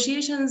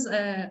negotiations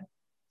are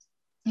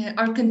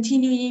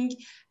continuing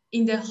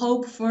in the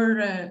hope for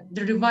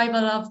the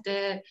revival of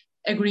the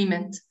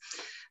agreement.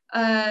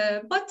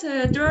 But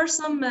there are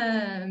some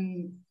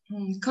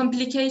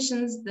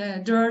complications,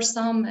 there are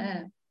some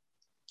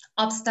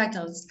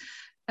obstacles.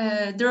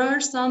 There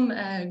are some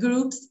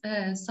groups,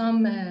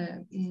 some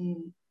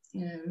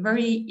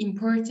very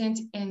important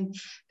and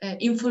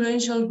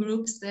influential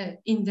groups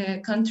in the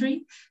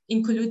country,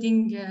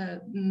 including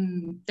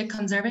the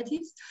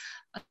conservatives,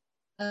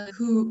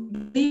 who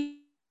believe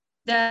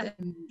that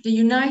the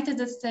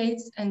United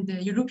States and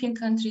the European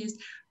countries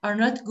are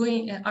not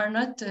going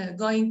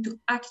to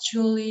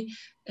actually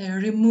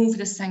remove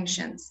the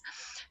sanctions,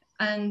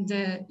 and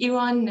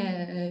Iran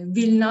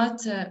will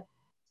not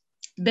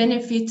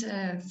benefit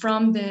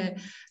from the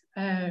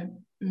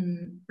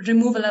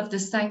removal of the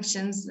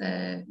sanctions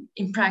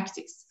in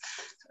practice.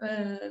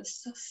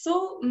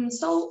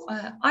 So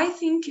I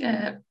think,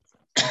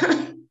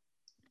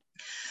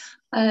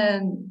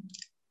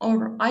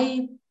 or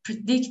I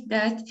predict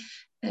that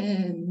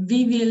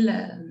we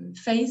will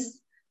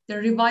face the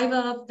revival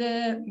of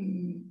the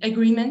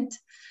agreement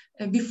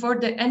before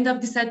the end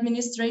of this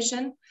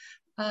administration.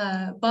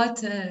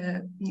 But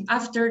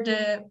after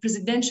the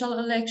presidential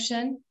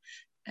election,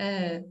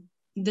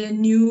 the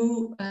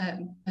new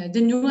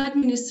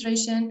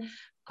administration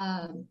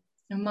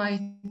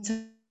might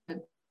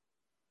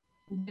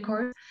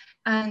record,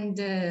 and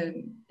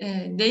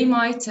they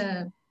might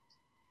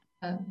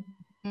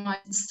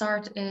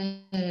start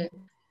a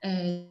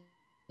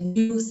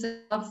new set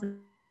of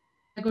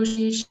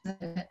negotiations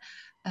with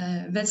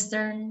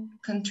Western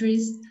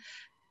countries.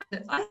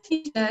 I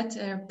think that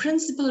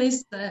principle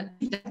is that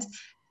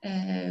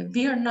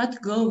we are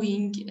not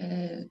going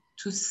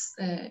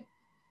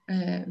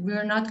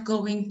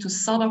to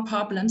solve our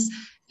problems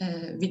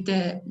with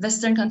the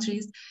Western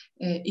countries.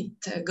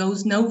 It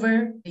goes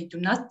nowhere. They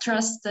do not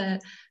trust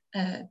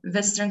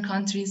Western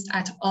countries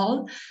at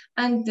all,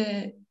 and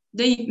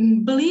they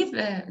believe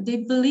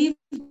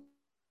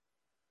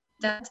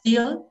that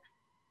deal,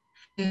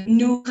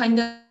 new kind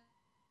of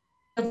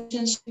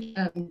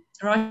relationship,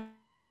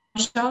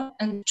 Russia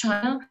and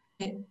China,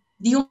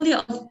 the only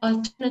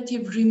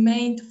alternative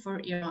remained for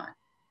Iran.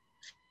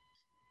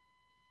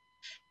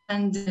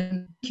 And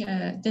the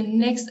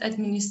next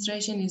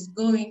administration is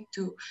going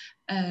to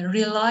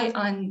rely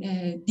on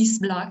this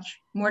bloc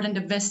more than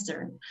the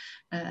Western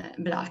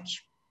bloc.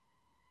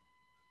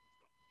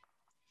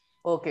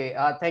 Okay,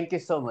 thank you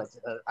so much.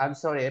 I'm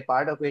sorry, a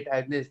part of it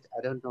I missed.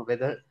 I don't know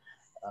whether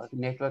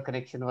network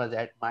connection was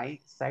at my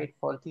side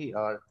faulty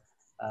or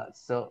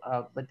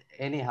but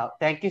anyhow,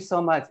 thank you so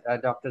much,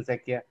 Dr.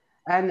 Zakia.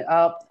 And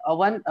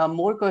one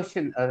more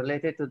question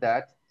related to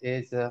that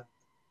is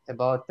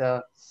about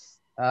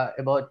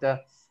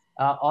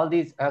all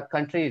these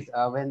countries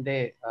when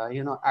they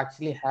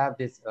actually have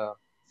this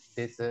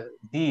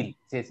deal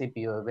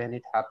JCPOA, when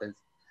it happens,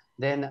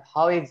 then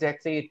how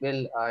exactly it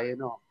will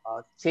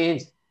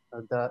change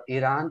the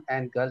Iran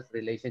and Gulf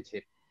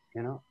relationship,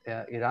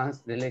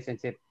 Iran's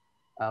relationship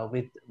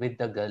with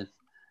the Gulf,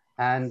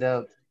 and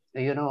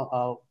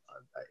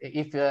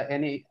if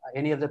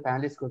any of the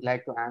panelists would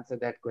like to answer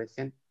that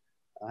question,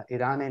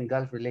 Iran and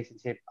Gulf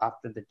relationship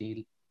after the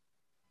deal,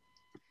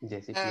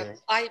 JCPOA.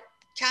 I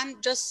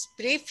can just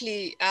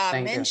briefly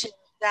Thank you. mention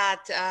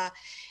that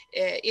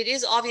it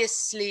is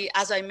obviously,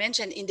 as I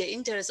mentioned, in the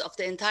interest of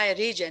the entire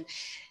region.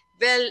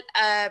 Well,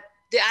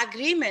 the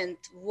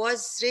agreement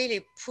was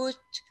really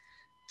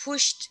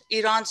pushed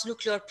Iran's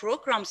nuclear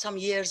program some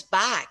years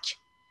back,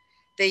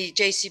 the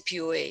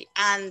JCPOA,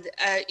 and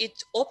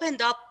it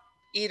opened up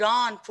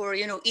Iran for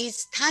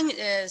ease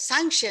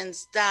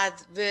sanctions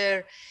that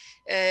were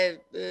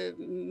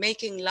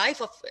making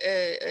life of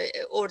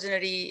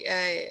ordinary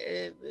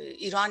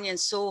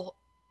Iranians so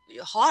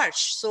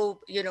harsh,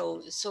 so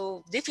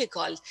so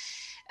difficult.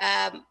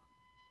 I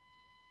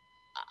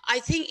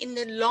think in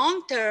the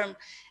long term,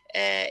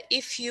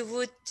 if you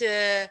would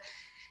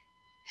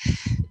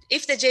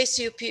if the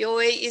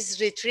JCPOA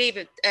is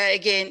retrieved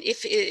again,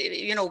 if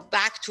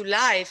back to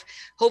life,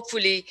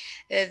 hopefully,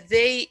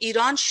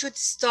 Iran should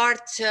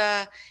start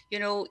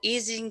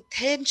easing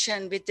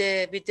tension with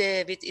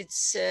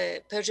its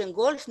Persian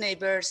Gulf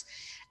neighbors,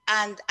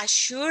 and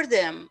assure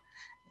them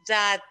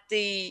that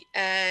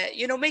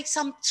make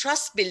some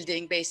trust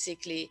building,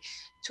 basically,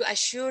 to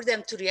reassure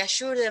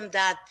them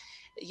that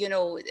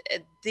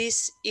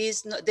this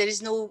is not, there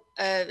is no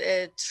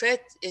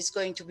threat is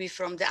going to be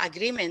from the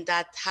agreement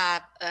that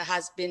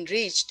has been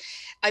reached.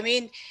 I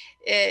mean,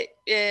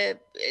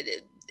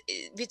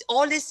 with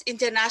all these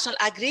international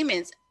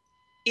agreements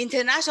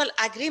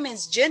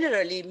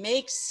generally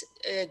makes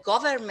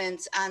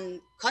governments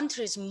and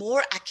countries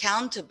more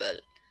accountable.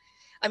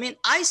 I mean,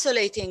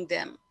 isolating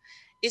them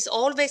has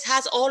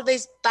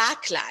always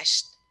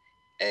backlashed.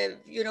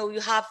 You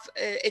have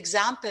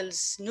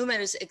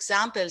numerous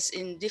examples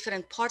in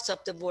different parts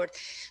of the world.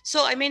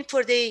 So, I mean,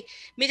 for the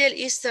Middle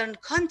Eastern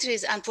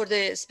countries and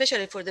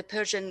especially for the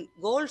Persian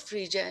Gulf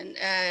region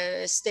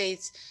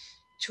states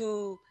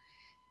to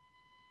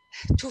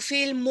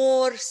feel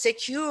more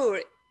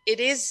secure, it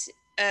is,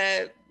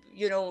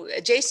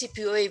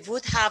 JCPOA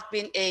would have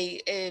been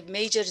a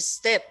major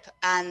step,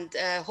 and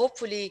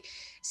hopefully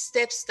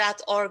steps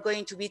that are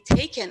going to be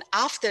taken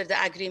after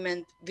the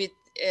agreement with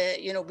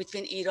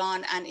between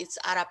Iran and its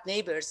Arab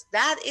neighbors.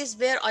 That is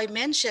where I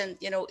mentioned,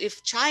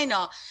 if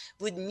China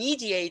would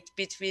mediate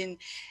between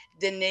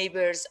the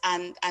neighbors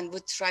and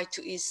would try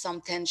to ease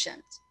some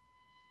tensions.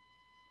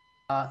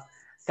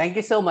 Thank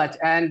you so much.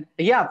 And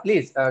yeah,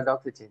 please,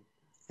 Dr. Chin,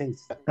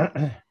 thanks.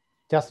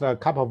 Just a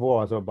couple of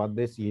words about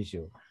this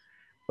issue.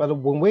 But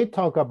when we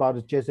talk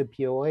about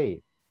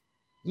JCPOA,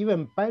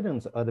 even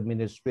Biden's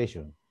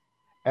administration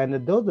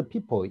and those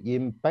people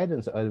in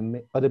Biden's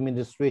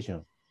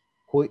administration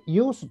who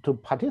used to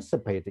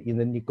participate in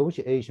the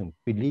negotiation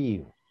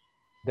believe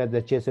that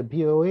the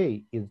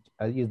JCPOA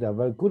is a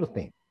very good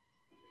thing.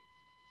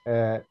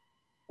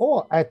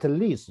 Or at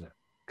least,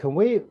 can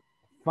we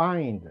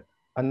find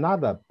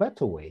another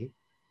better way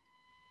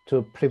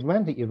to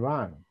prevent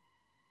Iran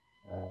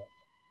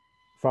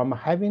from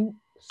having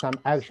some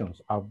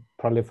actions of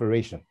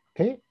proliferation?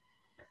 Okay,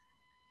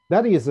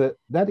 that is the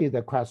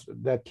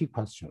question, the key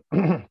question,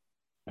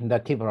 the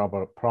key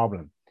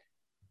problem.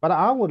 But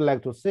I would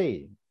like to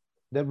say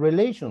the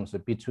relations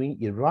between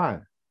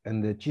Iran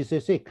and the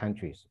GCC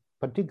countries,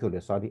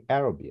 particularly Saudi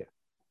Arabia,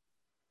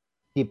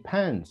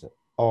 depends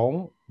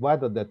on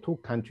whether the two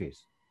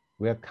countries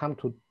will come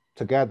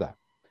together.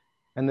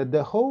 And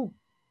all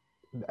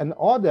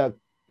the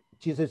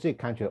GCC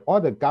countries,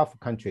 all the Gulf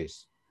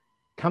countries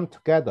come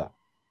together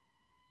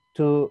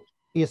to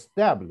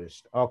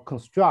establish or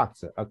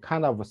construct a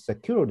kind of a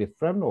security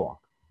framework,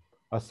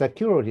 a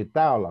security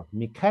dialogue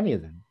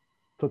mechanism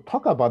to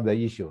talk about the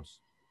issues.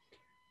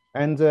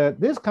 And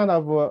this kind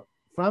of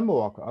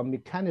framework or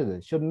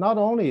mechanism should not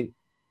only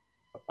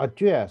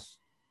address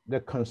the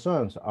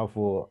concerns of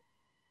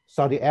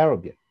Saudi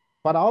Arabia,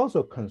 but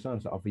also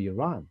concerns of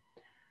Iran.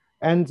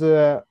 And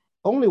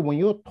only when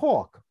you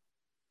talk,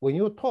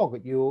 you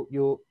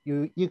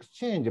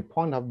exchange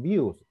point of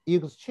views,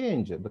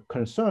 exchange the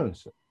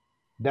concerns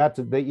that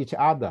each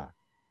other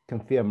can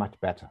feel much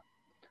better.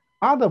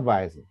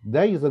 Otherwise,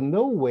 there is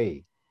no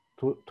way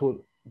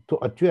to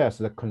address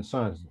the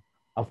concerns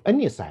of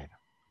any side.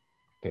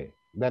 Okay,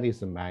 that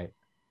is my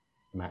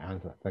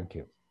answer. Thank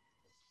you.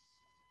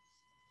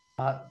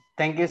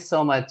 Thank you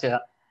so much.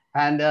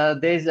 And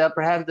there's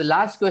perhaps the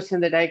last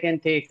question that I can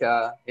take.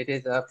 It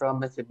is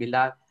from Mr.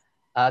 Bilal.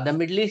 The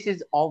Middle East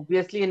is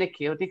obviously in a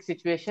chaotic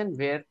situation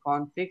where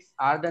conflicts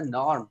are the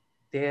norm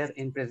there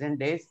in present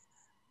days.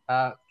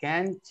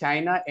 Can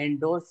China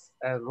endorse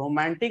a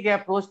romantic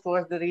approach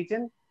towards the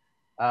region?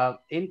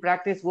 In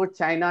practice, would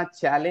China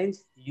challenge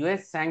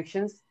US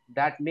sanctions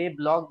that may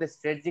block the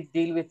strategic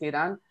deal with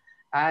Iran?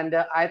 And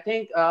I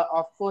think,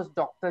 of course,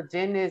 Dr.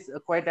 Jain is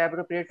quite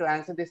appropriate to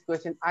answer this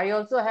question. I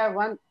also have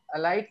one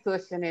light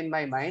question in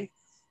my mind,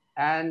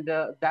 and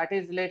that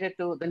is related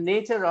to the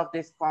nature of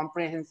this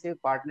comprehensive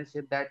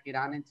partnership that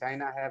Iran and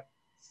China have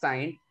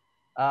signed.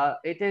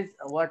 It is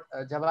what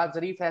Jawad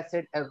Zarif has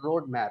said, a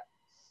roadmap.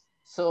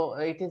 So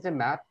it is a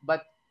map,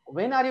 but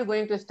when are you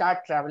going to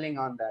start traveling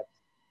on that?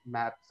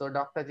 map. So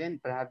Dr. Jin,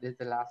 perhaps this is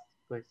the last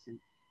question.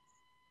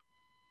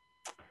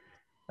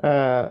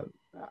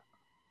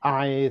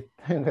 I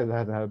think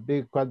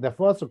that the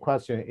first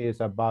question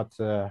is about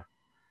sorry,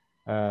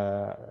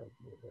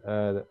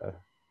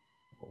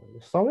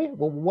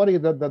 what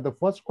is the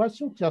first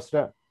question? Just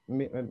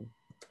can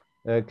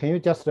you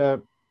just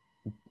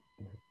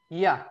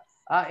yeah,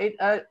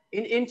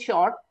 in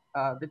short,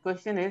 the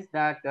question is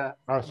that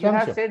you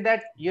have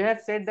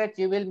said that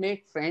you will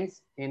make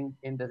friends in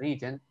the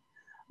region,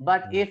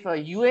 but if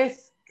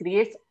US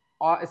creates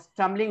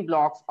stumbling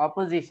blocks,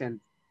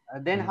 opposition,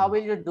 then how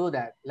will you do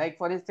that? Like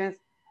for instance,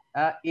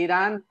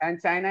 Iran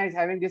and China is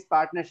having this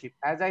partnership.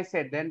 As I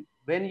said, then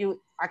when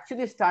you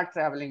actually start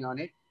traveling on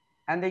it,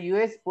 and the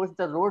US puts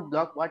the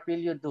roadblock, what will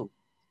you do?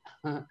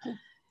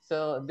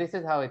 So this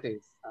is how it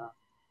is.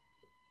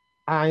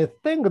 I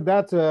think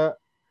that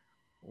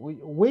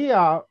we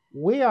are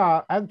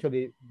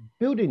actually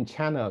building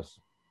channels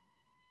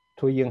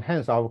to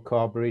enhance our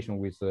cooperation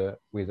with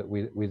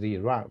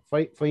Iran.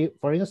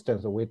 For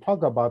instance, we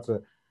talk about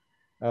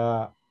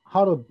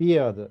how to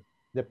build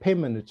the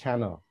payment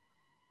channel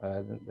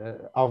of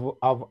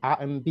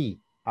RMB.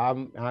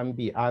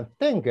 I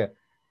think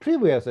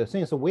previously,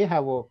 since we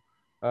have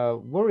a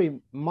very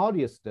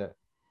modest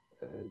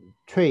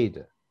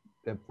trade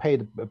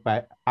paid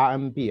by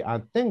RMB,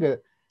 I think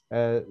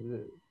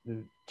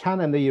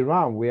China and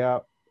Iran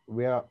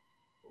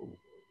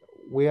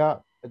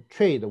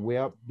trade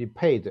will be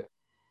paid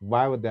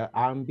via the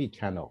RMB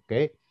channel.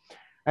 Okay,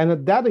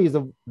 and that is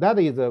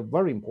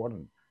very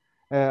important.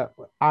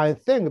 I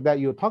think that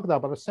you talked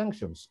about the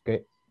sanctions.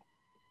 Okay,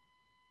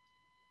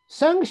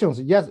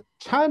 sanctions. Yes,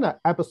 China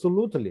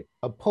absolutely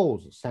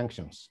opposes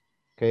sanctions.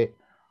 Okay,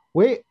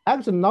 we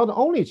actually not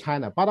only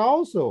China but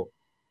also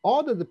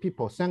all of the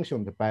people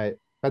sanctioned by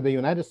the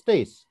United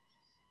States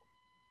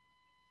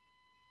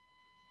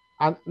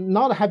are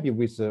not happy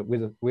with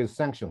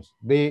sanctions.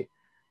 They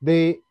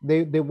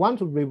want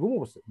to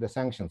remove the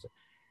sanctions.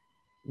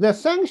 The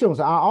sanctions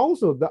are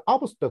also the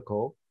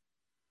obstacle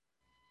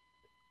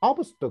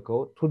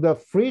to the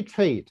free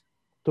trade,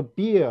 to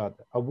build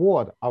a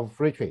world of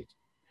free trade.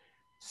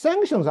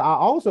 Sanctions are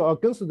also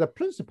against the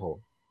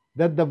principle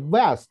that the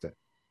West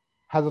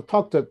has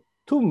talked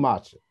too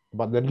much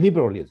about the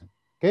liberalism.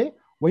 Okay,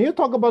 when you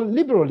talk about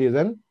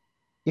liberalism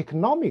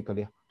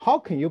economically, how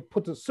can you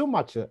put so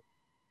much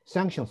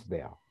sanctions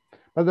there?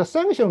 But the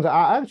sanctions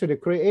are actually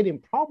creating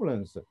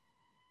problems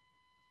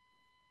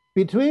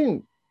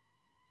between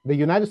the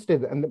United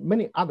States and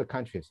many other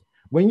countries.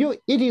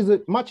 It is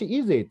much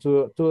easier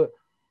to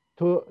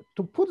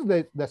put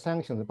the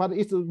sanctions, but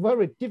it's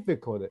very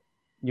difficult.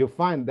 You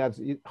find that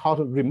how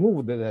to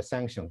remove the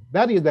sanctions.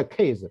 That is the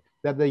case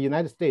that the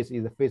United States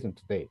is facing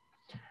today.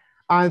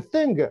 I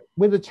think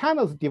with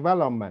China's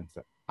development,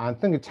 I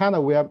think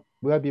China will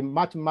be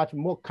much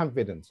more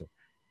confident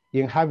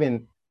in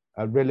having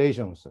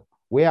relations.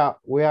 We are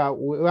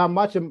more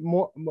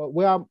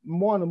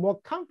and more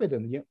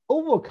confident in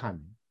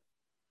overcoming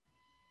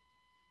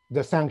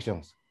the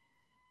sanctions.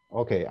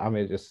 Okay, I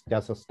mean just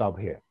stop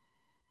here.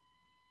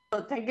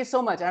 So thank you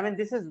so much. I mean,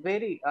 this is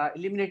very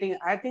illuminating.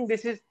 I think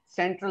this is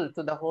central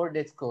to the whole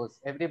discourse.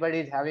 Everybody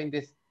is having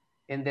this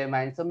in their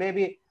mind. So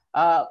maybe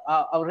a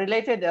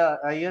related, a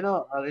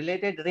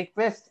related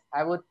request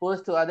I would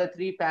pose to other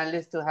three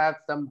panelists to have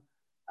some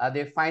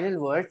their final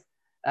words.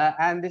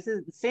 And this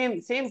is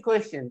the same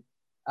question.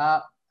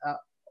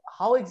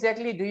 How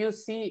exactly do you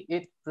see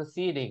it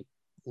proceeding?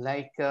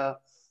 Like,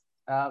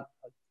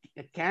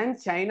 can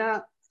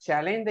China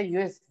challenge the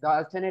US, the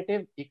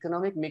alternative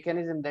economic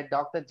mechanism that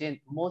Dr. Jin,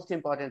 most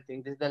important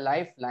thing, this is the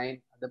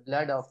lifeline, the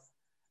blood of,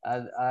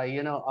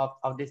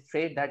 of this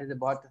trade that is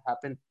about to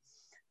happen.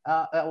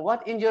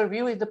 What, in your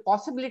view, is the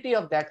possibility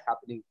of that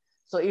happening?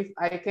 So if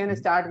I can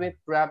start with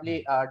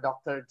probably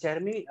Dr.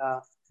 Jeremy,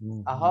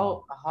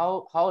 how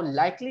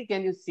likely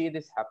can you see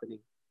this happening?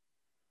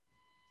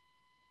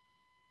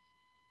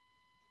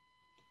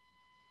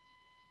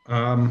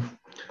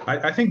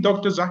 I think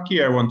Dr.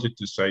 Zakia wanted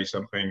to say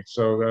something,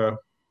 so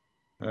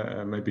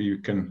maybe you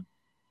can.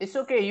 It's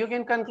okay. You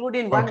can conclude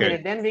in 1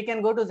 minute. Then we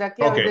can go to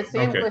Zakia with the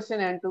same question,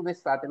 and to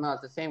Ms. Fatima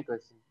also same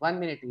question. 1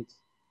 minute each.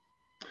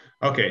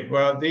 Okay.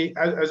 Well,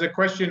 as a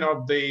question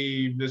of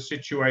the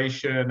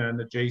situation and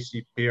the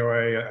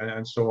JCPOA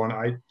and so on,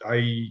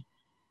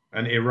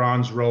 and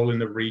Iran's role in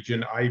the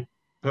region, I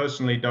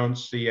personally don't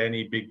see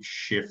any big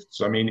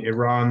shifts. I mean,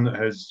 Iran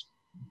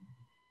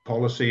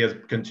policy has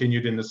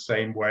continued in the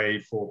same way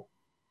for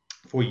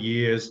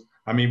years.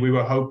 I mean, we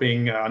were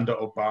hoping under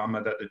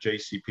Obama that the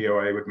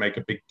JCPOA would make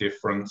a big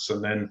difference,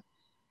 and then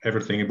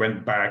everything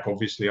went back,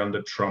 obviously,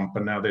 under Trump,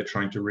 and now they're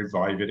trying to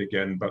revive it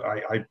again. But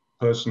I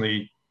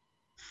personally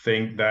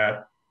think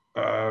that,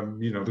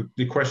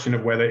 the question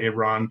of whether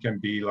Iran can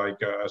be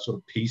like a sort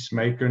of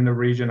peacemaker in the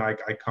region, I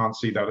can't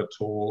see that at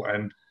all.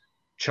 And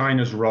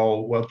China's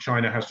role, well,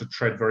 China has to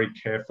tread very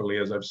carefully,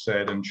 as I've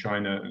said, and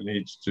China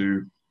needs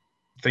to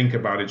think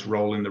about its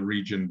role in the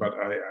region. But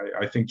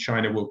I think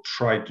China will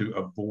try to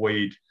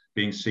avoid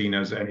being seen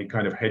as any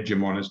kind of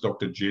hegemon, as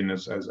Dr. Jin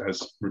has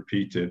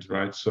repeated,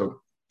 right? So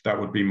that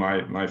would be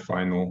my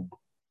final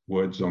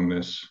words on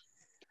this.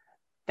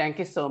 Thank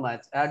you so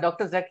much.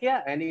 Dr.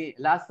 Zakia, any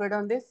last word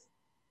on this?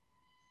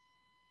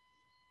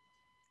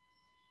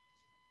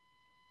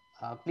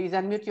 Please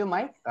unmute your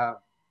mic.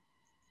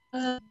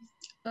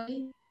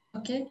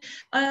 Okay.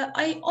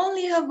 I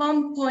only have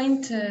one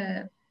point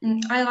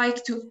I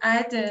like to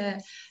add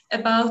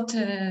about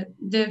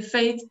the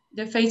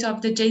fate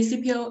of the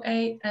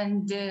JCPOA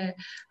and the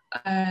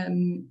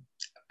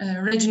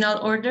regional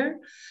order.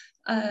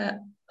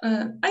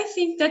 I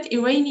think that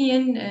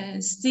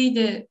Iranian see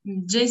the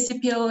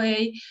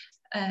JCPOA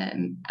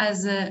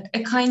as a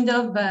kind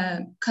of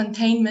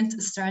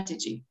containment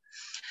strategy.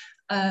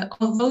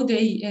 Although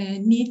they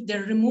need the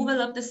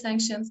removal of the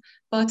sanctions,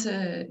 but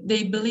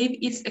they believe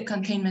it's a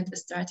containment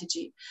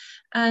strategy.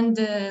 And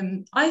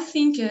I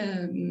think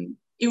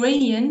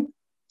Iranian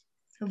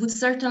would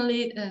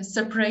certainly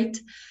separate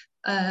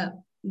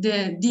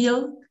the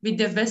deal with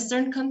the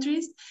Western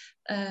countries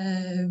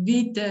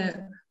with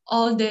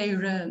all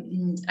their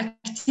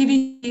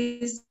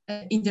activities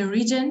in the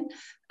region,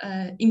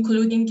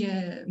 including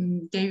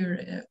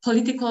their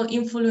political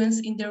influence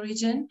in the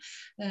region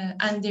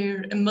and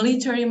their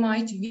military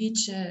might,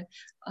 which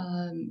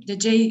the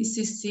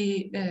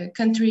JCC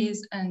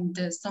countries and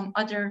some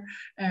other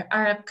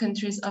Arab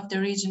countries of the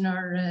region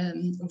are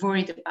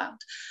worried about.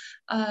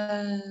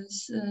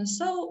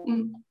 So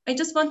I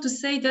just want to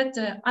say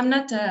that I'm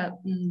not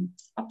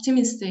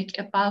optimistic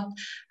about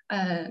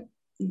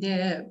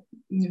the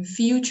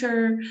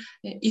future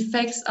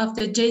effects of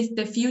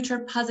the future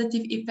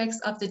positive effects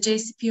of the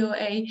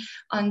JCPOA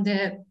on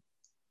the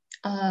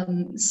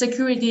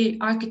security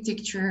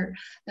architecture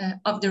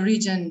of the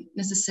region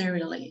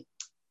necessarily.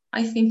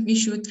 I think we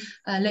should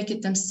look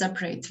at them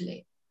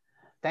separately.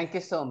 Thank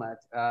you so much.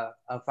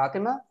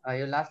 Fatima,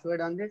 your last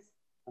word on this?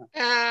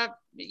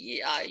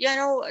 You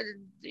know,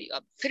 the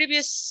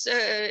previous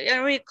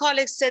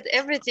colleagues said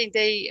everything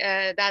they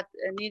that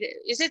needed.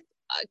 Is it?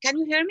 Can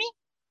you hear me?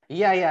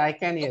 Yeah, I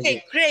can hear you.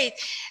 Okay, great.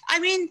 I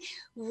mean,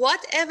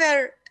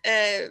 whatever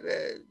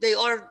they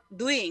are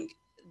doing,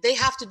 they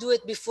have to do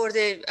it before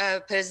the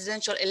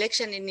presidential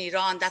election in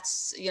Iran.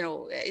 That's, you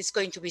know, it's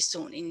going to be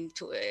soon.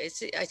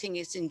 I think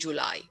it's in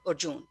July or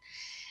June.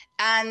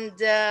 And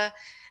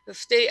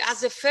if they,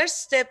 as a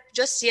first step,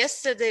 just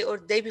yesterday or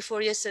day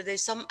before yesterday,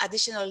 some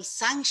additional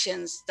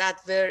sanctions that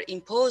were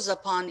imposed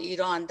upon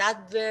Iran,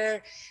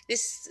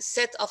 this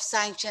set of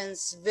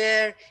sanctions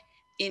were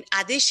in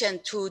addition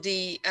to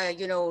the,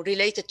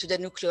 related to the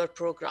nuclear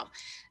program.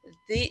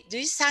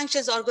 These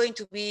sanctions are going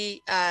to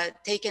be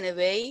taken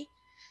away.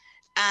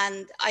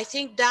 And I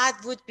think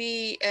that would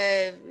be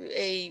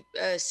a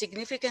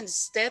significant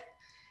step.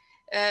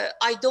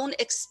 I don't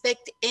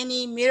expect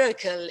any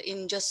miracle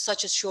in just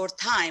such a short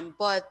time,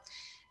 but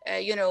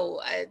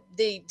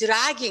the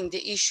dragging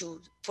the issue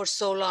for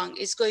so long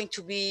is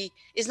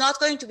not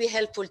going to be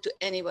helpful to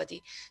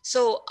anybody.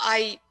 So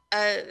I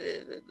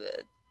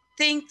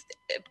think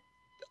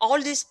all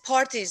these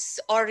parties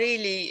are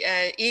really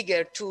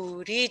eager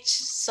to reach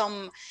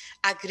some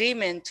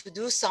agreement, to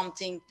do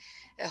something,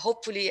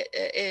 hopefully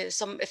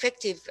some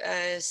effective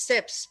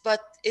steps,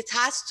 but it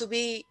has to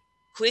be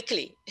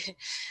quickly,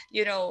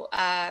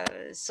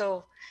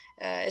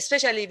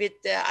 especially with,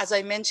 as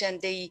I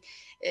mentioned,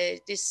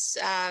 this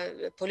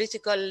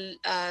political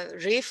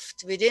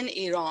rift within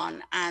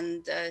Iran,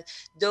 and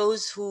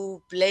those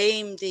who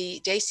blame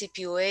the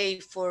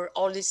JCPOA for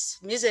all this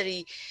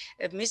misery,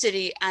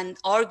 and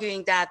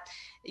arguing that,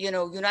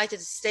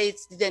 United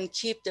States didn't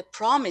keep the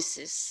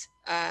promises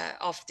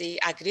of the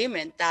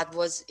agreement that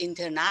was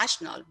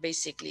international.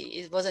 Basically,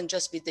 it wasn't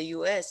just with the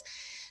US.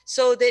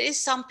 So there is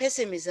some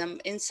pessimism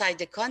inside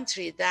the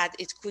country that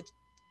it could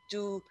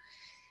do,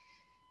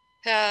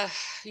 it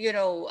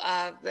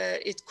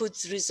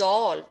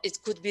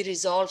could be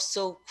resolved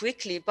so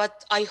quickly.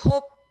 But I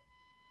hope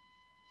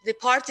the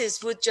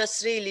parties would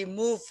just really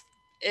move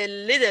a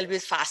little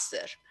bit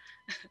faster.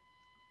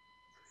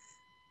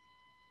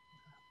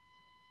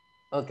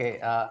 Okay.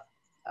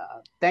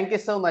 Thank you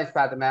so much,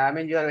 Fatima. I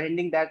mean, you are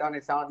ending that on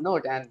a sound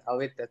note and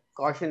with the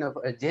caution of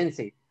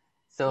urgency.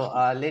 So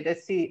let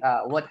us see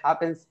what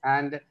happens.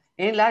 And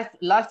any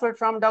last word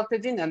from Dr.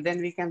 Jin, and then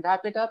we can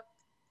wrap it up.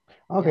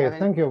 Okay,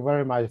 thank you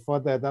very much for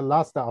the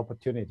last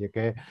opportunity.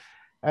 Okay,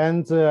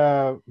 and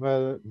a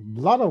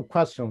lot of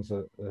questions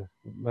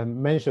were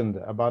mentioned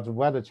about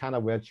whether China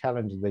will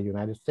challenge the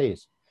United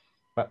States.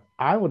 But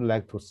I would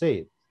like to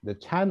say that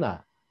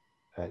China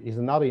is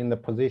not in the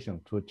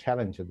position to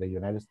challenge the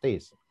United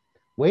States.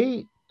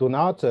 We do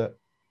not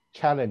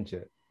challenge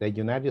the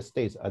United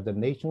States as a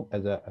nation,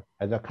 as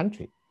a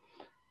country.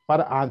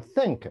 But I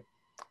think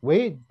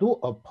we do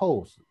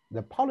oppose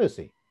the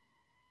policy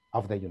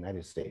of the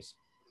United States.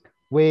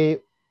 We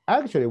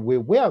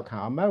welcome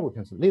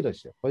Americans'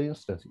 leadership, for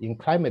instance, in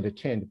climate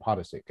change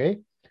policy, okay?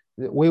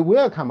 We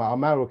welcome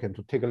Americans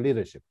to take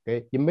leadership,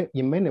 okay,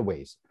 in many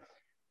ways.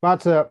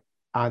 But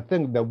I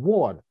think the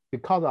world,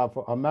 because of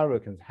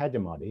Americans'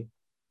 hegemony,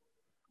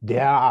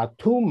 there are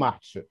too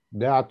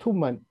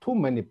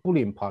many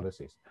bullying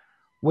policies.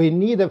 We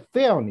need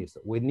fairness,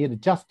 we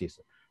need justice.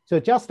 So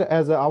just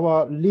as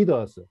our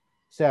leaders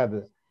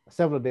said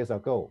several days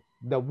ago,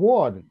 the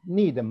world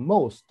needs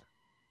most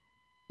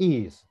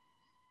is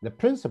the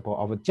principle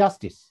of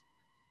justice,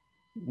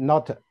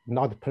 not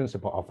the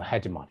principle of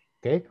hegemony.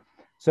 Okay,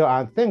 so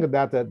I think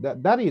that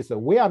that is,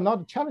 we are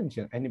not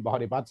challenging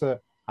anybody, but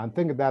I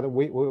think that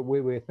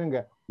we think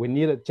we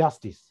need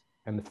justice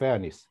and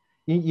fairness.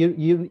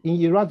 In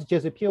Iran's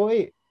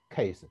JCPOA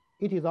case,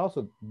 it is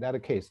also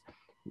that case.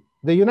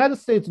 The United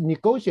States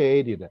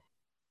negotiated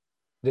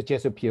the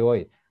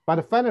JCPOA,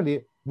 but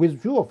finally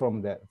withdrew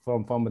from the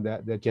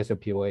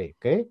JCPOA.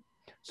 Okay,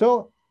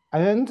 so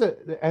and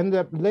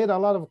laid a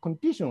lot of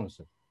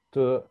conditions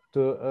to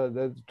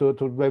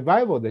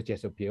revival the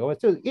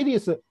JCPOA. So it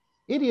is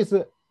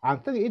I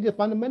think it is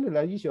fundamentally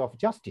an issue of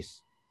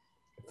justice,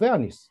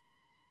 fairness.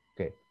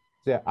 Okay,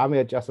 so I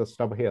will just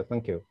stop here.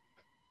 Thank you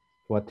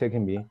for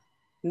taking me.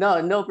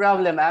 No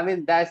problem. I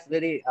mean, that's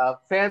very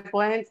fair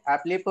point,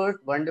 aptly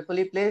put,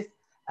 wonderfully placed.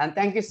 And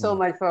thank you so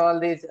much for all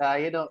these,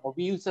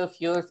 views of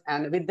yours.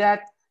 And with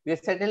that, we're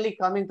certainly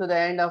coming to the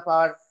end of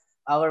our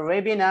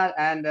webinar.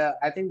 And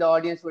I think the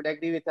audience would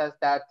agree with us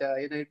that,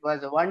 it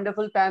was a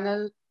wonderful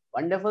panel,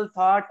 wonderful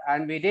thought.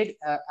 And we did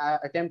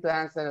attempt to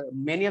answer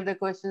many of the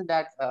questions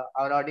that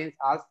our audience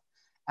asked.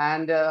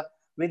 And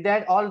with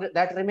that, all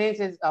that remains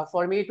is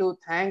for me to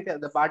thank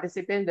the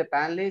participants, the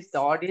panelists,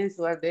 the audience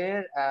who are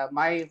there,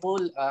 my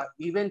whole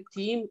event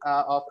team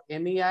of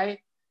MEI,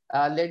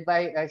 led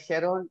by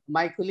Sharon,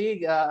 my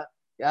colleague,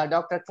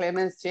 Dr.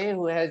 Clemens Che,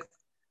 who has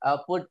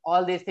put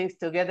all these things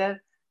together.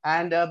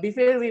 And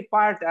before we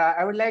part,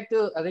 I would like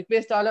to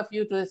request all of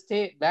you to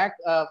stay back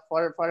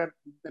for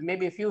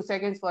maybe a few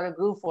seconds for a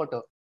group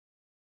photo.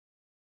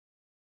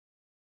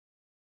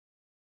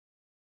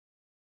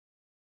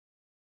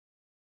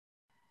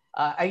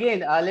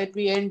 Again, let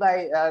me end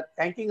by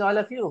thanking all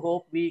of you.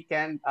 Hope we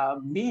can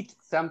meet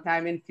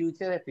sometime in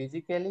future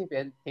physically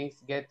when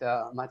things get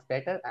much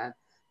better. And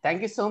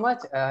thank you so much,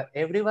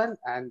 everyone.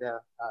 And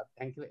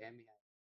thank you, Amy.